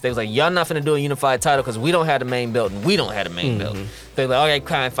pissed. They was like, y'all not finna do a unified title because we don't have the main belt and we don't have the main belt. They're like,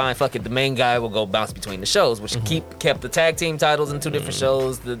 okay, fine, fuck it. The main guy will go bounce between the shows, which kept the tag team titles in two different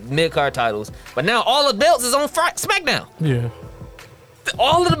shows, the mid-card titles. But now all the belts is on SmackDown. Yeah.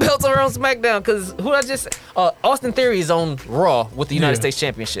 All of the belts are on SmackDown because Austin Theory is on Raw with the United Yeah. States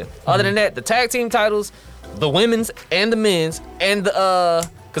Championship. Other than that, the tag team titles, the women's and the men's, and the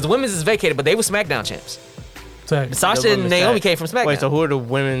because the women's is vacated, but they were SmackDown champs. Tag. Sasha The and women's Naomi tag. came from SmackDown. Wait, so who are the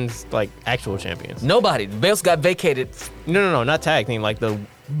women's like actual champions? Nobody. The belts got vacated. No, not tag team. Like the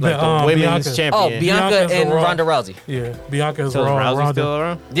Bianca. women's champion. Oh, Bianca Bianca's and a Raw. Ronda Rousey. Yeah. Bianca is So is Raw. Rousey Ronda. still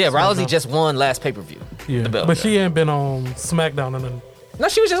around? Yeah, Rousey SmackDown. just won last pay per view. Yeah. The belt. But she ain't been on SmackDown in a. No,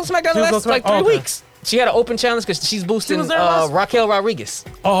 she was just on SmackDown She the was last on like Smack- 3 okay. weeks. She had an open challenge because she's boosting was there last- Raquel Rodriguez.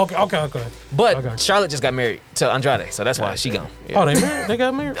 Oh, okay. But Okay. Charlotte just got married to Andrade, so that's why she gone. Oh, they married? They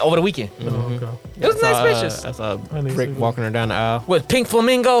got married? Over the weekend. Oh, okay. It was nice pictures. I saw I didn't Rick see that. walking her down the aisle. With Pink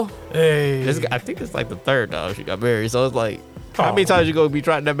Flamingo. Hey. I think it's like the third dog she got married. So it's like, how Oh. many times you gonna be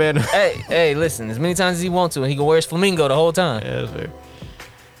trotting that man? Hey, listen, as many times as he wants to, and he can wear his flamingo the whole time. Yeah, that's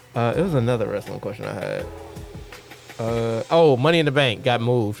fair. It was another wrestling question I had. Money in the Bank got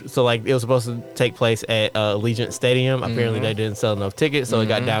moved. So like it was supposed to take place at Allegiant Stadium. Apparently they didn't sell enough tickets, so it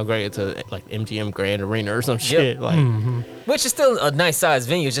got downgraded to like MGM Grand Arena or some shit. Like, Which is still a nice sized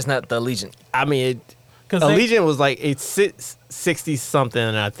venue, it's just not the Allegiant. I mean, 'Cause they- Allegiant was like it's 60 something,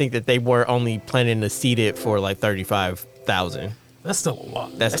 and I think that they were only planning to seat it for like 35,000. That's still a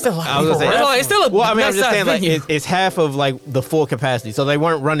lot. That's still a lot of I was gonna people. say, Well, it's still a well, I mean, I'm just nice-sized saying, like, venue. it's half of like the full capacity, so they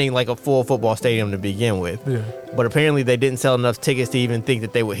weren't running like a full football stadium to begin with. Yeah. But apparently they didn't sell enough tickets to even think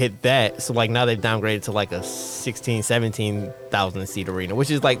that they would hit that. So like now they've downgraded to like a 16, 17,000 seat arena, which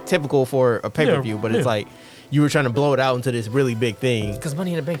is like typical for a pay-per-view, but it's yeah. like you were trying to blow it out into this really big thing. Because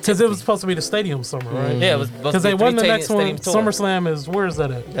Money in the Bank. Because it was supposed to be the stadium summer, right? Yeah, it was supposed Because to they be won the three next one. stadium tour. SummerSlam is, where is that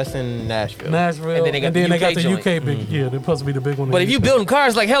at? That's in Nashville. Nashville. And then they got the UK the joint. UK big. Yeah, they're supposed to be the big one. But in if you UK. building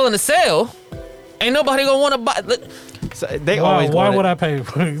cars like hell in a cell, ain't nobody gonna want to buy. Look, So they Why always why wanted- would I pay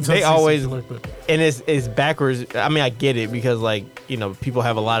for it? They always, and it's backwards. I mean, I get it because like, you know, people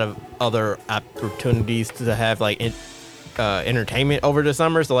have a lot of other opportunities to have like entertainment over the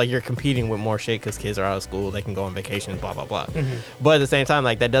summer. So like you're competing with more shit because kids are out of school, they can go on vacation, blah blah blah. But at the same time,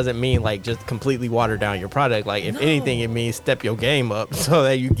 like that doesn't mean like just completely water down your product. Like if anything, it means step your game up so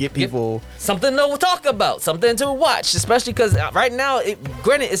that you get people. something to talk about, something to watch, especially because right now,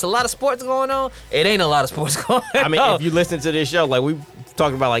 granted, it's a lot of sports going on. It ain't a lot of sports going on. I mean, if you listen to this show, like we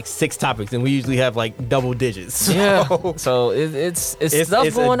talked about like 6 topics, and we usually have like double digits. yeah. So So it's it's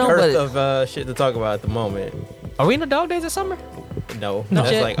stuff going a on, dearth but of shit to talk about at the moment. are we in the dog days of summer? No, Not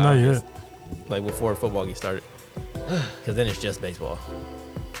that's yet. like Not August, like before football gets started, because then it's just baseball.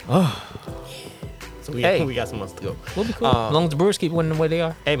 So Hey. we got some months to go. We'll be cool. As long as the Brewers keep winning the way they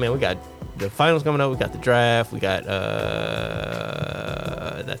are. Hey man, we got the finals coming up. We got the draft. We got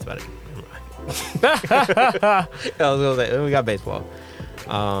that's about it. I was gonna say we got baseball.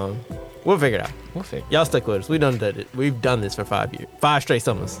 We'll figure it out. We'll figure. Y'all stick with us. We've done this for 5 years, 5 straight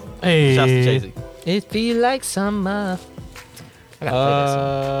summers. Hey. Shouts to Jay-Z. It feel like summer. I gotta play that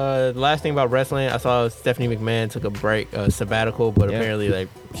song. The last thing about wrestling, I saw Stephanie McMahon took a break, sabbatical, but Yeah. apparently like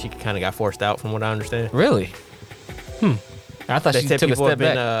she kind of got forced out, from what I understand. Really? I thought They she said took a people step have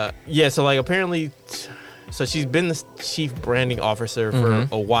been, back. yeah. So like apparently, so she's been the chief branding officer for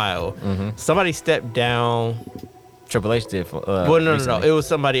a while. Somebody stepped down. Triple H did. Well, no. recently. It was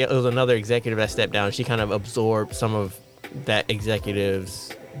somebody. It was another executive that stepped down. She kind of absorbed some of that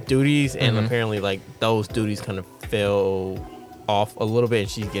executive's duties, and apparently, like those duties kind of fell off a little bit, and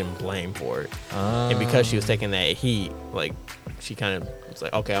she's getting blamed for it. And because she was taking that heat, like she kind of was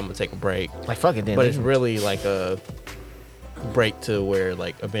like, okay, I'm gonna take a break. Like fuck it then. But it's really like a break to where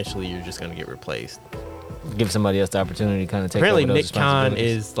like eventually you're just gonna get replaced. give somebody else the opportunity to kind of take Apparently, over those Nick Khan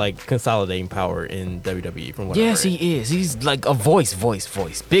responsibilities. is like consolidating power in WWE. From what Yes, I read. he is. He's like a voice,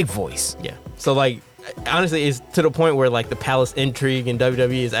 big voice. Yeah. So like, honestly, it's to the point where like the palace intrigue in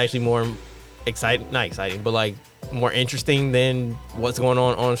WWE is actually more exciting, not exciting, but like more interesting than what's going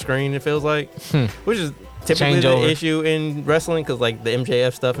on screen. It feels like, which is typically Changeover. the issue in wrestling, because like the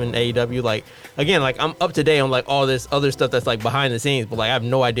MJF stuff in AEW, like again, like I'm up to date on like all this other stuff that's like behind the scenes, but like I have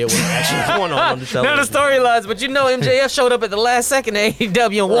no idea what's actually going on the television. Now the storylines, but you know MJF showed up at the last second at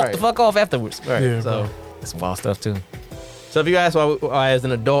AEW and walked Right. the fuck off afterwards. Right. Yeah, so. bro. It's wild stuff too. So if you ask why as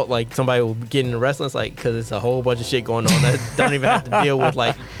an adult, like somebody will get into wrestling, it's like because it's a whole bunch of shit going on that don't even have to deal with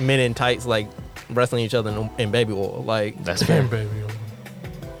like men in tights like wrestling each other in baby oil. Like, That's fair. Damn, baby.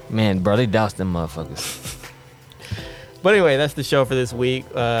 Man, bro, they doused them motherfuckers. but anyway, that's the show for this week.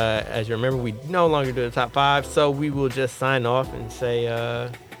 As you remember, we no longer do the top 5, so we will just sign off and say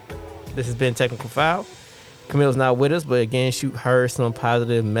this has been Technical Foul. Camille's not with us, but again, shoot her some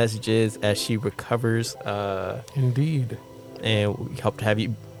positive messages as she recovers. Indeed. And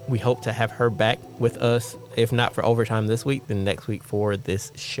we hope to have her back with us, if not for overtime this week, then next week for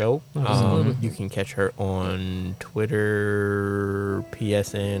this show. You can catch her on Twitter,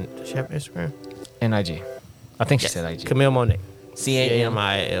 PSN. Does she have Instagram? NIG. I think she said IG. Camille Monet. CAM.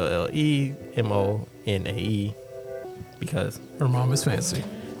 CAMILLEMONAE. Because Her mom is fancy.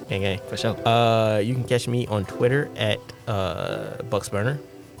 gang gang. For sure. You can catch me on Twitter at Bucksburner.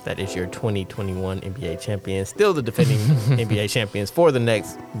 That is your 2021 NBA champion. Still the defending NBA champions for the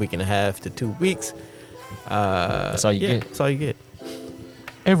next week and a half to 2 weeks. That's all you get. That's all you get.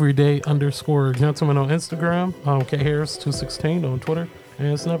 Everyday_gentleman on Instagram. K Harris 216 on Twitter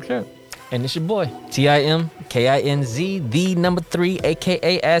and Snapchat. And it's your boy, TIMKINZ, the number 3,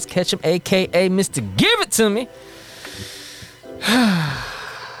 aka Ass Ketchum, aka Mr. Give It To Me.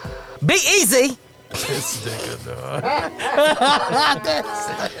 Be easy.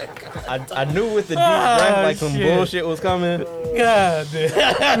 I knew with the deep breath like some shit. bullshit was coming, God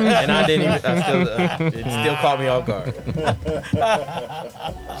damn. and I didn't even. It still caught me off guard.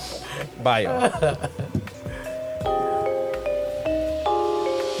 Bye, y'all.